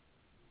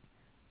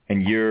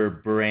 And your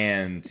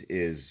brand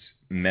is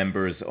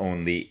Members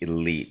Only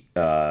Elite.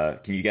 Can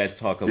you guys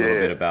talk a little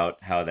bit about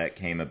how that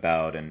came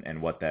about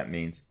and what that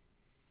means?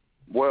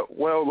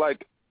 Well,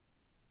 like,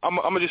 I'm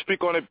going to just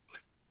speak on it.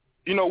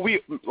 You know, we,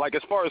 like,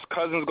 as far as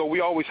cousins go,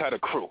 we always had a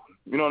crew.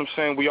 You know what I'm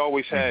saying? We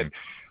always had,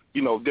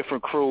 you know,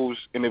 different crews,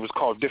 and it was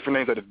called different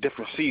names at a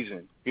different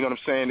season. You know what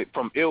I'm saying?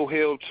 From Ill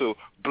Hill to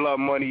Blood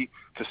Money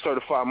to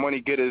Certified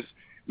Money Getters.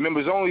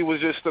 Members Only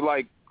was just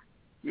like,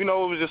 you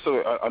know, it was just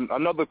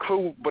another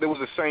crew, but it was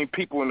the same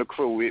people in the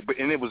crew,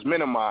 and it was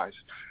minimized.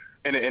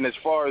 And as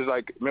far as,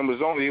 like,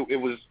 Members Only,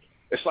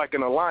 it's like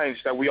an alliance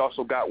that we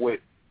also got with,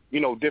 you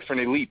know,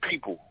 different elite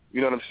people.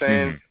 You know what I'm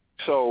saying?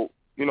 So,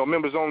 you know,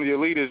 Members Only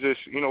Elite is just,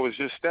 you know, it's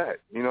just that.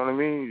 You know what I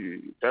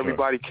mean?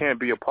 Everybody can't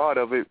be a part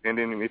of it, and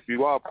then if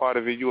you are a part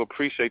of it, you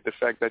appreciate the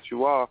fact that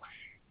you are,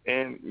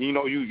 and, you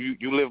know, you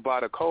live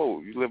by the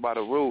code. You live by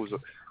the rules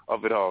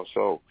of it all.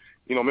 So,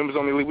 you know, Members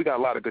Only Elite, we got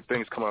a lot of good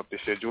things coming up this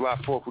year. July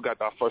 4th, we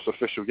got our first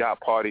official yacht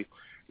party,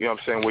 you know what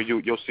I'm saying, where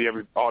you'll see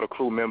all the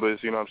crew members,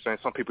 you know what I'm saying,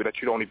 some people that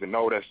you don't even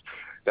know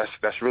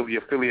that's really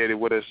affiliated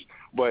with us.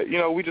 But, you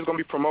know, we just going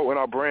to be promoting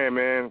our brand,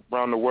 man,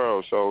 around the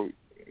world. So,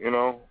 you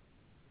know,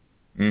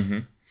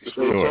 it's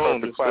really a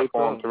perfect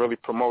platform to really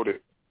promote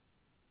it.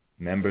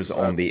 Members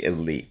Only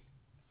Elite.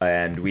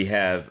 And we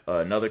have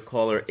another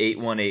caller,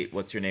 818.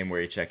 What's your name? Where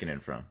are you checking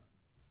in from?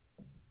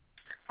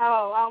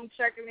 Oh, I'm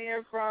checking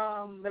in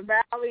from the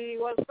Valley.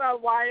 What's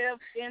up, YF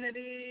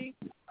Kennedy?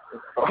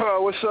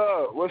 What's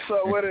up? What's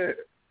up with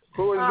it?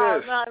 Who is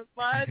this? Not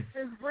much.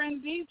 It's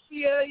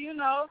Brindizia, you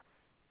know.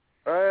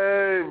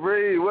 Hey,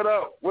 Bree, what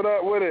up? What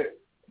up with it?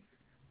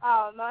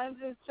 Oh, no, I'm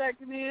just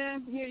checking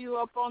in. Hear you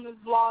up on this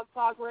Blog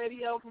Talk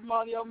Radio,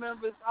 promote your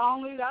members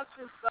only. That's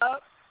what's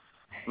up.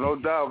 No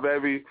doubt,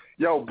 baby.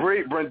 Yo,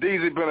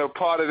 Brindisi been a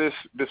part of this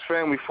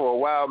family for a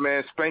while,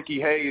 man.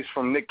 Spanky Hayes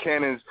from Nick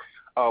Cannon's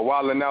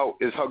Wildin' Out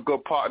is her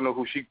good partner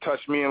who she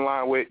touched me in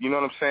line with, you know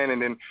what I'm saying?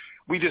 And then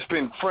we just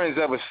been friends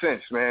ever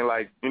since, man.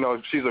 Like, you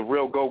know, she's a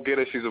real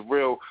go-getter. She's a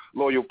real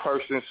loyal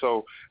person.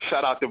 So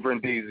shout out to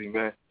Brindisi,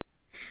 man.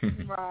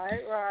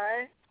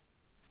 Right.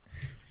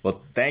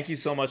 Well, thank you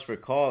so much for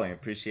calling.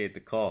 Appreciate the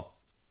call.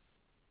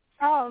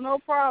 Oh, no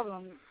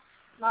problem.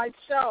 Nice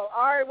show.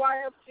 All right,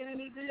 YF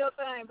Kennedy, do your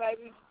thing,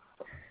 baby.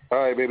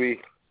 All right,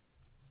 baby.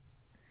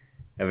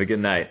 Have a good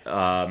night.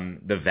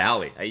 The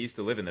Valley. I used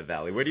to live in the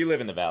Valley. Where do you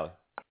live in the Valley?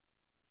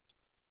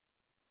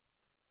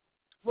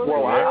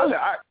 Well,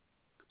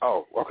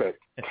 oh, okay.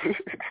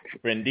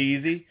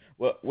 Brindisi.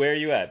 Where are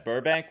you at?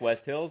 Burbank,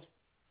 West Hills?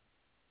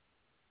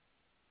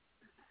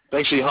 I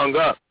think she hung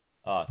up.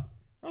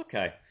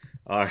 Okay.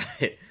 All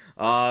right.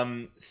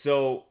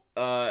 So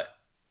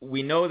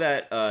we know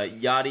that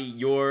Yachty,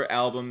 your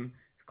album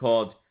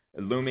called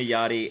Luma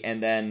Yachty,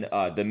 and then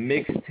the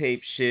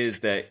mixtape Shiz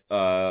that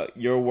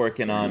you're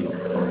working on.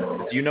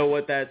 Do you know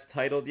what that's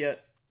titled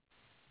yet?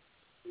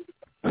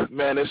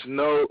 Man, it's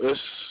no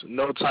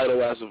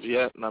title as of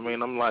yet. I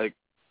mean, I'm like,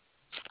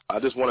 I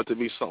just want it to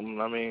be something.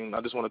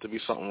 I just want it to be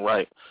something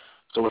right.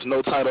 So it's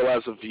no title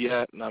as of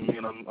yet. I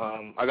mean,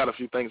 I got a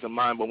few things in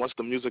mind, but once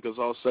the music is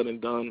all said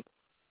and done,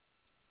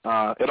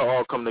 it'll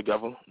all come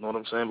together. You know what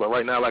I'm saying? But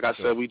right now, like I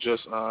said, we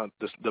just the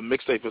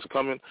mixtape is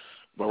coming.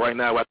 But right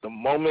now, at the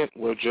moment,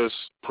 we're just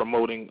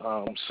promoting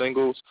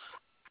singles.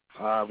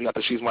 We got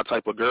the She's My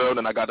Type of Girl,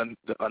 and I got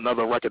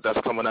another record that's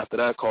coming after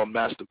that called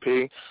Master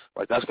P.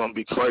 Like, that's gonna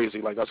be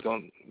crazy. Like,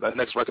 that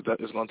next record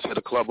that is gonna tear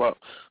the club up.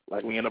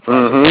 Like, we in the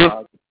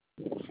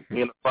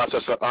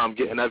process of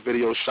getting that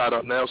video shot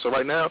up now. So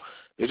right now,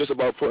 it's just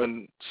about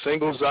putting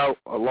singles out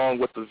along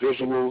with the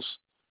visuals,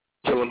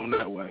 killing them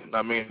that way.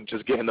 I mean,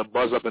 just getting the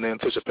buzz up and the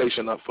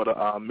anticipation up for the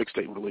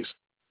mixtape release.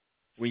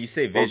 When you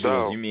say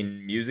visuals, you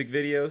mean music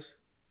videos?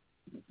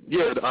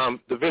 Yeah,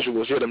 the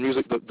visuals, the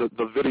music,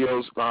 the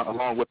videos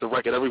along with the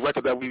record. Every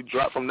record that we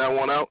drop from now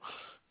on out,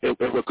 it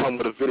will come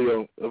with a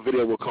video. A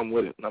video will come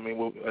with it. I mean,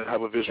 we'll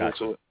have a visual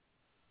to it.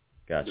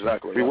 Gotcha.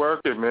 Exactly. We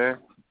work it, man.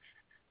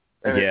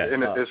 And, yeah.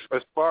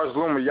 As far as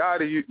Luma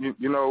Yachty,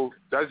 you know,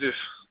 that's just,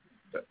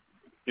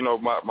 you know,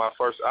 my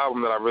first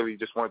album that I really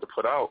just wanted to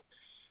put out.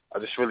 I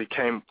just really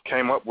came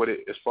up with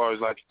it as far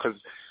as like, because,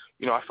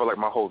 you know, I feel like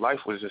my whole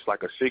life was just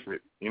like a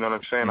secret. You know what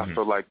I'm saying? Mm-hmm. I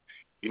feel like,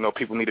 you know,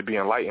 people need to be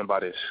enlightened by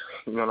this.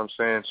 You know what I'm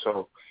saying?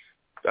 So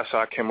that's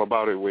how I came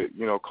about it with,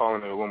 you know,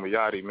 calling it Luma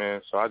Yachty,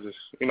 man. So I just,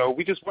 you know,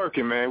 we just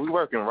working, man. We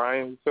working,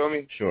 Ryan. You feel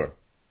me? Sure.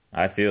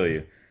 I feel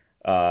you.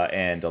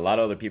 And a lot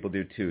of other people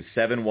do too.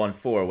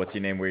 714, what's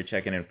your name? Where are you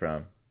checking in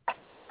from?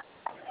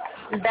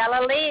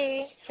 Bella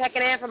Lee,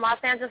 checking in from Los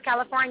Angeles,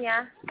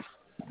 California.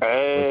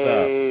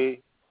 Hey.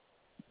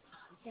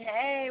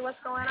 Hey, what's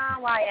going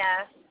on,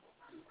 YF?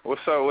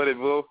 What's up with it,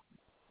 boo?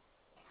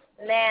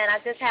 Man, I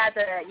just had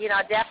to, you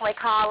know, definitely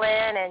call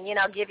in and, you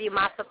know, give you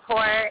my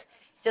support.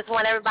 Just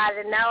want everybody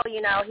to know,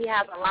 you know, he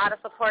has a lot of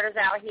supporters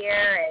out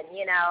here, and,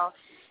 you know,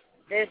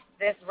 this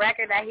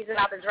record that he's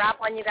about to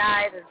drop on you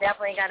guys is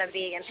definitely going to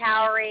be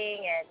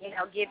empowering and, you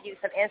know, give you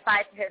some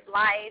insight to his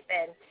life.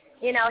 And,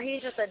 you know,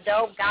 he's just a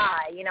dope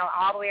guy, you know,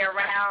 all the way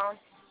around,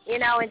 you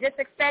know, and just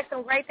expect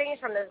some great things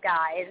from this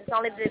guy. It's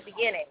only the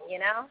beginning, you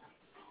know?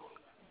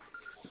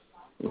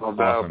 No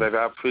doubt, baby.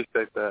 I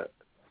appreciate that.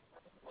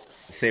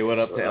 Say what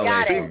up to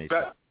LA for me.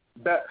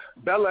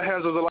 Bella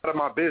handles a lot of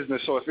my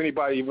business, so if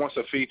anybody wants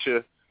a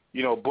feature,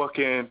 you know,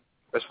 booking,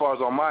 as far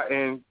as on my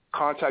end,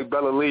 contact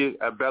Bella Lee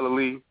at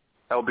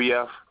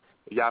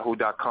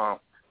BellaLeeLBF@yahoo.com.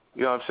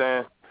 You know what I'm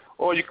saying?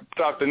 Or you can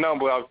drop the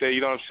number out there, you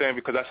know what I'm saying,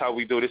 because that's how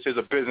we do. This is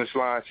a business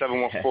line,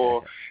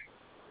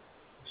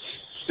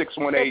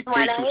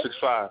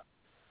 714-618-3265.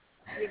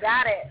 You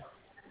got it.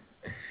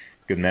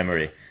 Good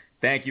memory.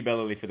 Thank you,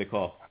 Bella Lee, for the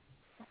call.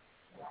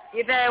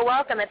 You're very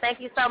welcome, and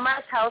thank you so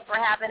much, host, for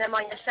having him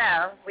on your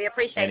show. We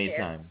appreciate you.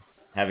 Anytime.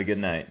 Have a good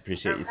night.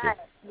 Appreciate you, too.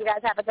 You guys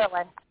have a good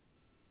one.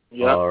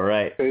 Yep. All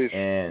right. Peace.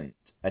 And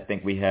I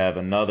think we have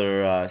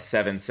another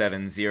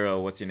 770.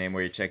 What's your name?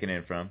 Where you're checking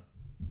in from?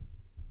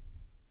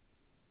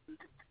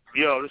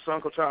 Yo, this is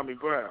Uncle Tommy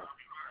Brown.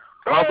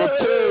 Uncle T.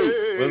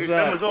 What's up?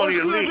 That was only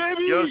elite.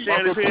 You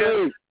understand this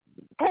here?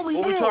 What we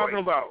talking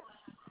about?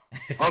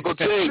 Uncle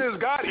T. Shiz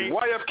Gotti,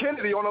 YF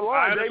Kennedy on the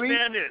line, baby. I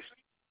understand this.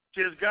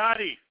 Shiz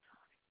Gotti.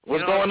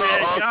 What's going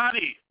on,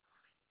 Gotti?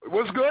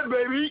 What's good,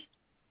 baby?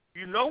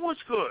 You know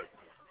what's good.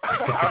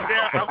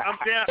 I'm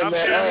down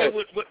here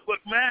with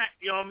Matt,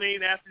 you know what I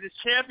mean, after this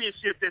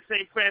championship that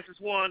St. Francis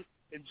won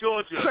in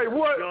Georgia. Say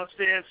what? You know what I'm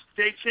saying?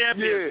 State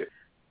champion.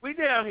 We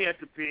down here at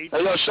the beach.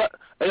 Hey yo,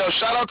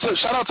 shout out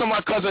to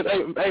my cousin.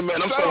 Hey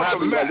man, I'm so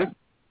happy, man.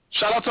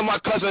 Shout out to my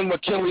cousin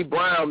McKinley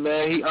Brown,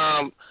 man. He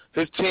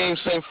his team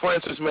St.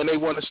 Francis, man. They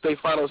won the state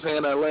finals here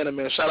in Atlanta,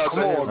 man. Shout out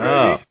to him,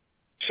 baby.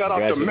 Shout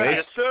out to Matt.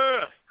 Yes,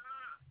 sir.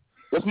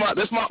 This my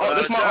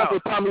Uncle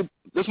Tommy.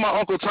 This my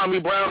Uncle Tommy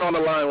Brown on the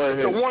line right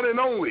here. The one and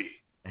only.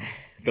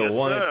 The Yes,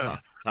 one sir. and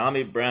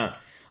Tommy Brown.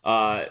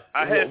 I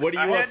had what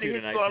are you I up had to hit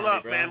tonight, you all Tommy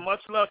up, Brown? man.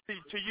 Much love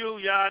to you,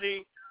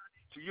 Yachty.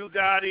 To you,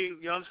 Gotti.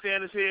 You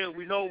understand us here?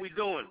 We know what we're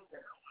doing.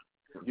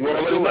 You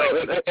already know.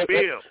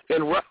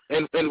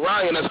 And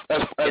Ryan, as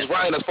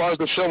Ryan, as far as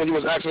the show, when you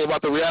was asking me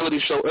about the reality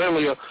show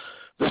earlier,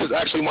 this is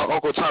actually my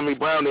Uncle Tommy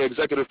Brown, the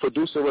executive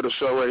producer of the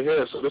show right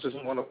here. So this is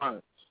one of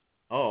mine.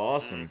 Oh,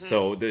 awesome.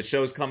 So the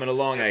show's coming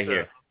along, Yes, I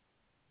hear. sir.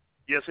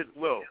 Yes, it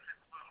will.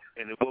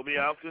 And it will be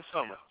out this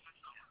summer.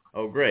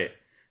 Oh, great.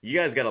 You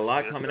guys got a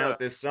lot Yes, coming sir. out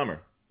this summer.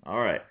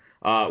 All right.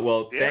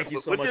 Well, thank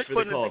you so we're much just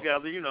for the putting call. it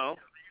together, you know.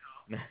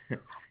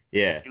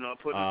 Yeah. You know,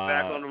 putting it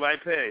back on the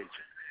right page.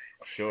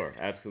 Sure,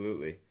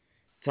 absolutely.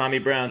 Tommy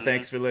Brown,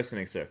 thanks for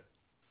listening, sir.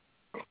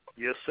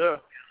 Yes, sir.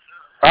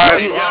 All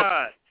Hey,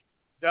 right,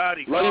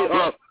 Gotti, love you,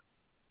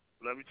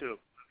 love you too.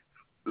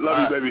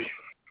 Love you, baby.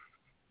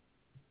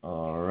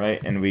 All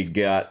right, and we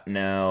got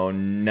now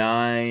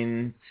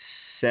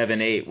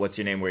 978. What's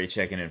your name? Where are you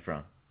checking in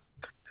from?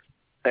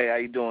 Hey, how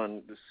you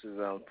doing? This is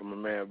from my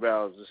man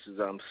Bells. This is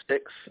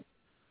Sticks.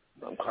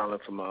 I'm calling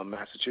from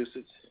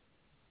Massachusetts.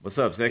 What's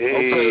up, Six?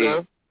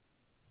 Hey,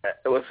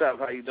 what's up?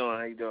 How you doing?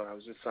 I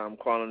was just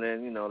calling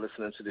in,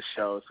 listening to the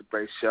show. It's a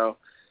great show.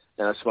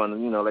 And I just want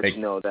to, let you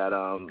know that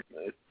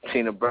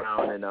Tina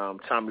Brown and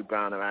Tommy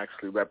Brown are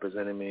actually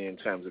representing me in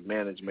terms of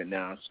management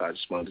now. So I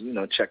just wanted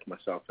to, check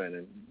myself in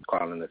and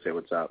call in and say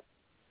what's up.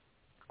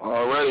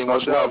 Alrighty,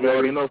 much love,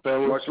 baby. You know,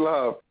 family. Much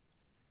love.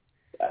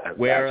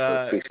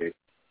 Where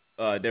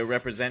they're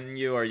representing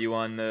you? Are you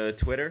on the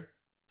Twitter?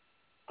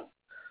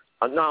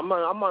 No, I'm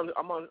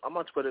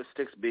on Twitter,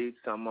 Sticks Beats.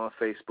 I'm on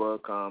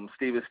Facebook.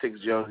 Steven Sticks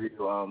Jonesy,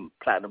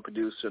 platinum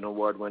producer and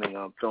award-winning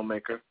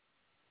filmmaker.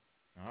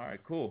 All right,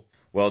 cool.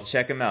 Well,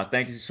 check him out.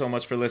 Thank you so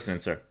much for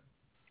listening, sir.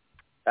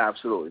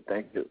 Absolutely.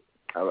 Thank you.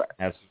 All right.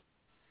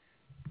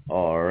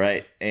 All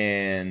right,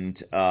 and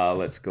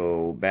let's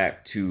go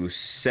back to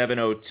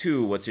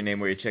 702. What's your name?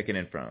 Where are you checking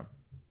in from?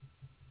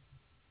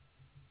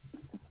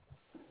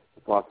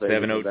 Las Vegas,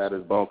 702. that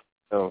is Bo.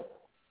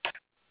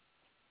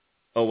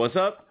 Oh, what's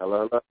up?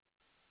 Hello.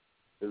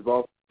 Is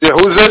Bo? Yeah,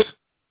 who's this?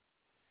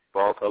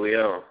 Bo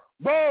Coleon.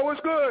 Bo, what's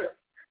good?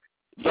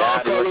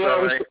 Yeah,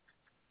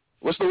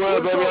 What's the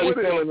word, baby? How you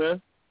feeling,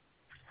 man?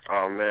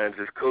 Oh, man,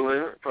 just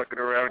cooling, fucking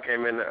around.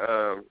 Came in,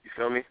 you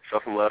feel me? Show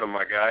some love to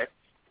my guy.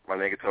 My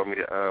nigga told me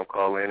to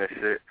call in and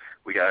shit.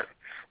 We got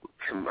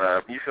some,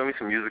 you feel me,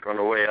 some music on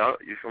the way out.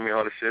 You feel me,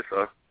 all the shit,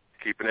 so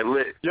keeping it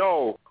lit.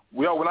 Yo,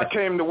 when I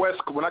came to the West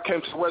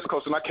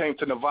Coast and I came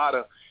to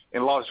Nevada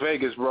and Las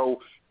Vegas, bro,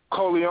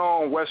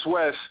 Coleon, West,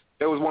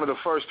 they was one of the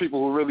first people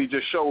who really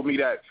just showed me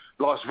that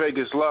Las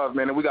Vegas love,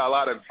 man. And we got a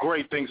lot of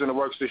great things in the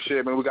works this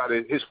year, man. We got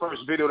his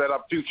first video that I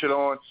featured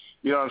on,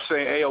 you know what I'm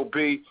saying,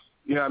 AOB.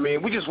 You know what I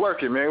mean? We just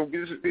working, man.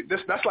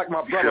 That's like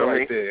my brother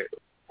right there.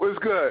 What's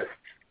good?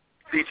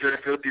 Featuring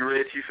Filthy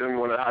Rich, you feel me,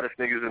 one of the hottest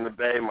niggas in the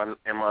Bay, and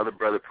my other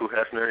brother, Pooh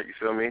Hefner, you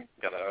feel me?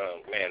 Got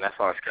man, that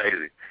song's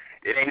crazy.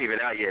 It ain't even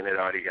out yet, and it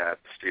already got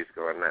the streets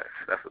going nuts.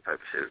 That's what type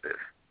of shit it is.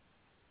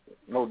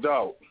 No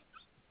doubt.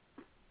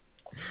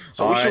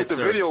 So we shoot the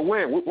video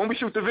when we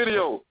shoot the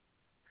video?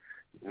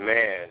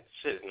 Man,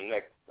 shit, in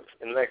the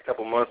next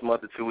couple month or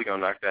two, we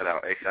gonna knock that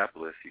out.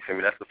 ASAPolous, you feel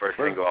me? That's the first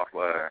single off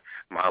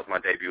my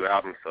debut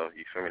album, so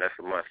you feel me? That's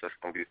a must. It's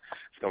gonna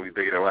be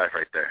bigger than life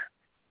right there.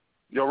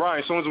 Yo,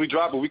 Ryan, as soon as we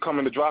drop it, we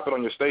coming to drop it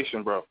on your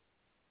station, bro.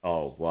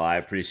 Oh, well, I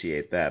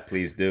appreciate that.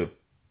 Please do.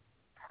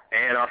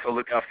 And also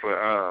look out for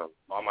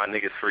All My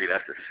Niggas Free.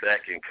 That's the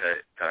second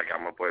cut. I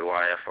got my boy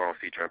YF on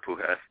featuring Pooh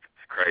Hef.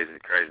 It's crazy.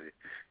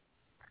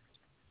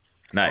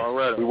 Nice. All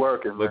right, we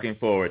working. Looking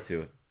forward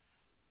to it.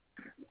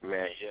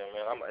 Man, yeah,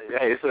 man.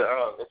 Hey, it's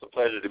a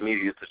pleasure to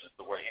meet you. To just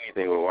to work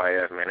anything with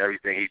YF, man.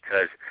 Everything he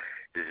touched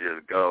is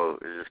just gold.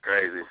 It's just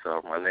crazy.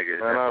 So my nigga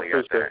definitely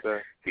got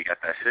that. He got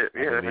that shit.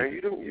 Yeah, man.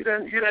 You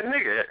that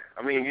nigga.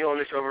 I mean, you on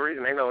this show for a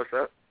reason. They know what's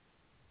up.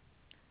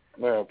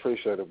 Man,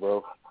 appreciate it,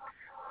 bro.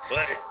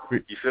 But,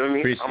 you feel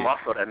me? I'm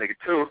also that nigga,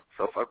 too.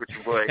 So fuck with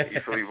your boy. You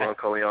feel me? Run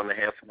Coleon, the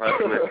handsome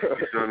hustler.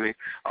 You feel me?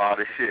 All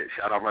this shit.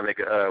 Shout out my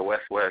nigga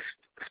West,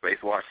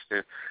 Space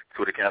Washington.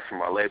 Twitter cast from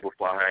my label,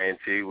 Fly High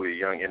NT, with a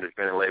young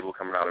independent label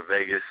coming out of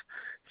Vegas.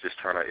 Just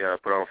trying to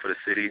put on for the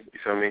city. You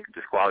feel me?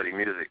 Just quality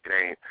music. It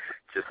ain't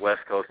just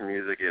West Coast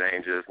music. It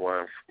ain't just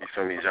one, you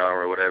feel me,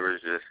 genre or whatever.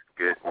 It's just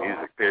good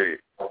music,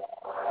 period. That's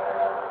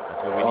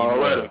what we need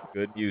more of.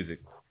 Good music.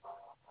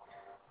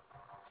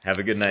 Have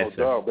a good night,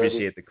 sir.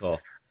 Appreciate the call.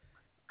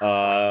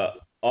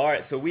 All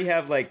right, so we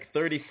have like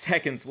 30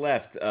 seconds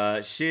left.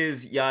 Shiz,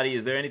 Yachty,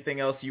 is there anything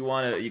else you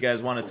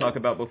guys want to talk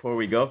about before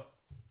we go?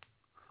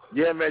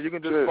 Yeah, man, you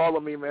can just follow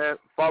me, man.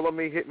 Follow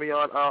me, hit me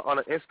on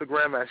an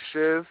Instagram at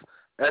Shiz,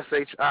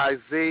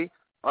 SHIZ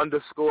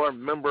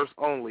 _members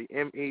only.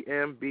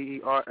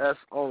 MEMBERS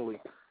only.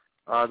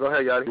 Go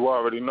ahead, Yachty. You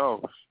already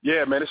know.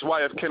 Yeah, man, it's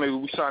YF Kennedy.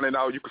 We signing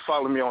out. You can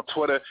follow me on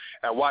Twitter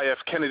at YF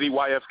Kennedy,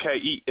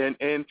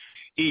 YFKENNEDY.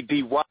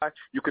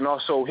 You can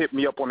also hit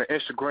me up on the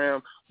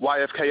Instagram,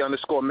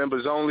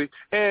 YFK_members only.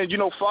 And,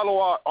 follow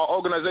our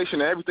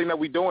organization and everything that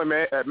we're doing,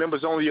 man, at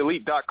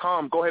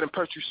membersonlyelite.com. Go ahead and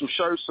purchase some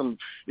shirts, some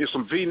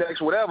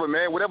V-necks, whatever,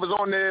 man. Whatever's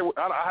on there.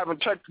 I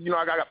haven't checked.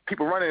 I got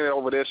people running it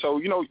over there. So,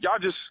 y'all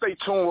just stay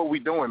tuned what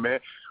we're doing, man.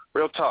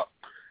 Real talk.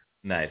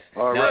 Nice.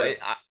 All right.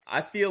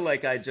 I feel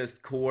like I just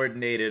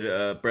coordinated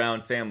a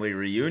Brown family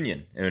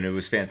reunion, and it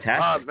was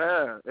fantastic.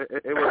 Man,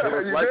 it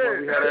was like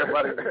when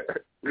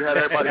we had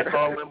everybody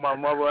calling, my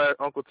mother,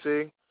 Uncle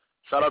T.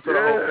 Shout out to the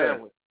whole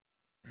family.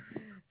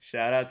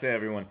 Shout out to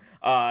everyone.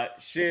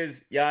 Shiz,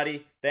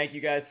 Yachty, thank you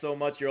guys so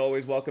much. You're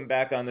always welcome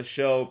back on the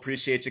show.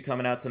 Appreciate you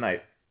coming out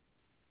tonight.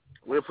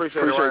 We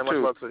appreciate it, Ryan. Much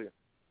love to you.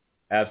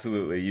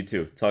 Absolutely. You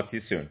too. Talk to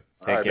you soon.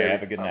 Take care.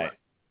 Have a good night.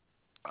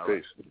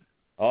 Peace.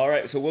 All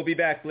right, so we'll be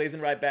back,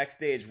 BlazinRy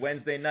Backstage,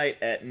 Wednesday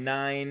night at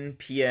 9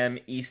 p.m.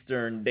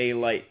 Eastern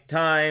Daylight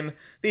Time,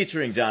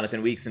 featuring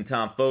Jonathan Weeks and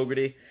Tom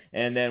Fogarty,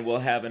 and then we'll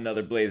have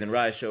another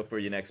BlazinRy show for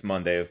you next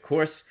Monday, of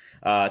course.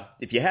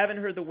 If you haven't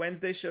heard the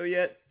Wednesday show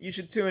yet, you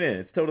should tune in.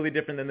 It's totally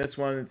different than this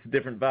one. It's a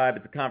different vibe.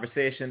 It's a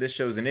conversation. This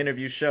show's an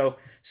interview show,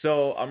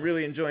 so I'm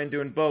really enjoying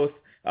doing both.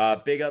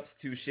 Big ups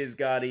to Shiz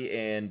Gotti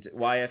and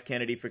YF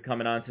Kennedy for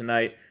coming on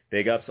tonight.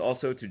 Big ups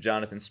also to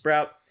Jonathan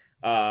Sprout.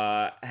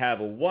 Have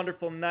a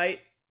wonderful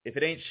night. If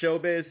it ain't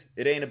showbiz,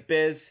 it ain't a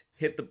biz.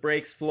 Hit the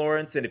brakes,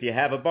 Florence. And if you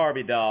have a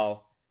Barbie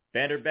doll,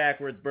 bend her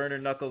backwards, burn her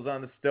knuckles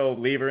on the stove,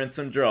 leave her in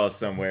some drawers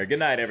somewhere. Good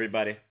night,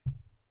 everybody.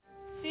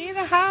 See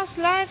the house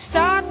lights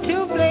start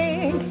to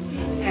blink,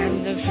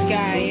 and the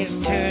sky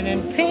is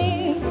turning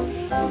pink.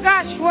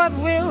 Gosh, what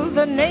will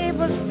the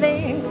neighbors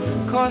think?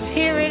 'Cause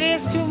here it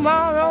is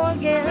tomorrow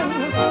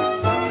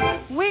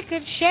again. We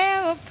could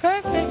share a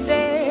perfect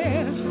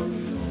dance,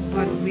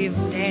 but we've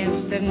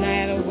danced the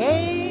night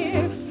away.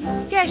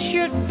 Guess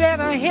you'd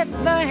better hit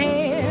the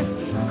hay,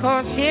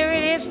 'cause here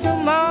it is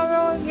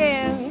tomorrow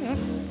again.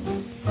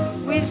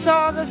 We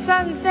saw the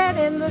sunset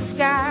in the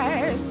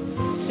sky,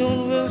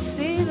 soon we'll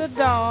see the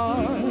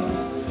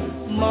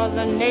dawn.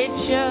 Mother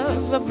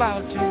Nature's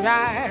about to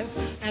rise,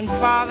 and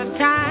Father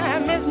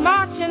Time is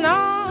marching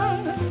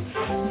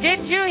on.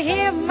 Did you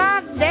hear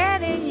my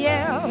daddy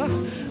yell?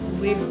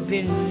 We've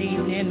been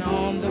leaning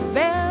on the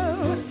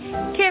bell.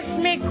 Kiss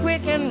me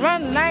quick and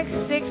run like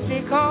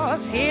 60,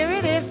 'cause here it